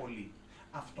πάρα πολύ.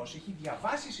 Αυτός έχει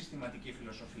διαβάσει συστηματική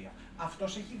φιλοσοφία,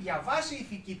 αυτός έχει διαβάσει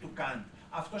ηθική του Καντ,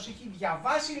 αυτός έχει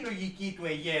διαβάσει λογική του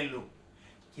Αιγέλου.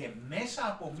 Και μέσα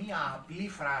από μία απλή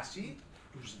φράση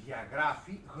τους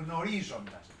διαγράφει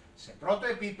γνωρίζοντας. Σε πρώτο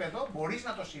επίπεδο μπορείς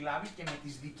να το συλλάβεις και με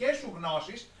τις δικές σου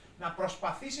γνώσεις να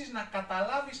προσπαθήσεις να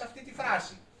καταλάβεις αυτή τη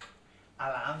φράση.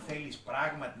 Αλλά αν θέλεις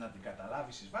πράγματι να την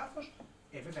καταλάβεις εις βάθος,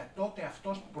 βέβαια τότε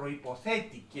αυτός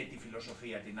προϋποθέτει και τη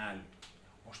φιλοσοφία την άλλη.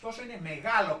 Ωστόσο είναι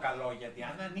μεγάλο καλό γιατί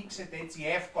αν ανοίξετε έτσι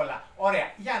εύκολα,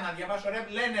 ωραία, για να διαβάσω,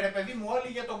 λένε ρε παιδί μου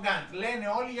όλοι για τον Καντ, λένε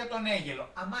όλοι για τον Έγγελο,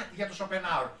 για τον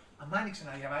Σοπενάουρ. Αν άνοιξε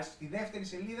να διαβάσεις τη δεύτερη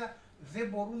σελίδα, δεν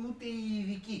μπορούν ούτε οι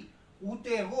ειδικοί, ούτε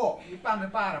εγώ, λυπάμαι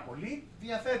πάρα πολύ,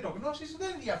 διαθέτω γνώσεις,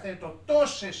 δεν διαθέτω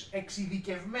τόσες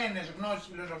εξειδικευμένες γνώσεις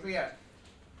φιλοσοφίας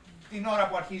την ώρα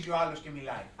που αρχίζει ο άλλος και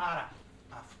μιλάει. Άρα,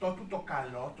 αυτό του το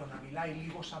καλό, το να μιλάει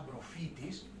λίγο σαν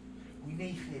προφήτης, που είναι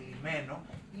ηθελημένο,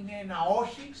 είναι ένα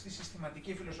όχι στη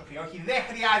συστηματική φιλοσοφία. Όχι, δεν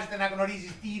χρειάζεται να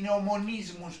γνωρίζεις τι είναι ο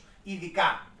μονίσμους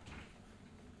ειδικά.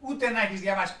 Ούτε να έχεις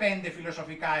διαβάσει 5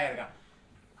 φιλοσοφικά έργα.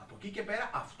 Από εκεί και πέρα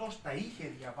αυτός τα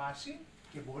είχε διαβάσει,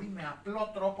 και μπορεί με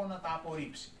απλό τρόπο να τα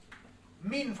απορρίψει.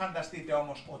 Μην φανταστείτε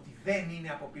όμως ότι δεν είναι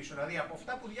από πίσω, δηλαδή από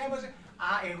αυτά που διάβαζε,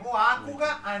 εγώ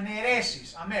άκουγα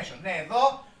αναιρέσεις αμέσως. Ναι,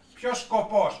 εδώ ποιος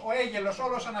σκοπός. Ο Έγγελος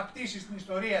όλος αναπτύσσει στην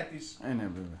ιστορία της,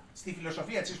 στη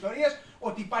φιλοσοφία της ιστορίας,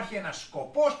 ότι υπάρχει ένας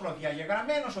σκοπός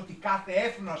προδιαγεγραμμένος, ότι κάθε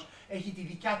έθνος έχει τη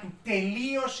δικιά του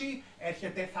τελείωση,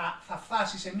 θα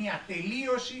φτάσει σε μια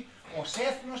τελείωση ως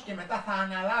έθνος και μετά θα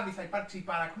αναλάβει, θα υπάρξει η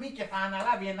παρακμή και θα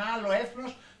αναλάβει ένα άλλο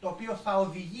έθνος το οποίο θα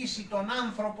οδηγήσει τον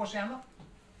άνθρωπο σε ένα...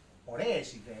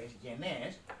 Ωραίες ιδέες,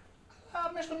 γενναίες,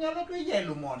 αλλά μέσα στο μυαλό του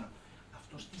Αιγέλου μόνο.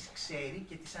 Αυτός τις ξέρει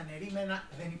και τις αναιρεί με ένα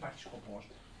δεν υπάρχει σκοπός,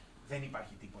 δεν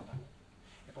υπάρχει τίποτα.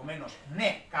 Επομένως,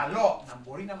 ναι, καλό να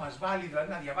μπορεί να μας βάλει, δηλαδή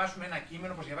να διαβάσουμε ένα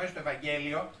κείμενο όπως διαβάζει το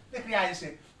Ευαγγέλιο, δεν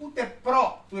χρειάζεσαι ούτε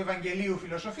προ του Ευαγγελίου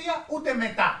φιλοσοφία, ούτε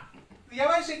μετά.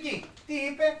 Διαβάζεις εκεί. Τι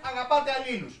είπε, αγαπάτε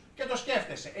αλλήλους. Και το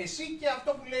σκέφτεσαι. Εσύ και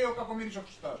αυτό που λέει ο Κακομοίρης ο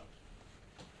Χριστός.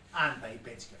 Αν τα είπε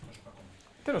έτσι και αυτός ο Κακομοίρης.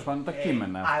 Τέλος πάντων, τα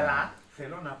κείμενα αυτά. Αλλά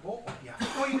θέλω να πω ότι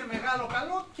αυτό είναι μεγάλο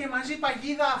καλό και μαζί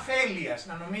παγίδα αφέλειας.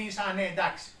 Να νομίζεις, ναι,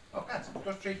 εντάξει. Κάτσε,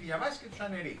 αυτός τους έχει διαβάσει και τους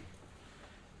αναιρεί.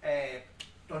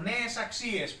 Το νέες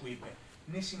αξίες που είπε.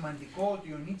 Είναι σημαντικό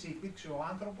ότι ο Νίτσε υπήρξε ο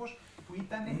άνθρωπος που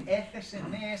έθεσε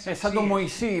νέες αξίες. Σαν το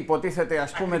Μωυσή υποτίθεται,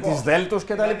 ας πούμε, τις Δέλτους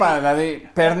και τα λοιπά. Δηλαδή,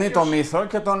 παίρνει το μύθο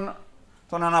και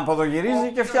τον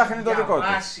αναποδογυρίζει και φτιάχνει το δικό του.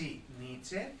 Διαβάσει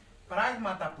Νίτσε,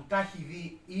 πράγματα που τα έχει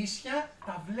δει ίσια,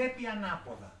 τα βλέπει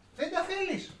ανάποδα. Δεν τα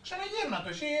θέλεις, ξαναγύρνα το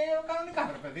εσύ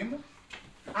κανονικά, ρε παιδί μου.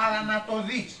 Αλλά να το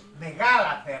δεις,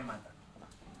 μεγάλα θέματα.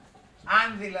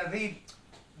 Αν δηλαδή,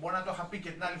 μπορώ να το είχα πει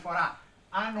και την άλλη φορά,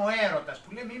 αν ο έρωτας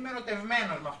που λέμε είμαι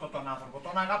ερωτευμένος με αυτόν τον άνθρωπο,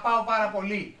 τον αγαπάω πάρα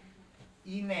πολύ,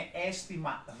 είναι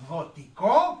αίσθημα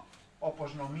δοτικό,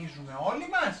 όπως νομίζουμε όλοι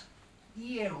μας,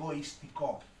 ή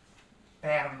εγωιστικό,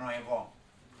 παίρνω εγώ.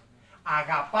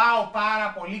 Αγαπάω πάρα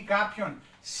πολύ κάποιον,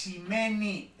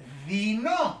 σημαίνει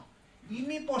δίνω, ή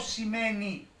μήπως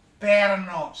σημαίνει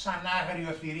παίρνω σαν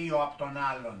άγριο θηρίο από τον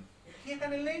άλλον. Τι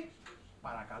έκανε, λέει,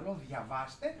 παρακαλώ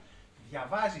διαβάστε.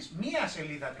 Διαβάζεις μία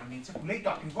σελίδα του Νίτσε που λέει το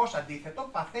ακριβώς αντίθετο,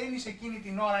 παθαίνεις εκείνη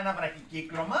την ώρα ένα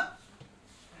βραχικύκλωμα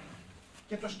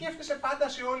και το σκέφτεσαι πάντα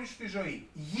σε όλη σου τη ζωή.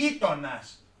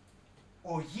 Γείτονας.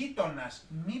 Ο γείτονας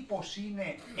μήπως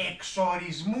είναι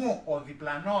εξορισμού ο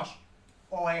διπλανός,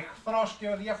 ο εχθρός και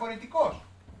ο διαφορετικός.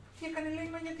 Τι έκανε, λέει,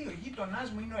 μα γιατί ο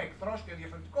γείτονας μου είναι ο εχθρός και ο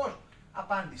διαφορετικός.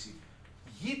 Απάντηση.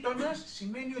 Γείτονας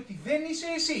σημαίνει ότι δεν είσαι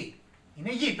εσύ.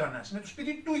 Είναι γείτονας, είναι το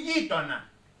σπίτι του γείτονα.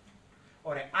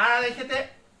 Ωραία, άρα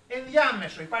έχετε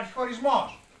ενδιάμεσο, υπάρχει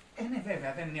χωρισμός. Ναι,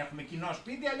 βέβαια, δεν έχουμε κοινό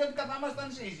σπίτι, αλλιώτικα θα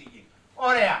ήμασταν σύζυγοι.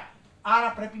 Ωραία,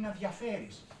 άρα πρέπει να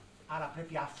διαφέρεις. Άρα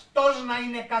πρέπει αυτός να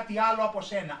είναι κάτι άλλο από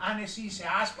σένα. Αν εσύ είσαι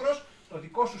άσπρος, το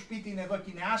δικό σου σπίτι είναι εδώ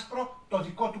και είναι άσπρο, το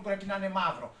δικό του πρέπει να είναι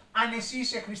μαύρο. Αν εσύ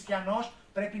είσαι χριστιανός,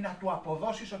 πρέπει να του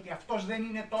αποδώσεις ότι αυτός δεν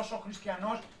είναι τόσο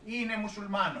χριστιανός ή είναι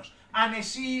μουσουλμάνος. Αν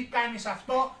εσύ κάνεις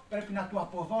αυτό, πρέπει να του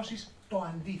αποδώσεις το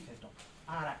αντίθετο.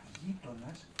 Άρα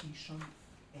γείτονας ίσον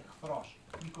εχθρός.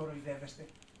 Μη κοροϊδεύεστε.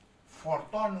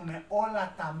 Φορτώνουμε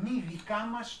όλα τα μη δικά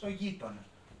μας στο γείτονα.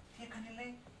 Τι έκανε,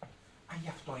 λέει. Γι'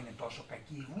 αυτό είναι τόσο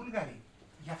κακοί οι Βούλγαροι.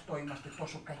 Γι' αυτό είμαστε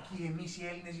τόσο κακοί εμείς οι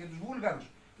Έλληνες για τους Βούλγαρους.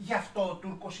 Γι' αυτό ο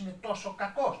Τούρκος είναι τόσο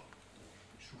κακός.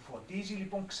 Σου φωτίζει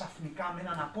λοιπόν ξαφνικά με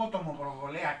έναν απότομο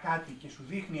προβολέα κάτι και σου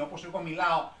δείχνει, όπως εγώ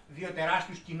μιλάω, δύο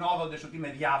τεράστιους κοινόδοντες ότι είμαι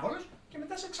διάβολος και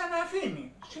μετά σε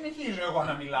ξανααφήνει. Συνεχίζω εγώ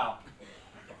να μιλάω.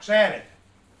 Το ξέρετε.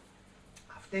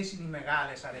 Αυτές είναι οι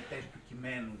μεγάλες αρετές του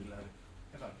κειμένου δηλαδή.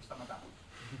 Εδώ και σταματάω.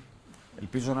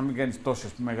 Ελπίζω να μην κάνεις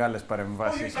τόσες μεγάλες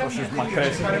παρεμβάσεις, τόσες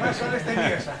μακρές. Οι παρεμβάσεις όλες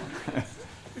τελείωσαν.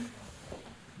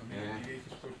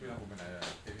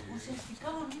 Ουσιαστικά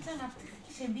ο Νίτσε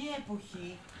αναπτύχθηκε σε μια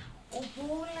εποχή όπου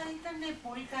όλα ήταν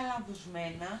πολύ καλά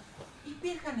δοσμένα,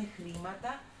 υπήρχαν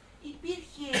χρήματα,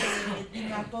 υπήρχε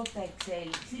δυνατότητα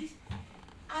εξέλιξης,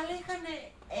 αλλά είχαν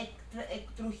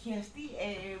εκτροχιαστεί,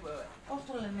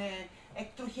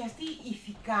 εκτροχιαστεί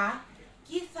ηθικά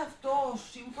και ήρθε αυτό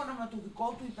σύμφωνα με το δικό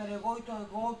του υπερεγώ ή το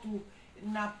εγώ του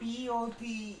να πει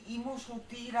ότι είμαι ο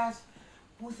σωτήρας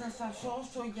που θα σας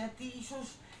σώσω γιατί ίσως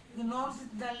γνώρισε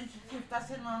την αλήθεια και φτάσει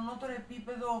σε ένα ανώτερο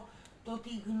επίπεδο το ότι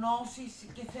οι γνώσεις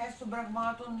και θέσεις των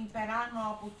πραγμάτων υπεράνω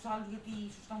από τους άλλους γιατί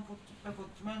ίσως ήταν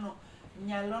φωτισμένο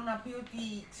μυαλό να πει ότι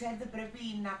ξέρετε πρέπει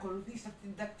να ακολουθήσει αυτή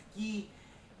την τακτική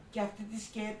και αυτή τη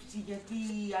σκέψη γιατί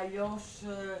αλλιώς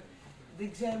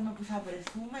δεν ξέρουμε που θα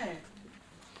βρεθούμε.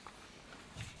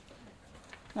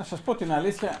 Να σας πω την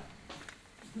αλήθεια,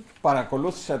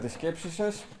 παρακολούθησα τις σκέψεις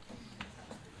σας.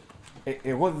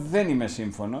 Εγώ δεν είμαι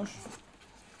σύμφωνος,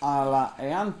 αλλά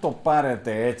εάν το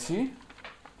πάρετε έτσι,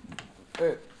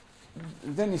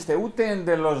 δεν είστε ούτε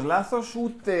εντελώς λάθος,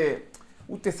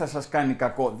 ούτε θα σας κάνει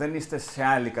κακό. Δεν είστε σε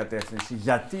άλλη κατεύθυνση.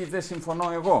 Γιατί δεν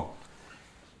συμφωνώ εγώ.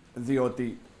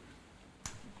 διότι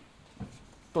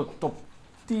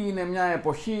τι είναι μια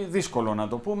εποχή, δύσκολο να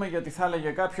το πούμε, γιατί θα έλεγε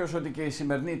κάποιος ότι και η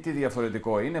σημερινή τι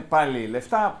διαφορετικό είναι. Πάλι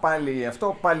λεφτά, πάλι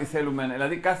αυτό, πάλι θέλουμε.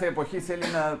 Δηλαδή κάθε εποχή θέλει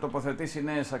να τοποθετήσει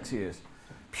νέες αξίες.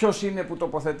 Ποιος είναι που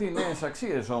τοποθετεί νέες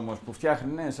αξίες όμως, που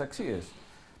φτιάχνει νέες αξίες?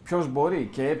 Ποιος μπορεί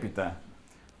και έπειτα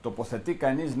τοποθετεί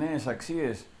κανείς νέες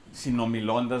αξίες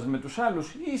συνομιλώντας με τους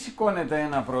άλλους, ή σηκώνεται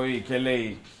ένα πρωί και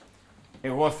λέει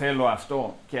εγώ θέλω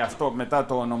αυτό και αυτό μετά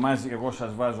το ονομάζει εγώ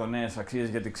σας βάζω νέες αξίες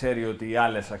γιατί ξέρει ότι οι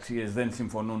άλλες αξίες δεν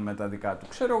συμφωνούν με τα δικά του.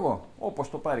 Ξέρω εγώ, όπως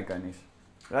το πάρει κανείς.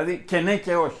 Δηλαδή και ναι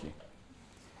και όχι.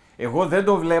 Εγώ δεν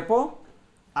το βλέπω,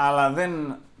 αλλά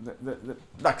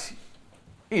εντάξει,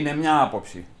 είναι μια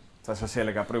άποψη. Θα σας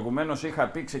έλεγα προηγουμένως, είχα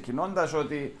πει ξεκινώντας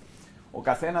ότι ο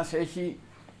καθένας έχει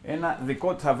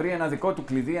θα βρει ένα δικό του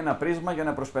κλειδί, ένα πρίσμα για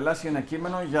να προσπελάσει ένα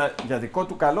κείμενο για δικό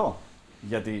του καλό.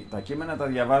 Γιατί τα κείμενα τα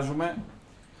διαβάζουμε,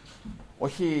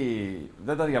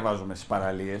 δεν τα διαβάζουμε στις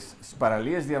παραλίες. Στις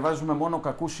παραλίες διαβάζουμε μόνο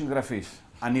κακούς συγγραφείς,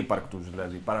 ανύπαρκτους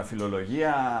δηλαδή.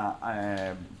 Παραφιλολογία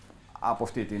από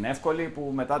αυτή την εύκολη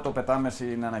που μετά το πετάμε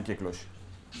στην ανακύκλωση.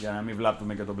 Για να μην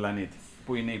βλάπτουμε και τον πλανήτη,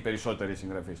 που είναι οι περισσότεροι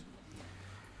συγγραφείς.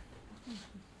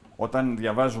 Όταν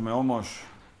διαβάζουμε όμως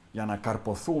για να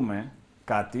καρποθούμε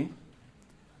κάτι,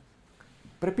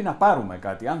 πρέπει να πάρουμε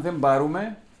κάτι. Αν δεν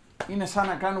πάρουμε, είναι σαν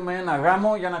να κάνουμε ένα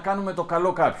γάμο για να κάνουμε το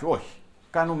καλό κάποιου. Όχι.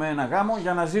 Κάνουμε ένα γάμο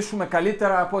για να ζήσουμε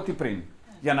καλύτερα από ό,τι πριν.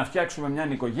 Για να φτιάξουμε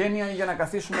μια οικογένεια ή για να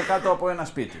καθίσουμε κάτω από ένα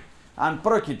σπίτι. Αν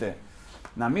πρόκειται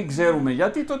να μην ξέρουμε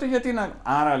γιατί, τότε γιατί να...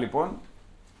 Άρα λοιπόν,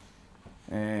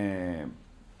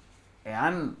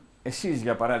 εάν εσείς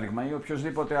για παράδειγμα ή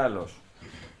οποιοδήποτε άλλος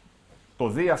το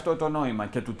δει αυτό το νόημα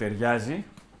και του ταιριάζει,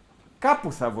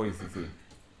 κάπου θα βοηθηθεί.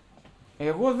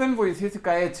 Εγώ δεν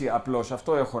βοηθήθηκα έτσι απλώς,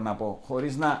 αυτό έχω να πω,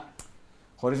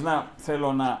 χωρίς να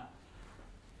θέλω να...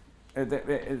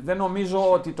 δεν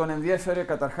νομίζω ότι τον ενδιέφερε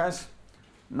καταρχάς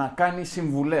να κάνει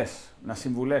συμβουλές, να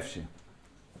συμβουλεύσει.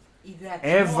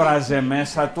 Έβραζε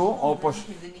μέσα του, όπως...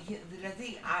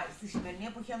 Δηλαδή, στη σημερινή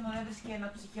εποχή, αν τον έβρισκε και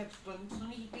ένα ψυχίατρο, τον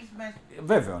είχε κλείσει μέσα.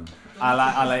 Βέβαια.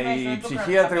 Αλλά οι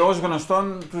ψυχίατροι ως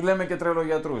γνωστόν τους λέμε και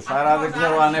τρελογιατρούς. Άρα δεν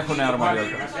ξέρω αν έχουν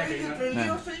αρμοδιότητα.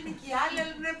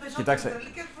 Κοιτάξτε,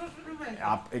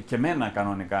 και εμένα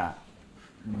κανονικά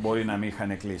μπορεί να μην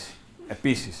είχαν κλείσει.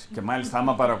 Επίσης, και μάλιστα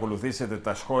άμα παρακολουθήσετε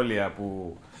τα σχόλια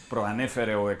που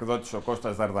προανέφερε ο εκδότης ο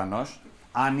Κώστας Δαρδανός,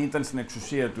 αν ήταν στην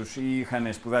εξουσία τους ή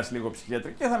είχαν σπουδάσει λίγο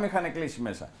ψυχιατρική, και θα με είχαν κλείσει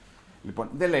μέσα. Λοιπόν,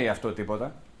 δεν λέει αυτό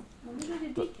τίποτα. Νομίζω ότι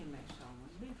μπήκε μέσα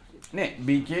όμως. Ναι,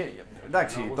 μπήκε.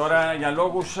 Εντάξει, τώρα για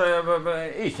λόγους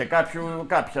είχε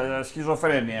κάποια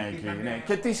σχιζοφρένεια εκεί. Ναι.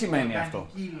 Και τι σημαίνει αυτό?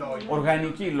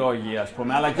 Οργανικοί λόγοι, ας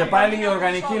πούμε. Αλλά και πάλι οι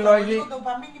οργανικοί λόγοι.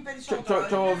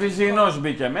 Και ο Βυζινός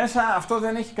μπήκε μέσα. Αυτό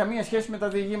δεν έχει καμία σχέση με τα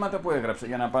διηγήματα που έγραψε.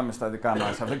 Για να πάμε στα δικά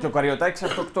μας. Και ο Καριωτάκης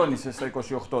αυτοκτόνησε στα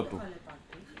 28 του.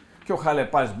 Και ο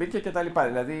Χαλεπάς μπήκε και τα λοιπά.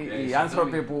 Δηλαδή οι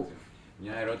άνθρωποι που.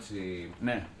 Μια ερώτηση.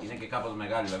 Ναι. Είναι και κάπως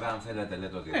μεγάλη, βέβαια, αν θέλετε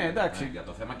λέτε ότι για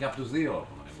το θέμα και από τους δύο.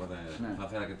 Εγώ θα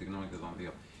ήθελα και τη γνώμη και των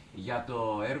δύο. Για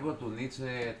το έργο του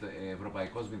Νίτσε,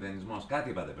 Ευρωπαϊκός Μηδενισμός, κάτι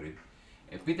είπατε πριν.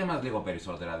 Πείτε μας λίγο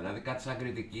περισσότερα, δηλαδή κάτι σαν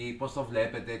κριτική, πώς το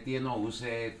βλέπετε, τι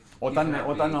εννοούσε.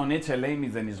 Όταν ο Νίτσε λέει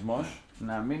μηδενισμός,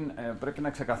 πρέπει να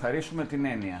ξεκαθαρίσουμε την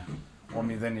έννοια. Ο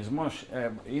μηδενισμός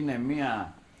είναι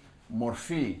μία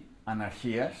μορφή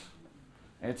αναρχίας,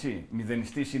 έτσι,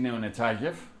 μηδενιστής είναι ο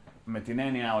Νετσάγεφ, με την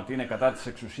έννοια ότι είναι κατά της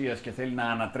εξουσίας και θέλει να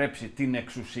ανατρέψει την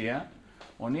εξουσία.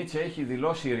 Ο Νίτσε έχει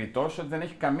δηλώσει ρητός ότι δεν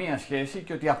έχει καμία σχέση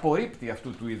και ότι απορρίπτει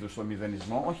αυτού του είδους το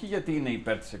μηδενισμό, όχι γιατί είναι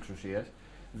υπέρ της εξουσίας,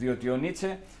 διότι ο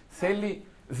Νίτσε θέλει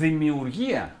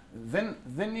δημιουργία,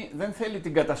 δεν θέλει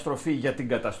την καταστροφή για την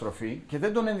καταστροφή και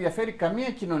δεν τον ενδιαφέρει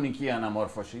καμία κοινωνική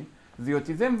αναμόρφωση,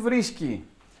 διότι δεν βρίσκει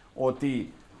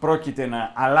ότι πρόκειται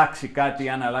να αλλάξει κάτι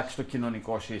αν αλλάξει το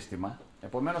κοινωνικό σύστημα.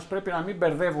 Επομένως πρέπει να μην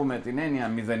μπερδεύουμε την έννοια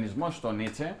μηδενισμός στο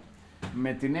Νίτσε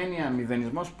με την έννοια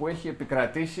μηδενισμός που έχει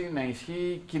επικρατήσει να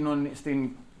ισχύει στην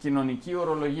κοινωνική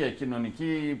ορολογία,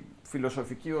 κοινωνική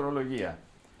φιλοσοφική ορολογία.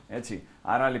 Έτσι.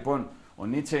 Άρα λοιπόν ο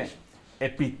Νίτσε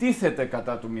επιτίθεται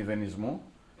κατά του μηδενισμού,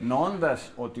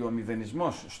 νοώντας ότι ο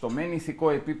μηδενισμός στο μεν ηθικό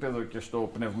επίπεδο και στο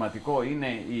πνευματικό είναι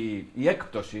η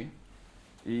έκπτωση,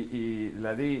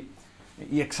 δηλαδή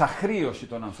η εξαχρίωση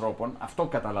των ανθρώπων, αυτό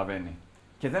καταλαβαίνει.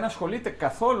 Και δεν ασχολείται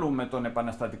καθόλου με τον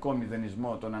επαναστατικό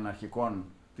μηδενισμό των αναρχικών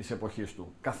της εποχής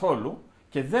του. Καθόλου.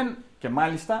 Και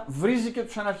μάλιστα βρίζει και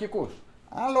τους αναρχικούς.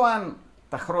 Άλλο αν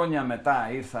τα χρόνια μετά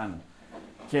ήρθαν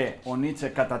και ο Νίτσε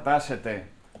κατατάσσεται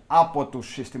από τους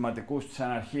συστηματικούς της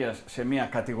αναρχίας σε μια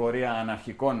κατηγορία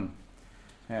αναρχικών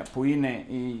που είναι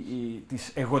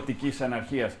της εγωτικής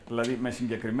αναρχίας, δηλαδή με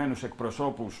συγκεκριμένους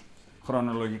εκπροσώπους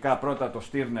χρονολογικά, πρώτα το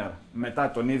Στίρνερ,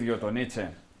 μετά τον ίδιο τον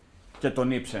Νίτσε, και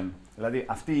τον Ήψεν. Δηλαδή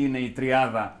αυτή είναι η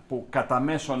τριάδα που κατά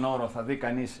μέσον όρο θα δει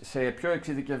κανείς σε πιο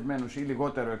εξειδικευμένους ή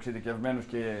λιγότερο εξειδικευμένους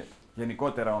και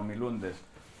γενικότερα ομιλούντες.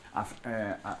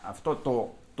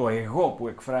 Αυτό το εγώ που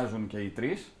εκφράζουν και οι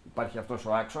τρεις, υπάρχει αυτός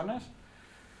ο άξονας,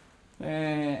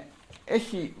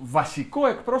 έχει βασικό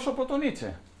εκπρόσωπο τον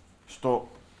Νίτσε στο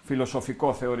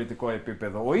φιλοσοφικό θεωρητικό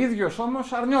επίπεδο. Ο ίδιος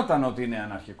όμως αρνιόταν ότι είναι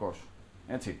αναρχικός.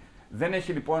 Έτσι. Δεν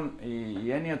έχει λοιπόν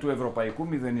η έννοια του ευρωπαϊκού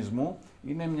μηδενισμού,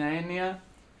 είναι μια έννοια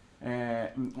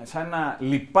σαν να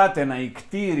λυπάται να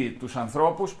ικτήρει τους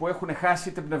ανθρώπους που έχουν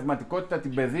χάσει την πνευματικότητα,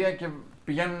 την παιδεία και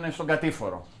πηγαίνουν στον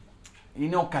κατήφορο.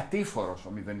 Είναι ο κατήφορος ο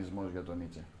μηδενισμός για τον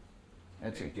Νίτσε.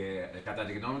 Έτσι. Και κατά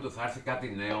τη γνώμη του θα έρθει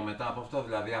κάτι νέο μετά από αυτό,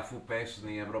 δηλαδή αφού πέσουν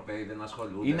οι Ευρωπαίοι, δεν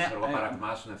ασχολούνται,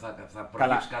 παρακμάσουν, θα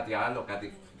προκύψει κάτι άλλο,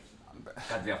 κάτι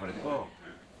διαφορετικό.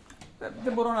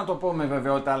 Δεν μπορώ να το πω με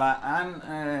βεβαιότητα, αλλά αν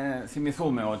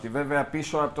θυμηθούμε ότι βέβαια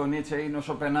πίσω από τον Νίτσε είναι ο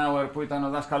Σοπενάουερ που ήταν ο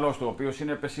δάσκαλός του, ο οποίος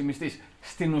είναι πεσημιστής.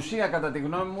 Στην ουσία, κατά τη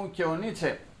γνώμη μου, και ο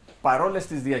Νίτσε, παρόλες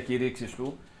τις διακηρύξεις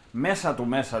του, μέσα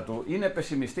του είναι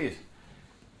πεσημιστής.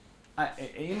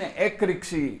 Είναι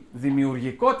έκρηξη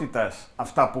δημιουργικότητας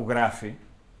αυτά που γράφει,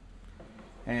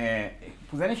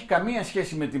 που δεν έχει καμία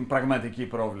σχέση με την πραγματική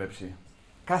πρόβλεψη.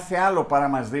 Κάθε άλλο παρά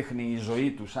μας δείχνει η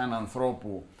ζωή του σαν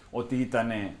ανθρώπου ότι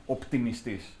ήταν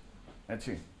οπτιμιστής.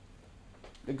 Έτσι.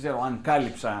 Δεν ξέρω αν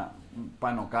κάλυψα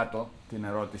πάνω κάτω την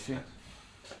ερώτηση.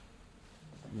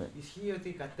 Ισχύει ότι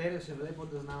κατέρευσε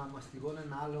βλέποντας να μαστιγώνει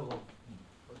ένα άλογο?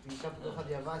 Ότι κάπου το είχα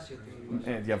διαβάσει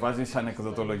ότι... Διαβάζεις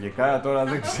ανεκδοτολογικά, τώρα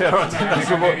δεν ξέρω τι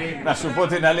να σου πω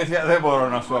την αλήθεια, δεν μπορώ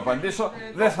να σου απαντήσω.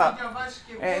 Δεν θα...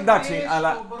 εντάξει,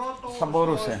 αλλά θα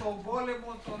μπορούσε. Στον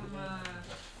πόλεμο των...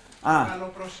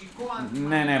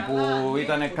 Ναι, που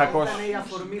ήταν κακός.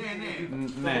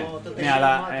 Ναι,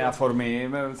 αλλά αφορμή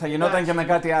θα γινόταν και με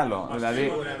κάτι άλλο.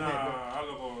 Δηλαδή,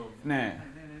 ναι.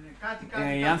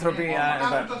 Οι άνθρωποι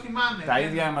τα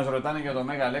ίδια μας ρωτάνε για τον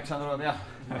Μέγα Αλέξανδρο.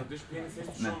 Να ρωτήσω ποια είναι η θέση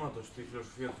του σώματος στη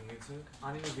φιλοσοφία του Νίτσε,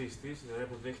 αν είναι δειστής, δηλαδή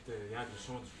αποδέχεται η άκρη του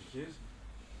σώματος ψυχής,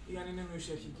 ή αν είναι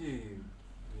νοησιαρχική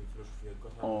η φιλοσοφία του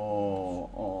καθένα.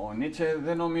 Ο Νίτσε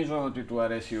δεν νομίζω ότι του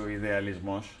αρέσει ο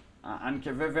ιδεαλισμός. Αν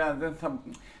και βέβαια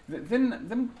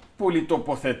δεν πολύ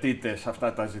τοποθετείται σε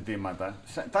αυτά τα ζητήματα.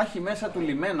 Τα έχει μέσα του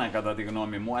λιμένα, κατά τη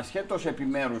γνώμη μου, ασχέτως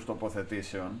επιμέρους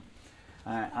τοποθετήσεων.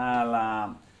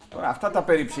 Αλλά τώρα, αυτά τα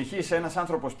περί ψυχής, ένας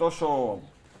άνθρωπος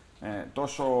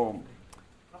τόσο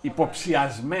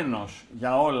υποψιασμένος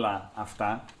για όλα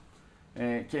αυτά,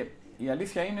 και η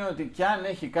αλήθεια είναι ότι κι αν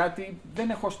έχει κάτι, δεν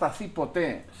έχω σταθεί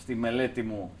ποτέ στη μελέτη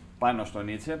μου πάνω στον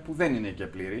Νίτσε, που δεν είναι και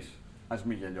πλήρης, ας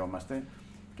μην γελιόμαστε.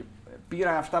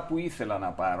 Πήρα αυτά που ήθελα να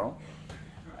πάρω.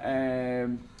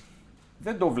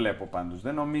 Δεν το βλέπω πάντως.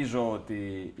 Δεν νομίζω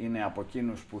ότι είναι από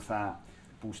εκείνους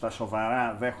που στα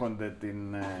σοβαρά δέχονται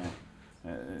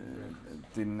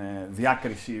την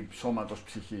διάκριση σώματος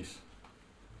ψυχής.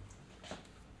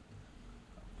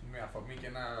 Με αφορμή και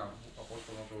ένα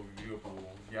απόσπασμα από το βιβλίο που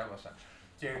διάβασα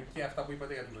και αυτά που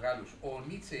είπατε για τους Γάλλους. Ο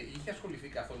Νίτσε είχε ασχοληθεί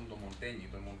καθόλου με τον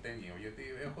Μοντένιο, γιατί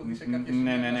έχω δει σε κάποια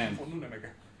σημεία να συμφωνούν με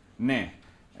κάτι. Ναι.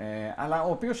 Αλλά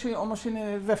ο οποίος όμως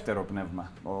είναι δεύτερο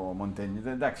πνεύμα, ο Μοντένιο.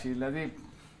 Εντάξει, δηλαδή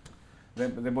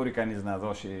δεν μπορεί κανείς να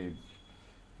δώσει,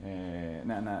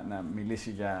 να μιλήσει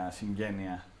για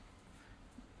συγγένεια.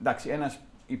 Εντάξει, ένας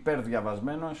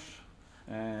υπερδιαβασμένος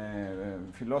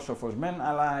φιλόσοφος μεν,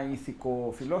 αλλά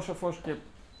ηθικοφιλόσοφος και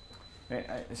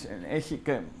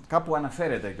κάπου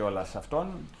αναφέρεται κιόλας σε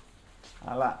αυτόν,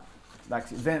 αλλά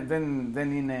εντάξει,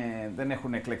 δεν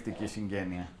έχουν εκλεκτική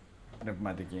συγγένεια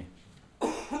πνευματική.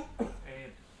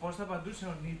 Πώς θα απαντούσε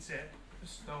ο Νίτσε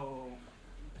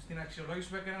στην αξιολόγηση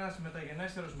που έκανε ένας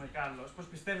μεταγενέστερος μεγάλος, πώς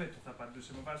πιστεύετε ότι θα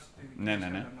απαντούσε με βάση τη δική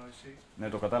σας κατανόηση? Ναι,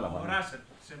 το κατάλαβα. Ο Ράσελ,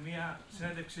 σε μια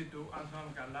συνέντευξή του, αν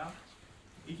θυμάμαι καλά,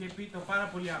 είχε πει το πάρα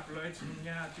πολύ απλό, έτσι,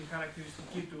 τη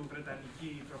χαρακτηριστική του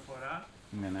βρετανική προφορά,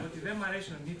 ότι δεν μ' αρέσει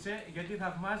ο Νίτσε γιατί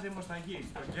θαυμάζει αιμοσταγείς,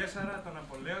 τον Καίσαρα, τον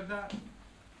Απολέοντα,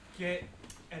 και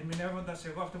ερμηνεύοντας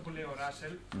εγώ αυτό που λέει ο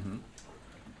Ράσελ,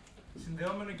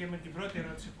 συνδεόμενο και με την πρώτη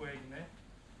ερώτηση που έγινε,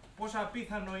 πόσο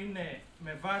απίθανο είναι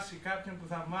με βάση κάποιον που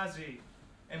θαυμάζει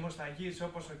αιμοσταγείς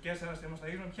όπως ο Καίσαρας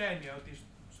αιμοσταγείς, με ποια έννοια? Ότι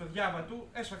στο διάβα του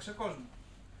έσφαξε κόσμο.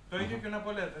 Το ίδιο και ο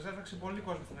Ναπολέοντας, έσφαξε πολύ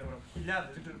κόσμο στην Ευρώπη.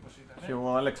 Χιλιάδες, δεν ξέρω πώς ήταν. Και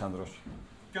ο Αλέξανδρος.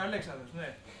 Και ο Αλέξανδρος, ναι.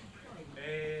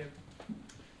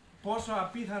 Πόσο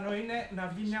απίθανο είναι να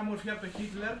βγει μια μορφή από τον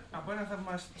Χίτλερ,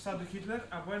 σαν τον Χίτλερ,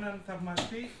 από έναν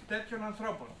θαυμαστή τέτοιων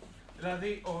ανθρώπων.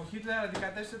 Δηλαδή, ο Χίτλερ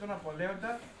αντικατέστησε τον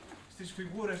Ναπολέοντα στις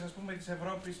φιγούρες, ας πούμε, της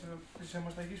Ευρώπης, τις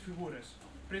αιμοσταγείς φιγούρες.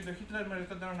 Πριν το Χίτλερ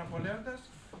μελετώνταν ο Ναπολέοντας,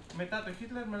 μετά το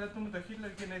Χίτλερ μελετούμε το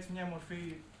Χίτλερ και είναι έτσι μια μορφή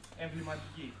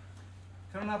εμβληματική.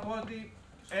 Θέλω να πω ότι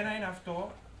ένα είναι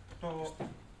αυτό,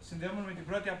 συνδέουμε με την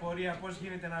πρώτη απορία πώς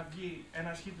γίνεται να βγει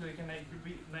ένας Χίτλερ και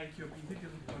να οικειοποιηθεί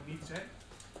τον Νίτσε.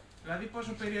 Δηλαδή,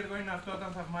 πόσο περίεργο είναι αυτό όταν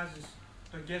θαυμάζεις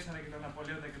τον Καίσαρα και τον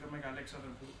Ναπολέοντα και τον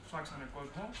Μεγαλέξανδρο που σφάξανε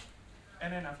κόσμο.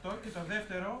 Ένα είναι αυτό. Και το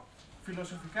δεύτερο,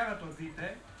 φιλοσοφικά να το δείτε,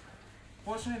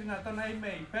 πώς είναι δυνατόν να είμαι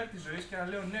υπέρ της ζωής και να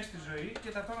λέω ναι στη ζωή και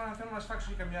ταυτόχρονα να θέλω να σφάξω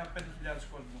και καμιά 5.000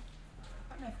 κόσμο.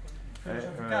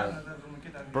 Φιλοσοφικά να τα δούμε και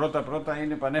τα δύο. Πρώτα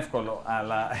είναι πανεύκολο,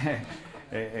 αλλά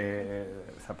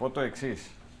θα πω το εξής.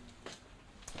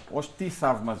 Ως τι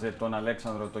θαύμαζε τον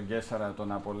Αλέξανδρο, τον Καίσαρα, τον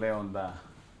Ναπολέοντα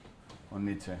ο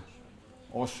Νίτσε?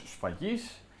 Ως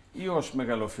σφαγής ή ως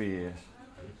μεγαλοφύειες?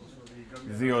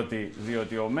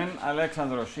 Διότι ο μεν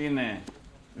Αλέξανδρος είναι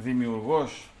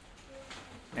δημιουργός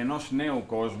ενός νέου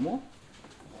κόσμου,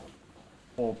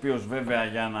 ο οποίος βέβαια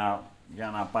για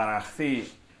να παραχθεί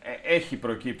έχει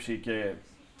προκύψει και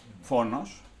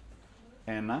φόνος,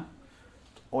 ένα.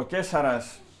 Ο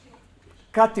Καίσαρας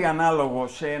κάτι ανάλογο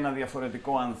σε ένα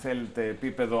διαφορετικό, αν θέλετε,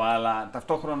 επίπεδο, αλλά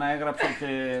ταυτόχρονα έγραψε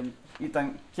και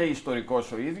ήταν και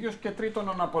ιστορικός ο ίδιος. Και τρίτον,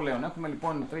 ο Ναπολέον. Έχουμε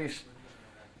λοιπόν τρεις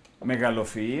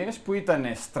μεγαλοφυΐες που ήταν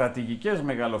στρατηγικές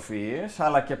μεγαλοφυΐες,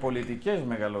 αλλά και πολιτικές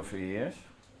μεγαλοφυΐες,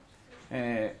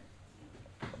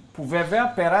 που βέβαια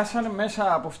περάσαν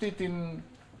μέσα από αυτή την...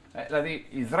 Δηλαδή,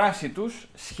 η δράση τους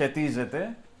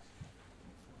σχετίζεται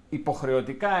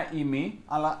υποχρεωτικά ή μη,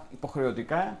 αλλά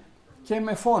υποχρεωτικά και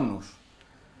με φόνους.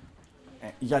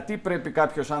 Γιατί πρέπει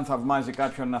κάποιος, αν θαυμάζει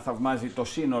κάποιον, να θαυμάζει το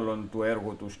σύνολο του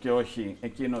έργου τους και όχι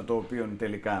εκείνο το οποίο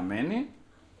τελικά μένει?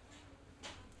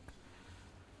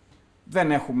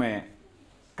 Δεν έχουμε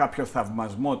κάποιο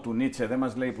θαυμασμό του Νίτσε, δεν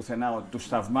μας λέει πουθενά ότι τους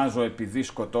θαυμάζω επειδή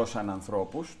σκοτώσαν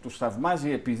ανθρώπους, τους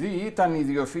θαυμάζει επειδή ήταν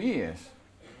ιδιοφυΐες.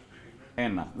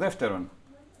 Ένα. Δεύτερον,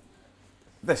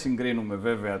 δεν συγκρίνουμε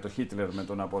βέβαια το Χίτλερ με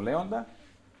τον Ναπολέοντα,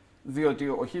 διότι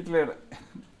ο Χίτλερ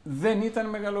δεν ήταν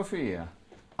μεγαλοφυΐα,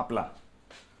 απλά.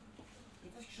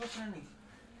 Ήταν σχιζοφρενής.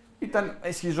 Ήταν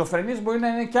σχιζοφρενής, μπορεί να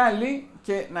είναι κι άλλοι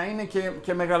και να είναι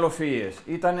και μεγαλοφυΐες.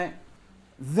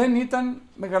 Δεν ήταν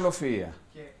μεγαλοφυΐα.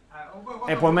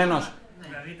 Επομένως...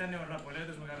 Δηλαδή ήταν ο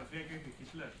Ναπολέοντας μεγαλοφυΐα και όχι ο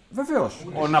Χίτλερ. Βεβαίως.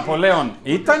 Ο Ναπολέον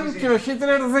ήταν και ο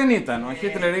Χίτλερ δεν ήταν. Ο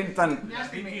Χίτλερ ήταν...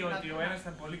 Ότι ο ένας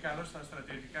ήταν πολύ καλός στα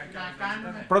στρατιωτικά και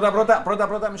ο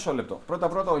Πρώτα, μισό λεπτό.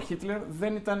 Πρώτα, ο Χίτλερ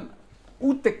δεν ήταν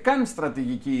ούτε καν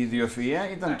στρατηγική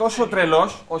ιδιοφυΐα. Ήταν τόσο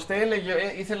τρελός, ώστε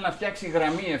ήθελε να φτιάξει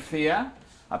γραμμή ευθεία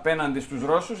απέναντι στους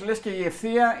Ρώσους, λες και η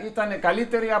ευθεία ήταν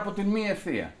καλύτερη από την μη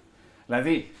ευθεία.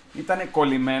 Δηλαδή, ήταν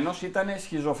κολλημένος, ήταν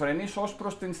σχιζοφρενής ως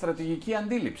προς την στρατηγική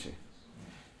αντίληψη.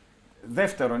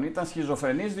 Δεύτερον, ήταν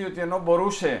σχιζοφρενής διότι ενώ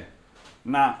μπορούσε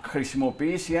να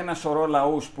χρησιμοποιήσει ένα σωρό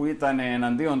λαούς που ήταν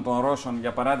εναντίον των Ρώσων,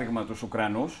 για παράδειγμα τους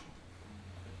Ουκρανούς,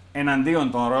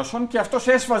 εναντίον των Ρώσων, και αυτός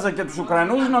έσφαζε και τους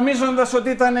Ουκρανούς νομίζοντας ότι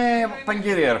ήταν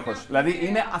παγκυρίαρχος. Δηλαδή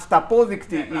είναι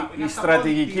αυταπόδεικτη η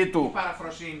στρατηγική του.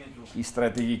 Η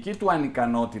στρατηγική του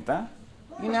ανικανότητα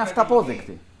είναι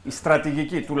αυταπόδεικτη. Η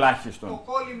στρατηγική τουλάχιστον. Το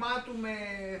κόλλημά του με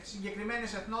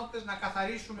συγκεκριμένες εθνότητες να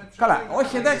καθαρίσουμε τους... Καλά,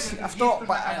 όχι, εντάξει,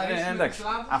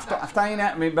 αυτά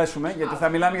είναι, μην πέσουμε, γιατί θα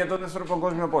μιλάμε για τον Δεύτερο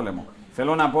Παγκόσμιο Πόλεμο.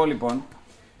 Θέλω να πω λοιπόν,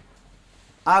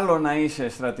 άλλο να είσαι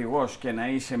στρατηγός και να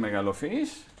είσαι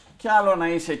μεγαλοφυής, και άλλο να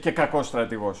είσαι και κακός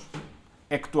στρατηγός.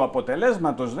 Εκ του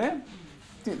αποτελέσματος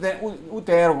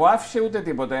ούτε έργο άφησε ούτε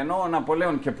τίποτα. Ενώ ο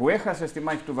Ναπολέον, και που έχασε στη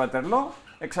μάχη του Βατερλό,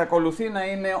 εξακολουθεί να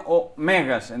είναι ο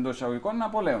μέγας εντός εισαγωγικών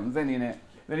Ναπολέον.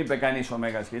 Δεν είπε κανείς ο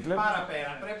μέγας Χίτλερ.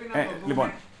 Παραπέρα, πρέπει να το δούμε.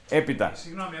 Λοιπόν, έπειτα.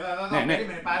 Συγγνώμη,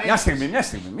 περίμενε. Μια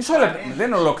στιγμή. Μισό λεπτό.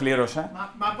 Δεν ολοκλήρωσα.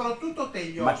 Μα προτού το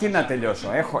τελειώσω. Μα τι να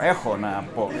τελειώσω. Έχω να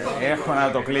πω. Έχω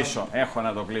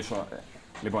να το κλείσω.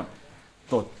 Λοιπόν,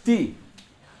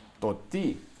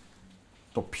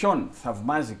 το ποιον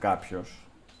θαυμάζει κάποιος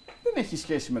δεν έχει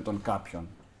σχέση με τον κάποιον.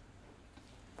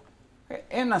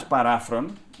 Ένας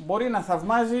παράφρον μπορεί να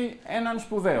θαυμάζει έναν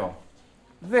σπουδαίο.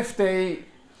 Δεν φταίει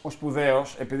ο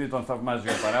σπουδαίος επειδή τον θαυμάζει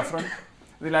ο παράφρον.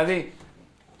 Δηλαδή,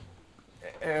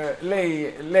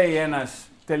 λέει ένας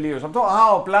τελείως αυτό,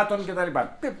 ο Πλάτων κτλ.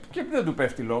 Και δεν του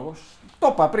πέφτει λόγος. Το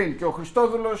είπα πριν και ο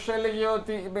Χριστόδουλος έλεγε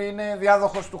ότι είναι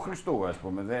διάδοχος του Χριστού, ας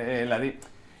πούμε. Δηλαδή,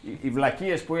 οι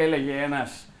βλακίες που έλεγε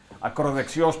ένας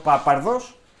ακροδεξιός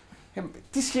πάπαρδος,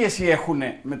 τι σχέση έχουν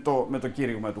με το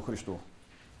κήρυγμα του Χριστού?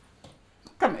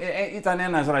 Ήταν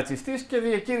ένας ρατσιστής και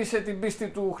διακήρυσε την πίστη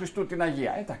του Χριστού την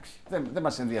Αγία. Εντάξει, δεν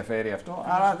μας ενδιαφέρει αυτό,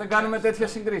 άρα δεν κάνουμε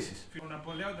τέτοιες συγκρίσεις. Ο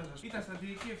Ναπολέοντας ήταν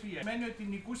στρατηγική ευφυΐα. Σημαίνει ότι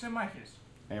νικούσε μάχες.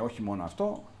 Όχι μόνο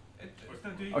αυτό.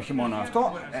 Όχι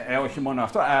μόνο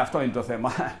αυτό. Αυτό είναι το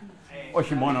θέμα.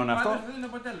 Όχι μόνο αυτό. Πάντως δεν είναι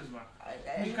αποτέλεσμα.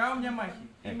 Νικάω μια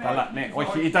μάχη. Καλά, ναι,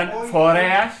 όχι,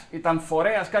 ήταν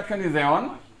φορέας κάποιων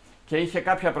ιδεών και είχε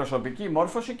κάποια προσωπική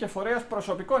μόρφωση και φορέας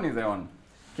προσωπικών ιδεών.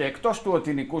 Και εκτός του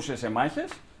ότι νικούσε σε μάχες,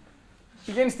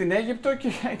 πηγαίνει στην Αίγυπτο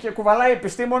και κουβαλάει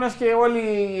επιστήμονες και όλη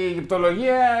η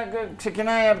Αιγυπτολογία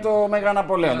ξεκινάει από το Μέγα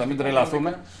Ναπολέοντα. Μην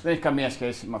τρελαθούμε. Δεν έχει καμία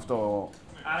σχέση με αυτό.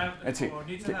 Άρα έτσι. ο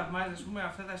Νίτσε θαυμάζει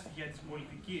αυτά τα στοιχεία της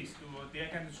πολιτικής του, ότι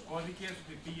έκανε τους κώδικες,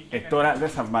 ότι πήγε και Τώρα δεν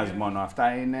θαυμάζει μόνο αυτά.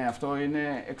 Αυτό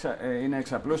είναι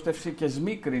εξαπλούστευση και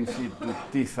σμίκρινση του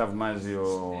τι θαυμάζει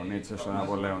ο Νίτσε στον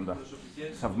Ναπολέοντα.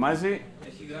 Θαυμάζει.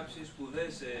 Έχει γράψει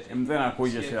σπουδές. Δεν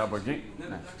ακούγεσαι από εκεί.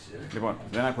 Ναι. Λοιπόν,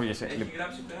 δεν ακούγεσαι. Έχει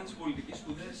γράψει πέραν της πολιτικής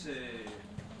σπουδές.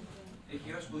 Έχει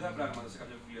γράψει σπουδαία πράγματα σε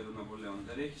κάποια βιβλία του Ναπολέον.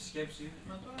 Δηλαδή έχει σκέψει.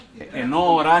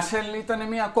 Ενώ ο Ράσελ ήταν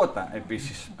μια κότα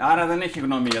επίσης. Άρα δεν έχει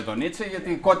γνώμη για τον Νίτσε,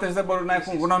 γιατί οι κότες δεν μπορούν να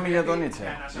έχουν γνώμη για τον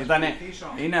Νίτσε.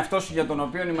 Είναι αυτός για τον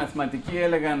οποίο οι μαθηματικοί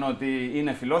έλεγαν ότι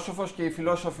είναι φιλόσοφος και οι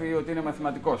φιλόσοφοι ότι είναι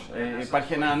μαθηματικός.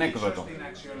 Υπάρχει ένα ανέκδοτο. Στην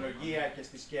αξιολογία και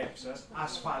στη σκέψη σας,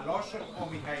 ασφαλώς ο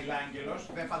Μιχαηλάγγελος,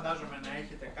 δεν φαντάζομαι να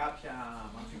έχετε κάποια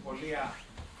αμφιβολία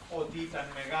ότι ήταν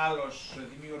μεγάλος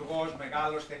δημιουργός,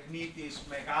 μεγάλος τεχνίτης,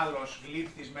 μεγάλος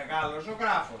γλύπτης, μεγάλος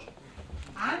ζωγράφος.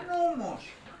 Αν όμως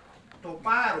το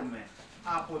πάρουμε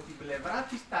από την πλευρά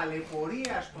της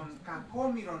ταλαιπωρίας των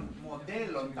κακόμοιρων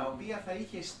μοντέλων, τα οποία θα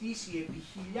είχε στήσει επί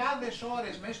χιλιάδες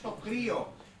ώρες μέσα στο κρύο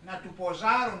να του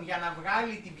ποζάρουν για να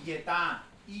βγάλει την πιετά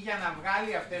ή για να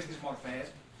βγάλει αυτές τις μορφές,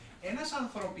 ένας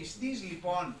ανθρωπιστής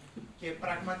λοιπόν και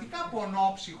πραγματικά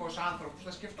πονόψυχος άνθρωπος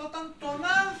θα σκεφτόταν τον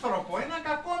άνθρωπο, ένα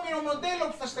κακόμοιρο μοντέλο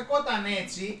που θα στεκόταν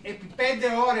έτσι επί 5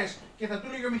 ώρες και θα του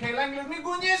έλεγε ο Μιχαηλάγγελος μην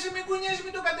κουνιέσαι,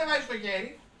 μην το κατεβάζεις στο χέρι.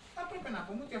 Θα πρέπει να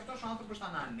πούμε ότι αυτός ο άνθρωπος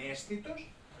ήταν ανέστητος,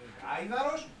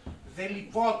 γάιδαρος, δεν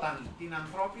λυπόταν την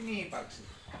ανθρώπινη ύπαρξη.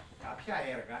 Κάποια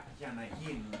έργα για να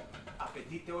γίνουν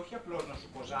απαιτείται όχι απλώς να σου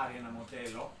ποζάρει ένα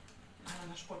μοντέλο, αλλά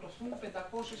να σκοτωθούν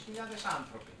 500.000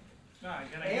 άνθρωποι.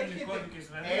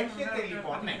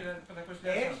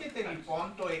 Έρχεται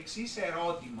λοιπόν το εξής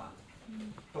ερώτημα.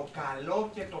 Το καλό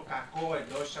και το κακό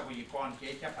εντός εισαγωγικών, και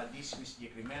έχει απαντήσει με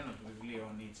συγκεκριμένο του βιβλίου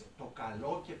ο Νίτσε, το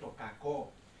καλό και το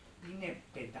κακό είναι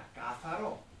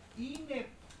πεντακάθαρο ή είναι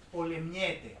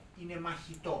πολεμιέται, είναι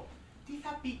μαχητό. Τι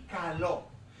θα πει καλό,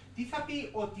 τι θα πει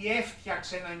ότι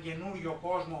έφτιαξε έναν καινούριο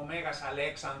κόσμο ο Μέγας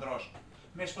Αλέξανδρος,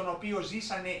 μες στον οποίο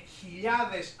ζήσανε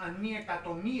χιλιάδες αν μη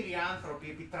εκατομμύρια άνθρωποι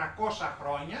επί 300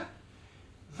 χρόνια.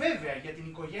 Βέβαια, για την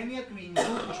οικογένεια του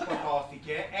Ινδού που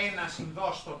σκοτώθηκε, ένας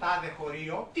Ινδός στο τάδε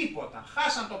χωρίο, τίποτα.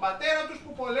 Χάσαν τον πατέρα τους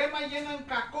που πολέμαγε έναν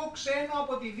κακό ξένο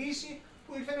από τη Δύση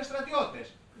που ήρθανε στρατιώτες.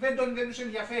 Δεν τους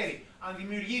ενδιαφέρει αν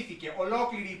δημιουργήθηκε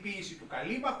ολόκληρη η ποίηση του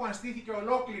Καλύμαχου, αν στήθηκε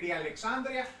ολόκληρη η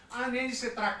Αλεξάνδρεια, αν έζησε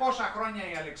 300 χρόνια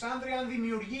η Αλεξάνδρεια, αν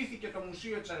δημιουργήθηκε το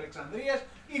Μουσείο της Αλεξανδρίας,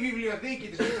 η Βιβλιοθήκη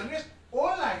της Αλεξανδρίας.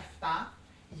 Όλα αυτά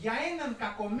για έναν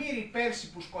κακομοίρη πέρσι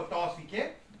που σκοτώθηκε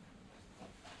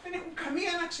δεν έχουν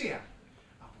καμία αξία.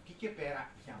 Από εκεί και πέρα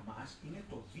για μας είναι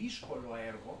το δύσκολο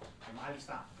έργο, και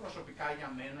μάλιστα προσωπικά για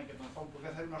μένα και τον ανθρώπο που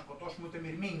δεν θέλουμε να σκοτώσουμε ούτε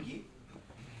μυρμήγκι,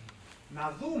 να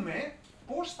δούμε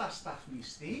πώς θα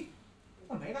σταθμιστεί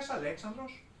ο Μέγας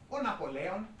Αλέξανδρος, ο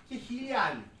Ναπολέον και χίλιοι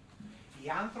άλλοι. Οι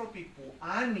άνθρωποι που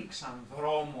άνοιξαν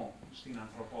δρόμο στην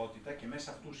ανθρωπότητα, και μέσα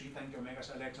αυτούς ήταν και ο Μέγας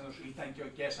Αλέξανδρος, ήταν και ο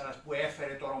Καίσαρας που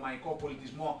έφερε το ρωμαϊκό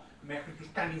πολιτισμό μέχρι τους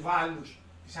κανιβάλους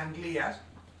της Αγγλίας,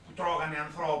 που τρώγανε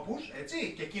ανθρώπους, έτσι,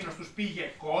 και εκείνος τους πήγε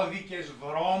κώδικες,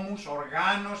 δρόμους,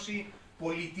 οργάνωση,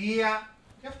 πολιτεία.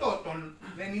 Γι' αυτό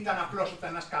δεν ήταν απλώς ότι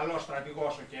ένας καλός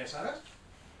στρατηγός ο Καίσαρας.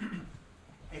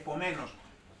 Επομένως,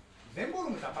 δεν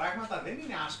μπορούμε, τα πράγματα δεν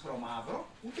είναι άσπρο-μαύρο,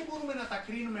 ούτε μπορούμε να τα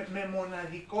κρίνουμε με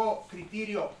μοναδικό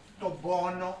κριτήριο τον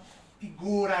πόνο, την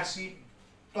κούραση,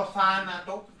 το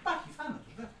θάνατο. Υπάρχει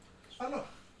θάνατος, βέβαια, ασφαλώς.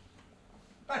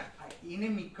 Υπάρχει. Είναι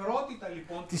μικρότητα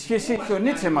λοιπόν. Τι σχέση έχει ο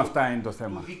Νίτσε με αυτά είναι το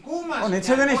θέμα. Ο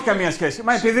Νίτσε δεν έχει καμία σχέση.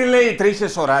 Μα επειδή λέει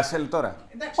τρίχες ο Ράσελ τώρα.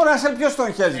 Ο Ράσελ ποιος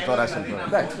τον χέζει το Ράσελ τώρα.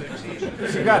 Εντάξει.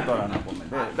 Σιγά τώρα να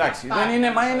πούμε. Εντάξει. Δεν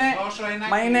είναι,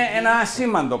 μα είναι ένα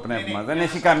ασήμαντο πνεύμα. Δεν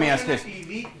έχει καμία σχέση.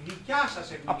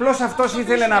 Απλώς αυτός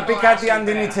ήθελε να πει κάτι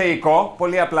αντινιτσεϊκό.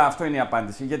 Πολύ απλά αυτό είναι η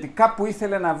απάντηση. Γιατί κάπου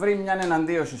ήθελε να βρει μια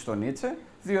εναντίωση στον Νίτσε,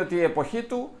 διότι η εποχή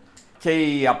του και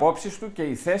οι απόψεις του και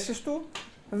οι θέσεις του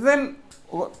δεν.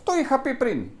 Το είχα πει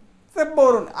πριν.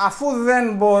 Αφού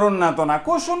δεν μπορούν να τον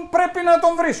ακούσουν, πρέπει να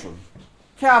τον βρίσουν.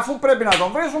 Και αφού πρέπει να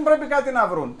τον βρίσουν, πρέπει κάτι να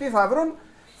βρουν. Τι θα βρουν,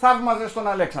 θαύμαζε στον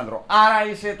Αλέξανδρο.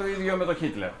 Άρα είσαι το ίδιο με τον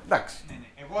Χίτλερ. Εντάξει.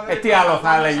 Τι άλλο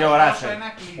θα έλεγε ο Ράσελ.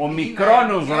 Ο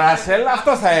μικρόνους Ράσελ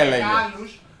αυτό θα έλεγε.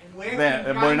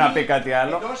 Δεν μπορεί να πει κάτι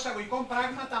άλλο. Εντός εισαγωγικών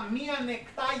πράγματα μη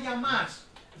ανεκτά για μας.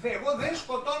 Εγώ δεν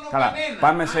σκοτώνω κανένα.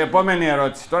 Πάμε σε επόμενη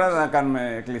ερώτηση. Τώρα δεν θα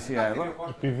κάνουμε εκκλησία εδώ.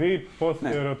 Επειδή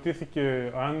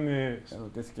ερωτήθηκε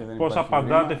πώς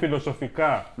απαντάτε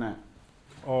φιλοσοφικά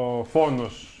ο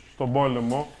φόνος στον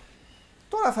πόλεμο,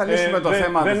 Τώρα θα λύσουμε το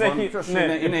θέμα. Ποιος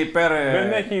είναι υπέρ.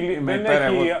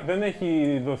 Δεν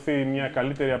έχει δοθεί μια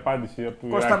καλύτερη απάντηση από το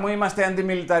Κώστα μου, είμαστε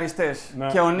αντιμιλιταριστές.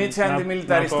 Και ο Νίτσε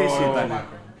αντιμιλιταριστής ήταν.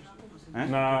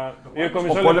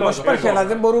 Ο πόλεμος υπάρχει, αλλά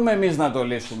δεν μπορούμε εμείς να το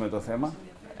λύσουμε το θέμα.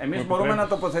 Εμείς μπορούμε να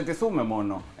τοποθετηθούμε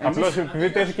μόνο. Απλώς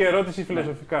επειδή τέθηκε ερώτηση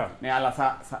φιλοσοφικά. Ναι,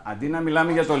 αλλά αντί να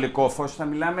μιλάμε για το Λυκόφως, θα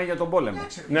μιλάμε για τον πόλεμο.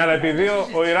 Ναι, αλλά επειδή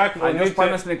ο Αλλιώς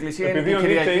πάμε στην εκκλησία, επειδή ο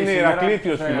Νίτσε είναι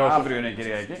Ηρακλήτιος φιλόσοφος. Αύριο είναι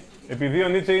Κυριακή. Επειδή ο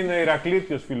Νίτσε είναι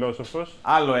Ηρακλήτιος φιλόσοφος.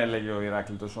 Άλλο έλεγε ο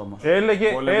Ηράκλητος όμως. Έλεγε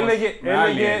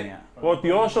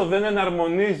ότι όσο δεν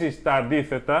εναρμονίζεις τα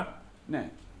αντίθετα. Ναι.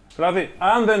 Δηλαδή,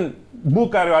 αν δεν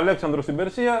μπούκαρε ο Αλέξανδρος στην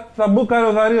Περσία, θα μπούκαρε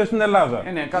ο Δαρείος στην Ελλάδα.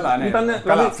 Ναι, καλά, ναι. Ήτανε,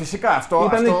 καλά, δηλαδή, φυσικά αυτό.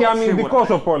 Ήταν και αμυντικός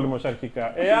ο πόλεμος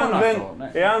αρχικά.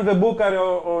 Εάν δεν μπούκαρε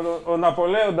ο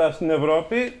Ναπολέοντας στην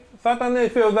Ευρώπη, θα ήταν η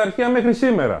φεουδαρχία μέχρι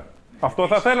σήμερα. Αυτό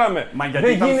θα θέλαμε. Μα γιατί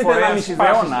δεν γίνεται να μην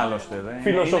σπάσεις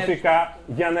φιλοσοφικά,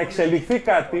 για να εξελιχθεί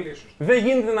κάτι, δεν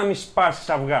γίνεται να μην σπάσεις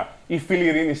αυγά. Οι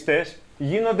φιλιρινιστές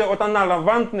γίνονται όταν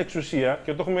αναλαμβάνουν την εξουσία,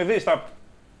 και το έχουμε δει στα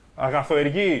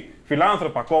αγαθοεργή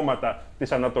φιλάνθρωπα κόμματα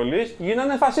της Ανατολής,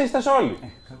 γίνανε φασίστες όλοι.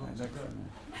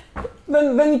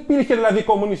 Δεν υπήρχε δηλαδή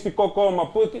κομμουνιστικό κόμμα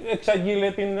που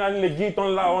εξαγγείλε την αλληλεγγύη των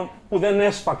λαών, που δεν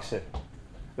έσφαξε.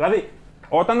 Δηλαδή,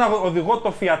 όταν οδηγώ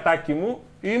το φιατάκι μου,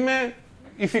 είμαι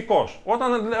ηθικός.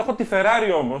 Όταν έχω τη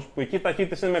Ferrari όμως, που εκεί οι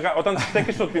ταχύτητες είναι μεγάλες, όταν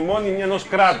στέκεις στο τιμόνι ενός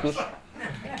κράτους,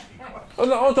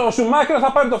 ο Σουμάκερ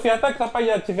θα πάρει το φιατάκι, θα πάει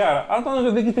για τσιγάρα. Αν όταν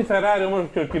οδηγεί τη Ferrari όμως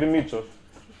και ο Κυρμίτσος,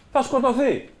 θα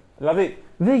σκοτωθεί. Δηλαδή,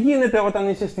 δεν γίνεται όταν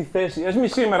είσαι στη θέση.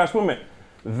 Εμείς σήμερα, ας πούμε,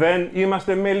 δεν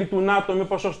είμαστε μέλη του ΝΑΤΟ με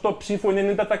ποσοστό ψήφου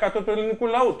 90% του ελληνικού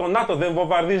λαού. Το ΝΑΤΟ δεν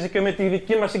βομβαρδίζει και με τη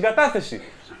δική μας συγκατάθεση.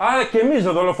 Άρα και εμείς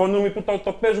δεν δολοφονούμε που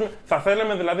το παίζουμε. Θα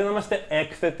θέλαμε δηλαδή να είμαστε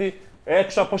έκθετοι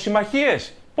έξω από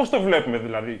συμμαχίες. Πώς το βλέπουμε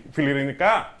δηλαδή,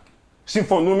 φιλιρινικά?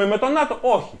 Συμφωνούμε με το ΝΑΤΟ?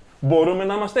 Όχι. Μπορούμε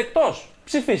να είμαστε εκτός.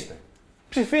 Ψηφίστε.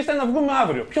 Ψηφίστε να βγούμε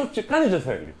αύριο. Κανείς δεν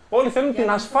θέλει. Όλοι θέλουν την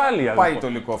ασφάλεια. Πάει το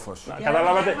Λυκόφως.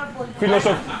 Καταλάβατε.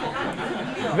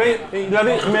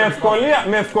 Δηλαδή,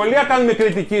 με ευκολία κάνουμε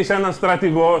κριτική σε έναν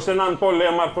στρατηγό, σε έναν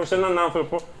πολέμαρχο, σε έναν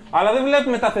άνθρωπο, αλλά δεν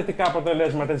βλέπουμε τα θετικά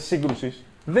αποτελέσματα της σύγκρουσης.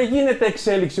 Δεν γίνεται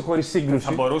εξέλιξη χωρίς σύγκρουση.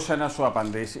 Θα μπορούσε να σου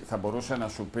απαντήσει, θα μπορούσε να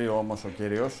σου πει όμως ο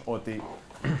κύριος ότι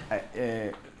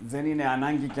δεν είναι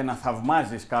ανάγκη και να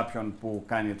θαυμάζεις κάποιον που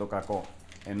κάνει το κακό.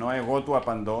 Ενώ εγώ του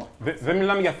απαντώ. Δεν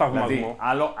μιλάμε για θαυμασμό. Δηλαδή,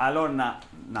 άλλο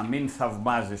να μην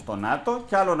θαυμάζεις τον ΝΑΤΟ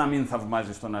και άλλο να μην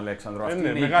θαυμάζεις τον Αλέξανδρο. Αυτή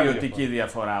είναι η ποιοτική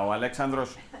διαφορά. Ο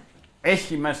Αλέξανδρος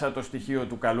έχει μέσα το στοιχείο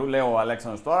του καλού. Λέω ο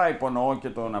Αλέξανδρος τώρα, υπονοώ και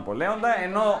τον Ναπολέοντα,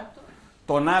 ενώ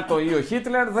το ΝΑΤΟ ή ο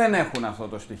Χίτλερ δεν έχουν αυτό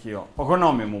το στοιχείο.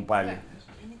 Γνώμη μου πάλι.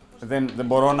 Δεν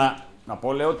μπορώ να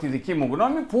πω, λέω τη δική μου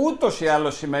γνώμη, που ούτως ή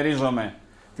άλλως συμμερίζομαι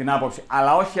την άποψη,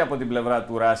 αλλά όχι από την πλευρά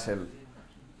του Ράσελ,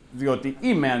 διότι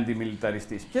είμαι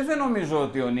αντιμιλιταριστής και δεν νομίζω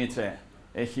ότι ο Νίτσε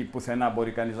έχει πουθενά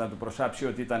μπορεί κανείς να του προσάψει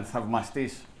ότι ήταν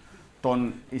θαυμαστής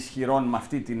των ισχυρών με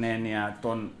αυτή την έννοια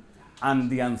των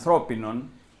αντιανθρώπινων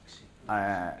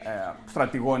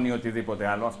στρατηγών ή οτιδήποτε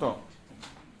άλλο. Αυτό.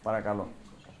 Παρακαλώ.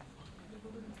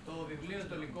 Το βιβλίο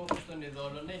 «Το Λυκόφως των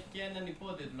Ειδώλων» έχει και έναν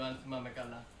υπότιτλο, αν θυμάμαι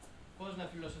καλά. Πώς να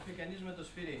φιλοσοφεί κανείς με το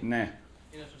σφυρί. Ναι.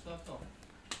 Είναι σωστό αυτό?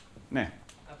 Ναι.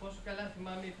 Από όσο καλά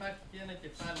θυμάμαι, υπάρχει και ένα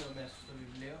κεφάλαιο μέσα στο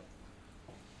βιβλίο,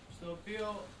 στο οποίο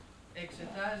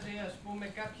εξετάζει, ας πούμε,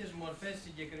 κάποιες μορφές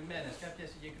συγκεκριμένες, κάποια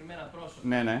συγκεκριμένα πρόσωπα.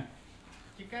 Ναι, ναι.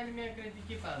 Και κάνει μια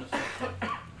κριτική πάνω σε αυτό.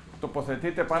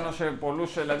 Τοποθετείται πάνω σε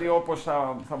πολλούς, δηλαδή όπως θα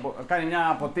κάνει μια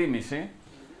αποτίμηση,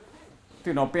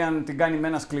 την οποία την κάνει με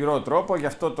ένα σκληρό τρόπο,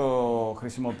 γι' αυτό το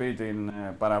χρησιμοποιεί την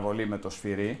παραβολή με το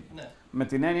σφυρί. Ναι. Με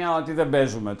την έννοια ότι δεν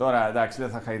παίζουμε τώρα, εντάξει, δεν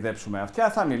θα χαϊδέψουμε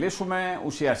αυτιά, θα μιλήσουμε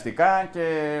ουσιαστικά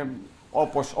και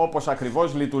όπως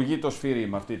ακριβώς λειτουργεί το σφυρί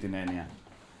με αυτή την έννοια.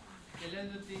 Και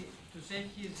λέτε ότι τους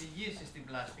έχει ζυγίσει στην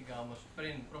πλάστικα όμως,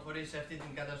 πριν προχωρήσει σε αυτή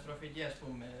την καταστροφική, ας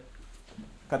πούμε.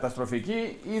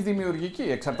 Καταστροφική ή δημιουργική,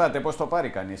 εξαρτάται πώς το πάρει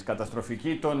κανείς.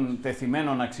 Καταστροφική των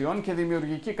τεθειμένων αξιών και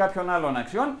δημιουργική κάποιων άλλων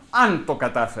αξιών, αν το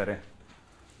κατάφερε.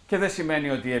 Και δεν σημαίνει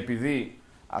ότι επειδή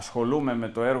ασχολούμαι με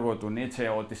το έργο του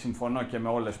Νίτσε, ότι συμφωνώ και με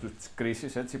όλες τις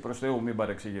κρίσεις, έτσι, προς Θεού μην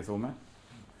παρεξηγηθούμε.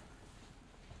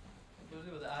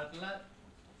 Οπωσδήποτε. Απλά,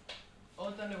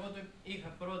 όταν εγώ το είχα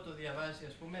πρώτο διαβάσει,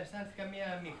 ας πούμε, αισθάνθηκα μια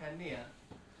μηχανία.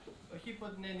 Όχι υπό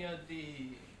την έννοια ότι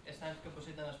αισθάνθηκα πως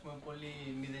ήταν, ας πούμε, πολύ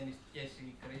μηδενιστικές οι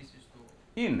κρίσεις του.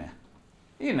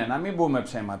 Είναι, να μην πούμε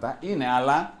ψέματα. Είναι,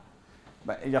 αλλά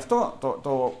γι' αυτό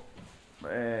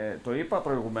το είπα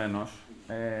προηγουμένως.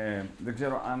 Δεν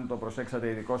ξέρω αν το προσέξατε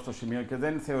ειδικό στο σημείο και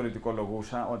δεν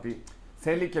θεωρητικολογούσα ότι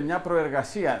θέλει και μια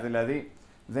προεργασία. Δηλαδή,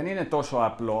 δεν είναι τόσο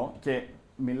απλό και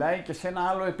μιλάει και σε ένα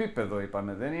άλλο επίπεδο,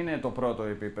 είπαμε. Δεν είναι το πρώτο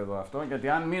επίπεδο αυτό, γιατί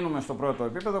αν μείνουμε στο πρώτο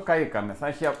επίπεδο, καήκαμε.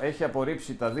 Έχει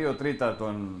απορρίψει τα 2 τρίτα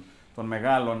των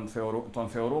μεγάλων, των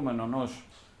θεωρούμενων ως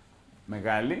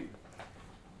μεγάλοι.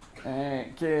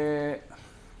 Και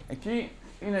εκεί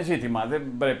είναι ζήτημα. Δεν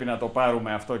πρέπει να το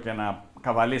πάρουμε αυτό και να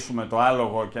καβαλήσουμε το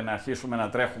άλογο και να αρχίσουμε να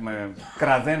τρέχουμε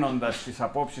κραδένοντας τις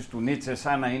απόψεις του Νίτσε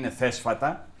σαν να είναι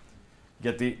θέσφατα,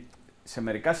 γιατί σε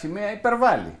μερικά σημεία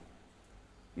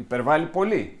υπερβάλλει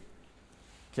πολύ.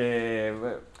 Και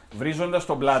βρίζοντας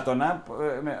τον Πλάτωνα,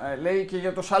 λέει και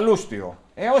για το Σαλούστιο.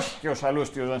 Όχι και ο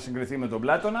Σαλούστιος να συγκριθεί με τον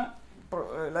Πλάτωνα,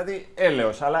 δηλαδή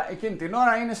έλεος, αλλά εκείνη την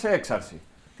ώρα είναι σε έξαρση.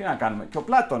 Τι να κάνουμε. Και ο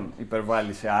Πλάτων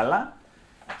υπερβάλλει σε άλλα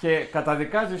και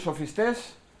καταδικάζει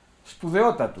σοφιστές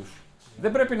σπουδαιότατους.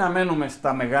 Δεν πρέπει να μένουμε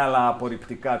στα μεγάλα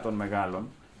απορριπτικά των μεγάλων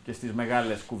και στις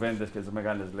μεγάλες κουβέντες και τις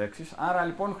μεγάλες λέξεις. Άρα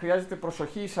λοιπόν χρειάζεται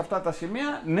προσοχή σε αυτά τα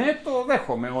σημεία. Ναι, το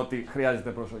δέχομαι ότι χρειάζεται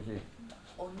προσοχή.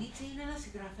 Ο Νίτσε είναι ένας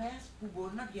συγγραφέας που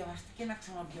μπορεί να διαβαστεί και να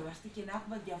ξαναδιαβαστεί και να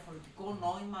έχουμε διαφορετικό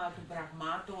νόημα των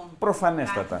πραγμάτων.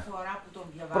 Προφανέστατα. Κάθε φορά που τον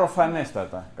διαβάζουμε.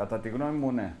 Προφανέστατα. Κατά τη γνώμη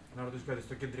μου, ναι. Να ρωτήσω κάτι.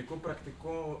 Στο κεντρικό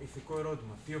πρακτικό ηθικό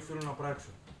ερώτημα, τι οφείλω να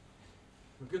πράξω?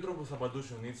 Με ποιο τρόπο θα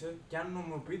απαντούσε ο Νίτσε και αν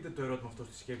νομιμοποιείται το ερώτημα αυτό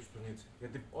στη σκέψη του Νίτσε?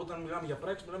 Γιατί όταν μιλάμε για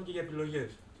πράξεις, μιλάμε και για επιλογές.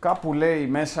 Κάπου λέει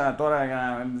μέσα, τώρα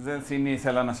δεν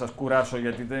ήθελα να σας κουράσω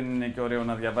γιατί δεν είναι και ωραίο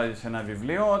να διαβάζεις ένα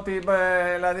βιβλίο, ότι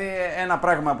δηλαδή ένα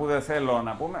πράγμα που δεν θέλω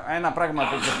να πούμε, ένα πράγμα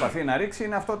που προσπαθεί να ρίξει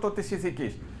είναι αυτό το της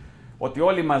ηθικής. Ότι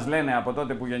όλοι μας λένε από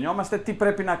τότε που γεννιόμαστε τι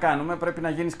πρέπει να κάνουμε, πρέπει να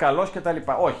γίνεις καλός κτλ.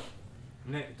 Όχι.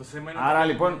 Ναι, το θέμα είναι. Άρα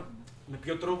λοιπόν με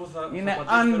ποιο τρόπο θα. Είναι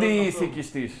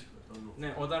αντιηθικιστής.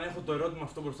 Ναι, όταν έχω το ερώτημα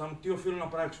αυτό μπροστά μου, τι οφείλω να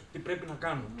πράξω, τι πρέπει να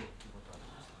κάνω.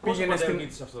 Πήγαινε στην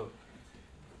Νίτσε αυτό.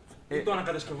 Ή το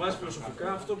ανακατασκευάζει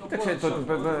φιλοσοφικά αυτό που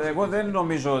εγώ δεν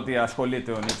νομίζω ότι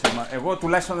ασχολείται ο Νίτσε. Εγώ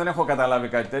τουλάχιστον δεν έχω καταλάβει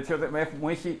κάτι τέτοιο.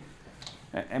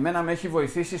 Εμένα με έχει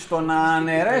βοηθήσει στο να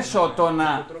αναιρέσω το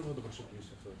να.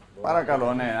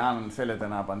 Παρακαλώ, ναι, αν θέλετε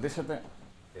να απαντήσετε.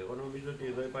 Εγώ νομίζω ότι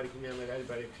εδώ υπάρχει μια μεγάλη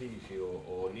παρεξήγηση.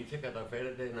 Ο Νίτσε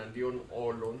καταφέρεται εναντίον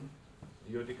όλων,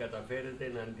 διότι καταφέρεται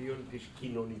εναντίον της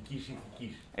κοινωνικής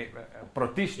ηθικής.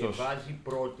 Πρωτίστως. Και βάζει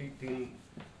πρώτη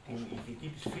την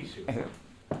ηθική της φύσεως.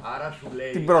 Άρα σου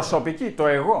λέει... Την προσωπική, το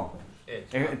εγώ.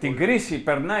 Την κρίση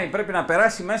περνάει, πρέπει να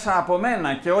περάσει μέσα από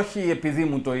μένα και όχι επειδή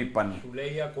μου το είπαν. Σου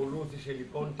λέει ακολούθησε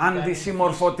λοιπόν...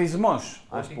 Αντισυμμορφωτισμός,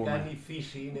 ας πούμε. Ό,τι κάνει η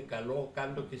φύση είναι καλό,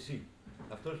 κάνε το κι εσύ.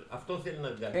 Αυτό θέλει να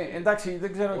διδάξει. Εντάξει,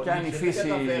 δεν ξέρω και αν η φύση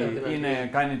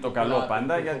κάνει το καλό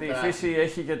πάντα, γιατί η φύση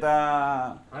έχει και τα...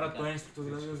 Άρα το ένστικτο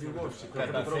δηλαδή ο οδηγός.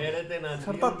 Καταφέρεται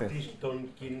των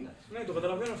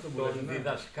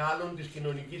διδασκάλων της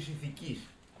κοινωνικής ηθικής.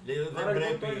 Δεν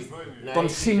πρέπει των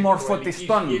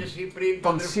συμμορφωτιστών.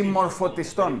 Των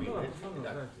συμμορφωτιστών.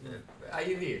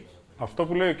 Αυτό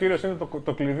που λέει ο κύριος είναι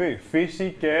το κλειδί.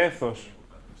 Φύση και έθος.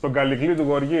 Στον Καλυκλή του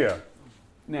Γοργία.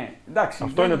 Ναι, εντάξει.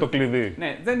 Αυτό είναι το κλειδί.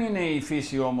 Ναι, δεν είναι η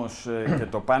φύση όμως και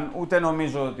το παν. Ούτε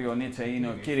νομίζω ότι ο Νίτσε είναι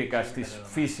ο κήρυκας της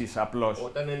φύσης απλώς.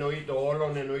 Όταν εννοεί το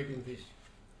όλον, εννοεί την φύση.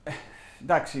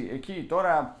 Εντάξει, εκεί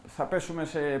τώρα θα πέσουμε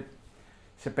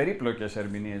σε περίπλοκες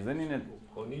ερμηνείες. Δεν είναι...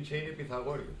 Ο Νίτσε είναι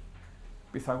Πυθαγόριος.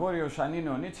 Πυθαγόριος, αν είναι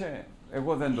ο Νίτσε,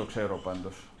 εγώ δεν το ξέρω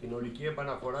πάντως. Την ολική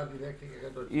επαναφορά τη δέχτηκε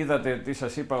 100%. Είδατε τι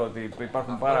σας είπα, ότι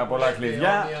υπάρχουν πάρα πολλά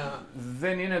κλειδιά.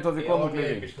 Δεν είναι το δικό μου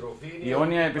κλειδί. Η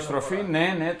αιώνια επιστροφή,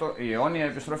 ναι, η αιώνια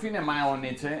επιστροφή είναι, μα ο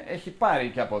Νίτσε έχει πάρει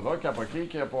και από εδώ και από εκεί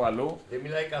και από αλλού. Δεν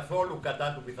μιλάει καθόλου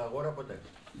κατά του Πυθαγόρα ποτέ.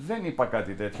 Δεν είπα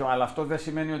κάτι τέτοιο, αλλά αυτό δεν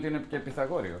σημαίνει ότι είναι και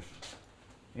Πυθαγόριος.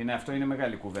 Αυτό είναι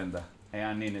μεγάλη κουβέντα.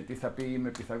 Εάν είναι, τι θα πει είμαι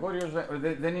Πυθαγόριος,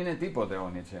 δεν είναι τίποτε ο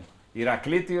Νίτσε.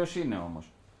 Ηρακλήτιος είναι όμως.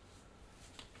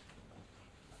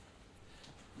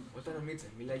 Όταν ο Νίτσε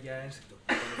μιλάει για ένστικτο,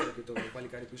 και το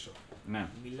παλικάρι πίσω, ναι.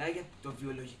 Μιλάει για το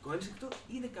βιολογικό ένστικτο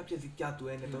ή είναι κάποια δικιά του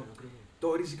έννοια, το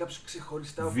ορίζει κάποιος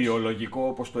ξεχωριστά? Βιολογικό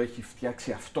όπως το έχει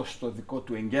φτιάξει αυτό στο δικό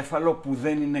του εγκέφαλο που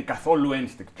δεν είναι καθόλου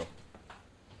ένστικτο.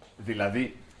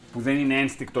 Δηλαδή, που δεν είναι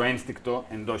ένστικτο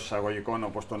εντός εισαγωγικών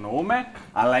όπως το νοούμε,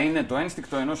 αλλά είναι το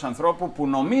ένστικτο ενός ανθρώπου που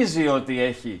νομίζει ότι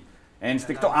έχει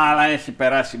ένστικτο, αλλά έχει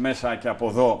περάσει μέσα και από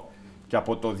εδώ και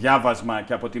από το διάβασμα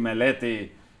και από τη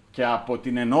μελέτη και από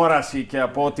την ενόραση και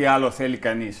από ό,τι άλλο θέλει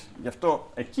κανείς. Γι'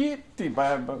 αυτό εκεί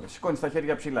σηκώνεις τα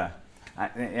χέρια ψηλά.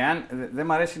 Εάν δεν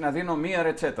μ' αρέσει να δίνω μία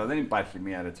ρετσέτα, δεν υπάρχει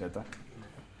μία ρετσέτα.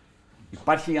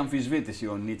 Υπάρχει η αμφισβήτηση.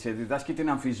 Ο Νίτσε διδάσκει την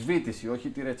αμφισβήτηση, όχι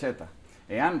τη ρετσέτα.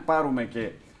 Εάν πάρουμε και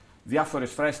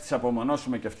διάφορες φράσεις τις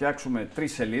απομονώσουμε και φτιάξουμε 3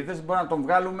 σελίδες, μπορούμε να τον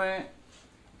βγάλουμε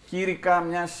κήρυκα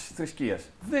μιας θρησκείας.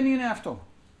 Δεν είναι αυτό.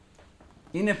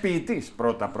 Είναι ποιητής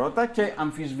πρώτα-πρώτα και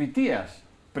αμφισβητείας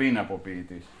πριν από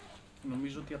ποιητής.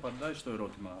 Νομίζω ότι απαντάει στο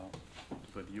ερώτημα του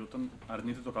παιδιού όταν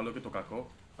αρνείται το καλό και το κακό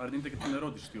αρνείται και την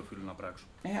ερώτηση τι οφείλουν να πράξουν.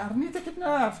 Αρνείται και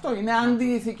αυτό. Είναι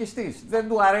αντιηθικιστής. Δεν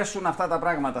του αρέσουν αυτά τα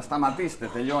πράγματα. Σταματήστε,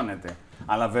 τελειώνετε.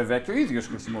 Αλλά βέβαια και ο ίδιος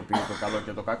χρησιμοποιεί το καλό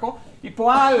και το κακό, υπό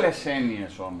άλλες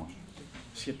έννοιες όμως.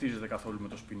 Σχετίζεται καθόλου με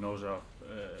το Σπινόζα,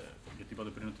 γιατί είπατε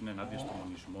πριν ότι είναι ενάντια στο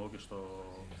μονισμό και στο.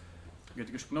 Γιατί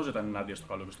και ο Σπινόζα ήταν ενάντια στο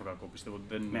καλό και στο κακό. Πιστεύω ότι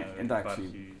δεν εντάξει,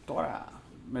 υπάρχει. Τώρα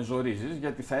με ζορίζεις,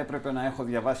 γιατί θα έπρεπε να έχω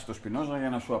διαβάσει το Σπινόζα για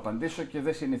να σου απαντήσω και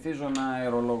δεν συνηθίζω να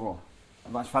αερολογώ.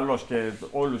 Ασφαλώς και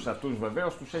όλους αυτούς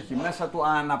βεβαίως τους έχει μέσα του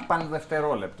ανά παν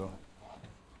δευτερόλεπτο.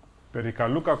 Περί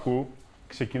καλού κακού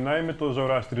ξεκινάει με το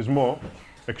ζωροαστρισμό,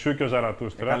 εξού και ο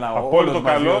Ζαρατούστρα. Καλά, όλος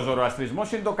μαζί ο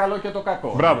ζωροαστρισμός είναι το καλό και το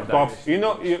κακό. Μπράβο, είναι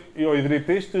ο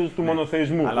ιδρυτής του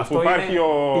μονοθεϊσμού. Αλλά αυτό είναι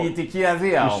ποιητική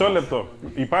αδεία όμως. Μισό λεπτό.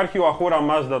 Υπάρχει ο Αχούρα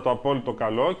Μάζδα το απόλυτο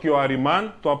καλό και ο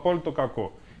Αριμάν το απόλυτο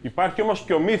κακό. Υπάρχει όμως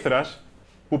και ο Μήθρας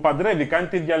που παντρεύει, κάνει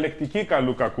τη διαλεκτική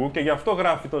καλού κακού και γι' αυτό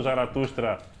γράφει το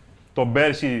Ζαρατούστρα τον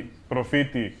Πέρση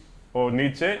προφήτη ο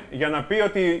Νίτσε, για να πει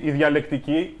ότι η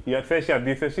διαλεκτική, η θέση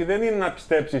αντίθεση, δεν είναι να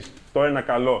πιστέψεις το ένα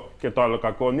καλό και το άλλο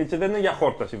κακό. Ο Νίτσε δεν είναι για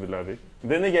χόρταση δηλαδή,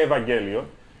 δεν είναι για Ευαγγέλιο.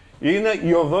 Είναι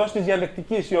η οδός της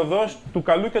διαλεκτικής, η οδός του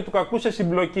καλού και του κακού σε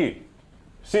συμπλοκή.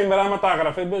 Σήμερα, άμα τα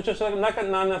έγραφε, ίσως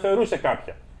να αναθεωρούσε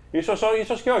κάποια.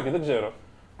 Ίσως και όχι, δεν ξέρω.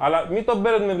 Αλλά μην τον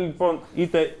παίρνουμε λοιπόν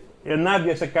είτε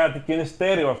ενάντια σε κάτι και είναι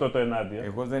στέρεο αυτό το ενάντια.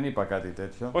 Εγώ δεν είπα κάτι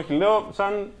τέτοιο. Όχι, λέω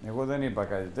σαν. Εγώ δεν είπα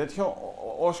κάτι τέτοιο.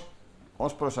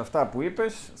 Ως προς αυτά που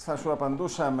είπες, θα σου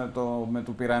απαντούσα με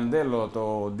του Πυραντέλο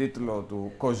το τίτλο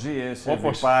του «Κοζίε σε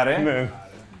βιπάρε». Ναι.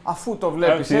 Αφού το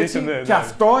βλέπεις έτσι, και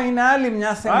αυτό είναι άλλη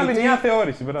μια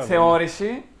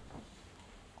θεώρηση,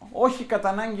 όχι κατά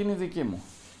ανάγκη είναι δική μου.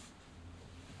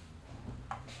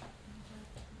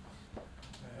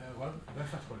 Εγώ δεν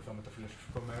θα ασχοληθώ με το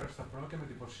φιλοσοφικό μέρος, θα πω και με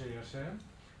την υποσίωσε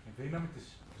η δύναμη της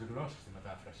γλώσσας στη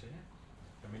μετάφραση.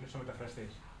 Θα μιλήσω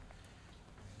μεταφραστής.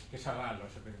 Και σαν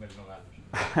Γάλλος, επειδή είμαι Ελληνογάλλος.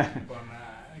 Λοιπόν,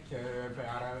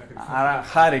 άρα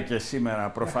χάρηκε σήμερα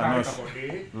προφανώς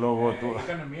λόγω του.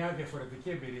 Ήταν μια διαφορετική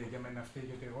εμπειρία για μένα αυτή,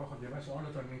 γιατί εγώ έχω διαβάσει όλο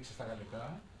τον Νίτσε στα γαλλικά.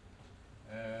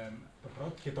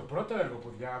 Και το πρώτο έργο που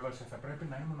διάβασα θα πρέπει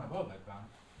να ήμουν 12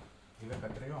 ή 13.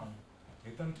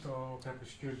 Ήταν το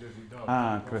Crépuscule des Ειδώλων.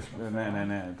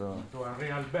 Ναι. Του Henri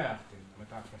Albert, την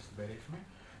μετάφραση την περίφημη.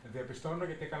 Διαπιστώνω,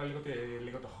 γιατί έκανα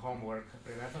λίγο το homework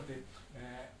πριν έρθω, ότι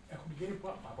έχουν γίνει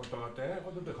από τότε, εγώ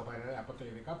δεν το είχα πάρει,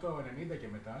 ειδικά από το 90 και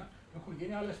μετά, έχουν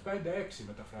γίνει άλλες 5-6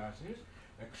 μεταφράσεις,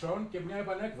 εξών και μια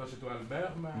επανέκδοση του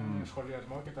Albert με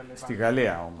σχολιασμό κτλ. Στη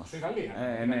Γαλλία όμως. Στη Γαλλία.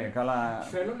 Ναι, καλά.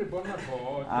 Θέλω λοιπόν να πω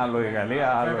ότι. Άλλο η Γαλλία,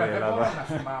 άλλο η Ελλάδα. Δεν μπορώ να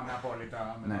θυμάμαι απόλυτα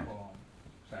μετά από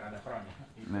 40 χρόνια.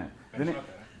 Ναι.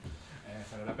 Περισσότερα.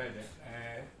 45.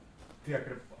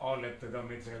 Όλα τη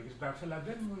δομή τη γαλλική μετάφραση, αλλά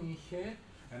δεν μου είχε.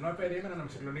 Ενώ περίμενα να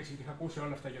με συγκλονίσει, γιατί είχα ακούσει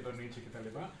όλα αυτά για τον Νίτσε κτλ.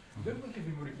 Δεν μου είχε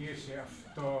δημιουργήσει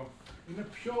αυτό. Είναι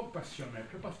πιο πασιονέ,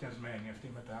 πιο παθιασμένη αυτή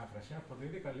η μετάφραση.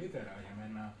 Αποδίδει καλύτερα για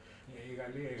μένα. Η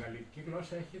γαλλική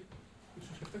γλώσσα έχει.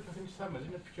 Ίσως και αυτό και αυτή τη θαύμαση.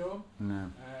 Είναι πιο.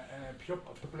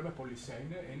 Αυτό που λέμε πολυσέ,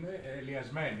 είναι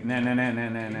ελιασμένη. Ναι.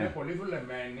 Είναι πολύ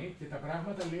δουλεμένη και τα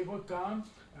πράγματα λίγο τα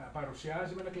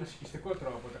παρουσιάζει με ένα κλασικιστικό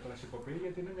τρόπο. Τα κλασικοποιεί,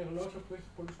 γιατί είναι μια γλώσσα που έχει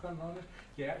πολλούς κανόνες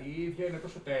και η ίδια είναι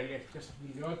τόσο τέλεια, έχει πια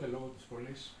σταθμιλιότητα λόγω της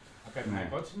πολλής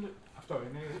ακαδημαϊκότητας. Αυτό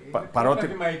είναι. Είναι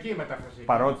ακαδημαϊκή η μετάφραση.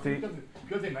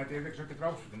 Πιο δυνατή, δεν ξέρω τι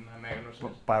τρόπο την ανέγνωσε.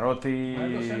 Παρότι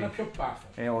ένα πιο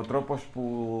πάθος. Ο τρόπος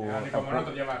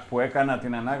που έκανα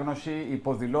την ανάγνωση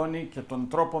υποδηλώνει και τον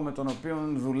τρόπο με τον οποίο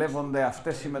δουλεύονται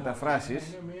αυτές οι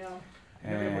μεταφράσεις.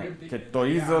 Και το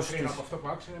είδος της. Από αυτό που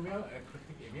άκουσα είναι μια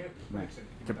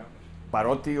Και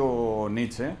παρότι ο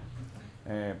Νίτσε,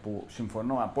 που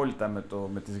συμφωνώ απόλυτα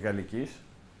με της γαλλικής,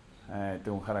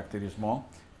 τον χαρακτηρισμό,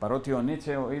 παρότι ο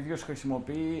Νίτσε ο ίδιος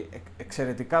χρησιμοποιεί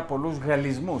εξαιρετικά πολλούς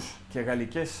γαλλισμούς και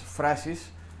γαλλικές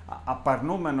φράσεις,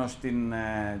 απαρνούμενος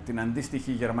την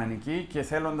αντίστοιχη γερμανική και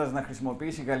θέλοντας να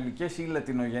χρησιμοποιήσει γαλλικές ή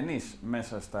λατινογενείς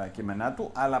μέσα στα κείμενά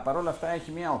του, αλλά παρόλα αυτά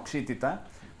έχει μια οξύτητα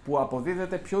που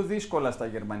αποδίδεται πιο δύσκολα στα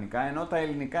γερμανικά, ενώ τα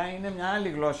ελληνικά είναι μια άλλη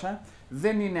γλώσσα,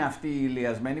 δεν είναι αυτή η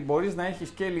ηλιασμένη. Μπορείς να έχεις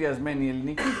και ηλιασμένη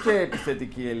ελληνική και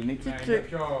επιθετική ελληνική.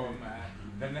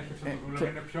 Δεν έχει αυτό το δούλευμα,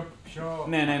 είναι πιο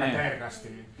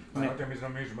κατέργαστη. Παρότι εμείς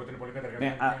νομίζουμε ότι είναι πολύ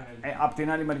κατεργασμένη. Απ'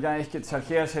 την άλλη μεριά έχει και της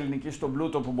αρχαίας ελληνικής τον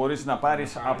πλούτο που μπορείς να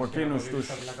πάρεις από εκείνους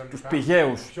τους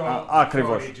πηγαίους.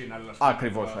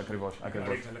 Ακριβώς.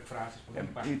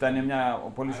 Ήταν μια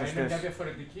πολύ σωστή. Είναι μια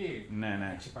διαφορετική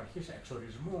εξυπαρχής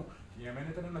εξορισμού. Για μένα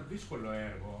ήταν ένα δύσκολο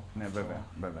έργο. Ναι, βέβαια.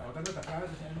 Όταν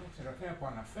μεταφράζεις ένα συγγραφέα που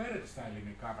αναφέρεται στα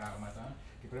ελληνικά πράγματα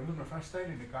και πρέπει να μεταφράσει στα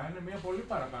ελληνικά, είναι μια πολύ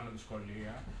παραπάνω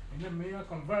δυσκολία. Είναι μια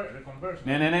conversion.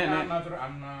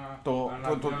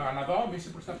 Αναδόμηση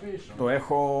προς τα πίσω.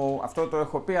 Αυτό το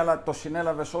έχω πει, αλλά το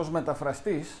συνέλαβες ως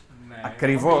μεταφραστής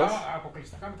Ακριβώς.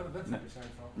 Αποκλειστικά με το δεν θα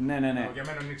επισέλθω. Ναι. Για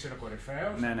μένα ο Νίτσε είναι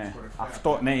κορυφαίος.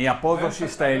 Αυτό, η απόδοση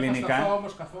στα ελληνικά. Δεν θα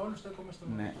όμως καθόλου, στέκομαι στο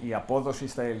η απόδοση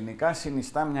στα ελληνικά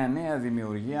συνιστά μια νέα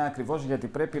δημιουργία, ακριβώς γιατί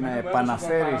πρέπει να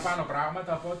επαναφέρεις. Παραπάνω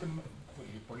πράγματα από ότι.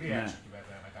 Πολύ εύκολη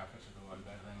βέβαια μετάφραση του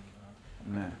Gutenberg, δεν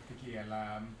είναι πρακτική, αλλά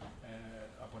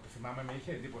από ό,τι θυμάμαι με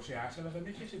είχε εντυπωσιάσει, αλλά δεν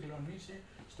είχε συγκλονίσει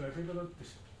στο επίπεδο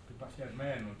του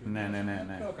παθιασμένου,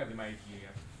 πιο ακαδημαϊκή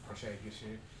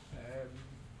προσέγγιση.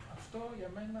 Αυτό για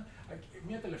μένα.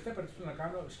 Μια τελευταία περίπτωση που να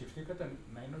κάνω, σκεφτήκατε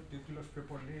να είναι ο τίτλος πιο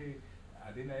πολύ,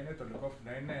 αντί να είναι το Λυκόφως,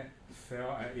 να είναι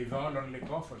Ειδώλων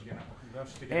Λυκόφως, για να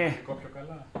αποχειδώσετε και το Λυκό πιο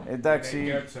καλά. Εντάξει.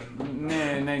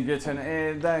 Ναι, Γκέτσεν.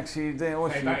 Εντάξει,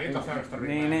 όχι.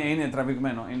 Είναι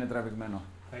τραβηγμένο.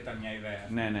 Θα ήταν μια ιδέα.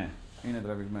 Ναι, είναι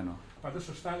τραβηγμένο. Πάντως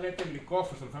σωστά λέτε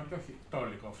Λυκόφως στον θέμα και όχι το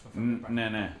Λυκόφως. Ναι.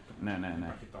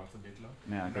 Υπάρχει το στον τίτλο.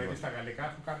 Γιατί στα γαλλικά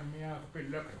έχουν κάνει μια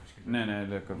Λυκόφως. Ναι,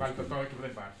 Λυκόφως. Βάλει το εκεί που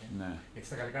δεν υπάρχει. Γιατί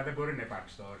στα γαλλικά δεν μπορεί να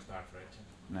υπάρξει το όριστο άρθρο έτσι.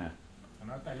 Ναι.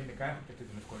 Ενώ τα ελληνικά έχουν και αυτή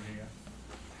την ευκολία.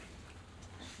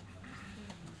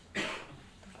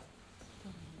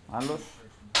 Άλλος.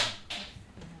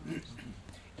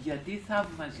 Γιατί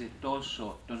θαύμαζε τόσο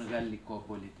τον γαλλικό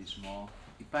πολιτισμό?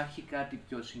 Υπάρχει κάτι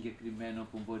πιο συγκεκριμένο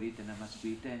που μπορείτε να μας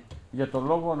πείτε? Για το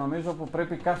λόγο νομίζω που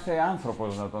πρέπει κάθε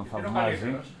άνθρωπος να τον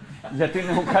θαυμάζει, γιατί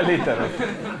είναι ο καλύτερος.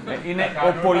 Είναι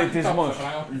ο πολιτισμός,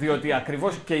 διότι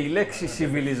ακριβώς και η λέξη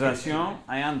civilisation,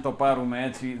 αν το πάρουμε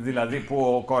έτσι, δηλαδή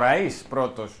που ο Κοραής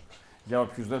πρώτος, για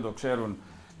όποιους δεν το ξέρουν,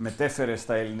 μετέφερε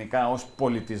στα ελληνικά ως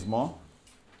πολιτισμό,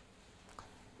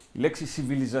 η λέξη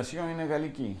civilisation είναι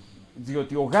γαλλική,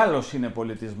 διότι ο Γάλλος είναι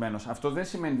πολιτισμένος. Αυτό δεν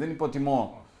σημαίνει, δεν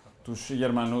υποτιμώ τους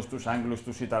Γερμανούς, τους Άγγλους,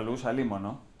 τους Ιταλούς,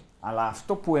 αλίμονο. Αλλά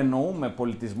αυτό που εννοούμε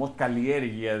πολιτισμό,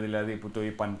 καλλιέργεια δηλαδή, που το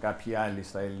είπαν κάποιοι άλλοι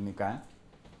στα ελληνικά,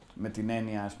 με την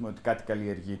έννοια, ας πούμε, ότι κάτι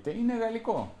καλλιεργείται, είναι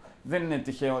γαλλικό. Δεν είναι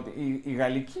τυχαίο ότι η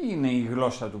γαλλική είναι η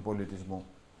γλώσσα του πολιτισμού.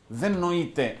 Δεν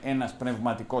νοείται ένας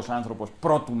πνευματικός άνθρωπος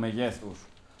πρώτου μεγέθους,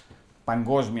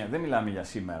 παγκόσμια. Δεν μιλάμε για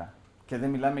σήμερα. Και δεν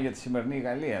μιλάμε για τη σημερινή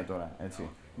Γαλλία τώρα, έτσι.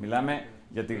 Μιλάμε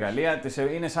για τη Γαλλία,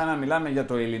 είναι σαν να μιλάμε για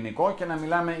το ελληνικό και να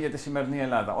μιλάμε για τη σημερινή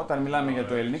Ελλάδα. Όταν μιλάμε για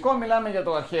το ελληνικό, μιλάμε για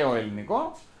το αρχαίο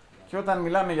ελληνικό, και όταν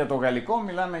μιλάμε για το γαλλικό,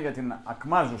 μιλάμε για την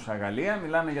ακμάζουσα Γαλλία,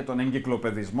 μιλάμε για τον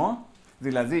εγκυκλοπαιδισμό,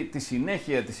 δηλαδή τη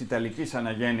συνέχεια της Ιταλικής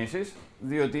αναγέννησης,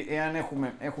 διότι εάν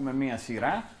έχουμε μία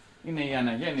σειρά, είναι η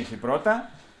αναγέννηση πρώτα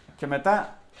και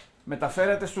μετά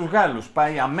μεταφέρεται στους Γάλλους.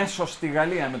 Πάει αμέσως στη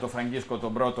Γαλλία με τον Φραγκίσκο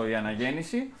τον πρώτο η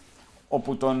αναγέννηση,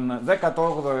 όπου τον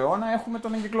 18ο αιώνα έχουμε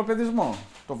τον εγκυκλοπαιδισμό,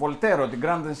 το Βολτέρο, την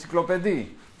Grande Encyclopédie,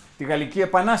 τη Γαλλική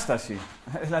Επανάσταση.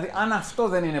 Δηλαδή, αν αυτό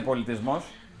δεν είναι πολιτισμός,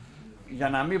 για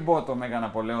να μην πω το Μέγα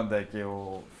Ναπολέοντα και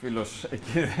ο φίλος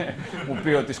εκεί μου πει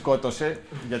ότι σκότωσε,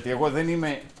 γιατί εγώ δεν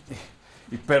είμαι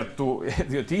υπέρ του,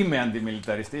 διότι είμαι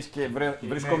αντιμιλιταριστής και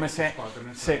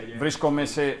βρίσκομαι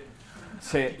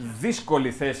σε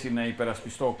δύσκολη θέση να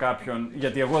υπερασπιστώ κάποιον,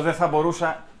 γιατί εγώ δεν θα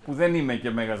μπορούσα, που δεν είμαι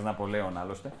και Μέγας Ναπολέων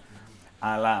άλλωστε,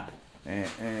 αλλά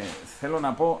θέλω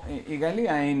να πω, η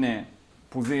Γαλλία είναι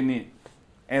που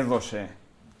έδωσε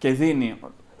και δίνει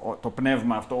το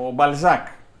πνεύμα αυτό, ο Μπαλζάκ.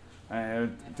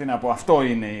 Τι να πω, αυτό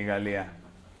είναι η Γαλλία.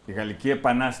 Η Γαλλική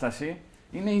Επανάσταση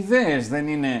είναι ιδέες, δεν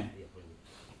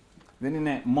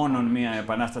είναι μόνον μία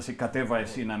επανάσταση, κατέβα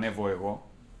εσύ να ανέβω εγώ.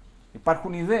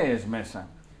 Υπάρχουν ιδέες μέσα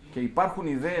και υπάρχουν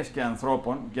ιδέες και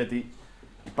ανθρώπων, γιατί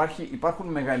υπάρχουν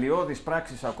μεγαλειώδεις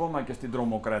πράξεις ακόμα και στην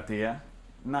τρομοκρατία.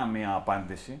 Να μία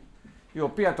απάντηση, η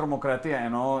οποία τρομοκρατία,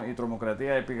 εννοώ η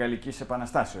τρομοκρατία επί Γαλλικής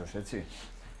Επαναστάσεως, έτσι,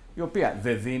 η οποία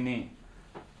δεν δίνει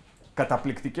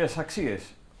καταπληκτικές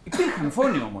αξίες. Υπήρχαν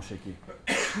φόνοι όμως εκεί.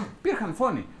 Υπήρχαν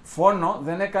φόνοι. Φόνο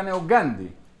δεν έκανε ο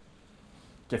Γκάντι.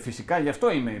 Και φυσικά γι'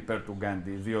 αυτό είμαι υπέρ του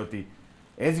Γκάντι, διότι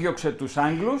έδιωξε τους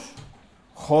Άγγλους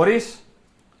χωρίς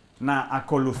να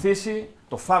ακολουθήσει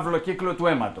το φαύλο κύκλο του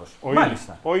αίματος.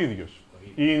 Μάλιστα. Ο ίδιος.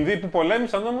 Οι Ινδοί που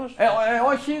πολέμησαν όμως...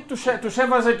 όχι, τους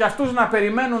έβαζε και αυτούς να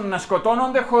περιμένουν να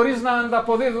σκοτώνονται χωρίς να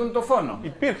ανταποδίδουν το φόνο.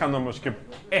 Υπήρχαν όμως και...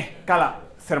 καλά.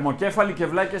 Θερμοκέφαλοι και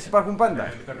βλάκες υπάρχουν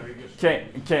πάντα.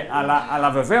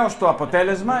 Αλλά βεβαίως το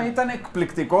αποτέλεσμα ήταν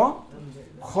εκπληκτικό,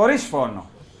 χωρίς φόνο.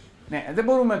 Ναι, δεν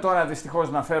μπορούμε τώρα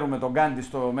δυστυχώς να φέρουμε τον Γκάντι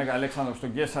στο Μέγα Αλέξανδρο,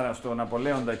 στον Καίσαρα, στον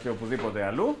Ναπολέοντα και οπουδήποτε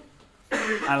αλλού.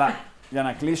 Αλλά για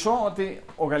να κλείσω, ότι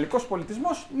ο γαλλικός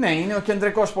πολιτισμός, ναι, είναι ο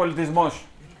κεντρικός πολιτισμός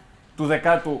του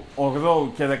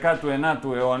 18ου και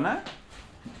 19ου αιώνα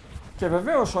και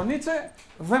βεβαίως ο Νίτσε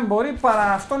δεν μπορεί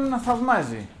παρά αυτόν να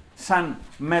θαυμάζει σαν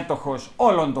μέτοχος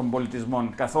όλων των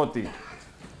πολιτισμών, καθότι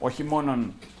όχι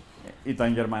μόνον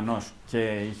ήταν Γερμανός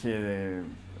και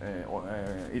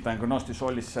ήταν γνώστης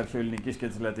όλης της αρχαιοελληνικής και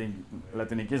της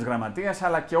λατινικής γραμματείας,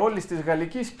 αλλά και όλης της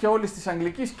γαλλικής και όλης της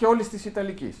αγγλικής και όλης της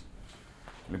ιταλικής.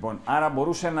 Λοιπόν, άρα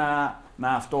μπορούσε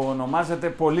να αυτοονομάζεται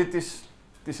πολίτης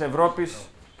της Ευρώπης,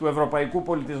 του ευρωπαϊκού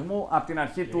πολιτισμού, από την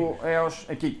αρχή του έως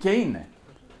εκεί. Και είναι.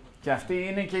 Και αυτή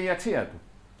είναι και η αξία του.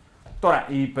 Τώρα,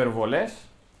 οι υπερβολές,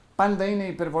 πάντα είναι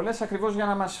υπερβολές ακριβώς για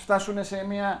να μας φτάσουν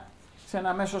σε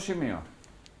ένα μέσο σημείο.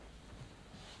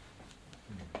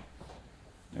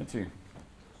 Έτσι.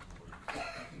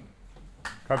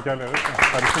 Κάποια άλλη ερώτηση?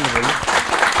 Ευχαριστούμε πολύ.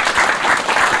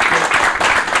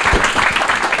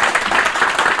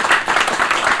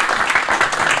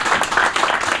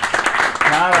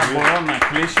 Άρα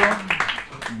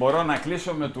μπορώ να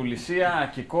κλείσω με του Λυσία,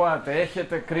 ακικόατε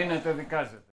έχετε, κρίνετε δικάζετε.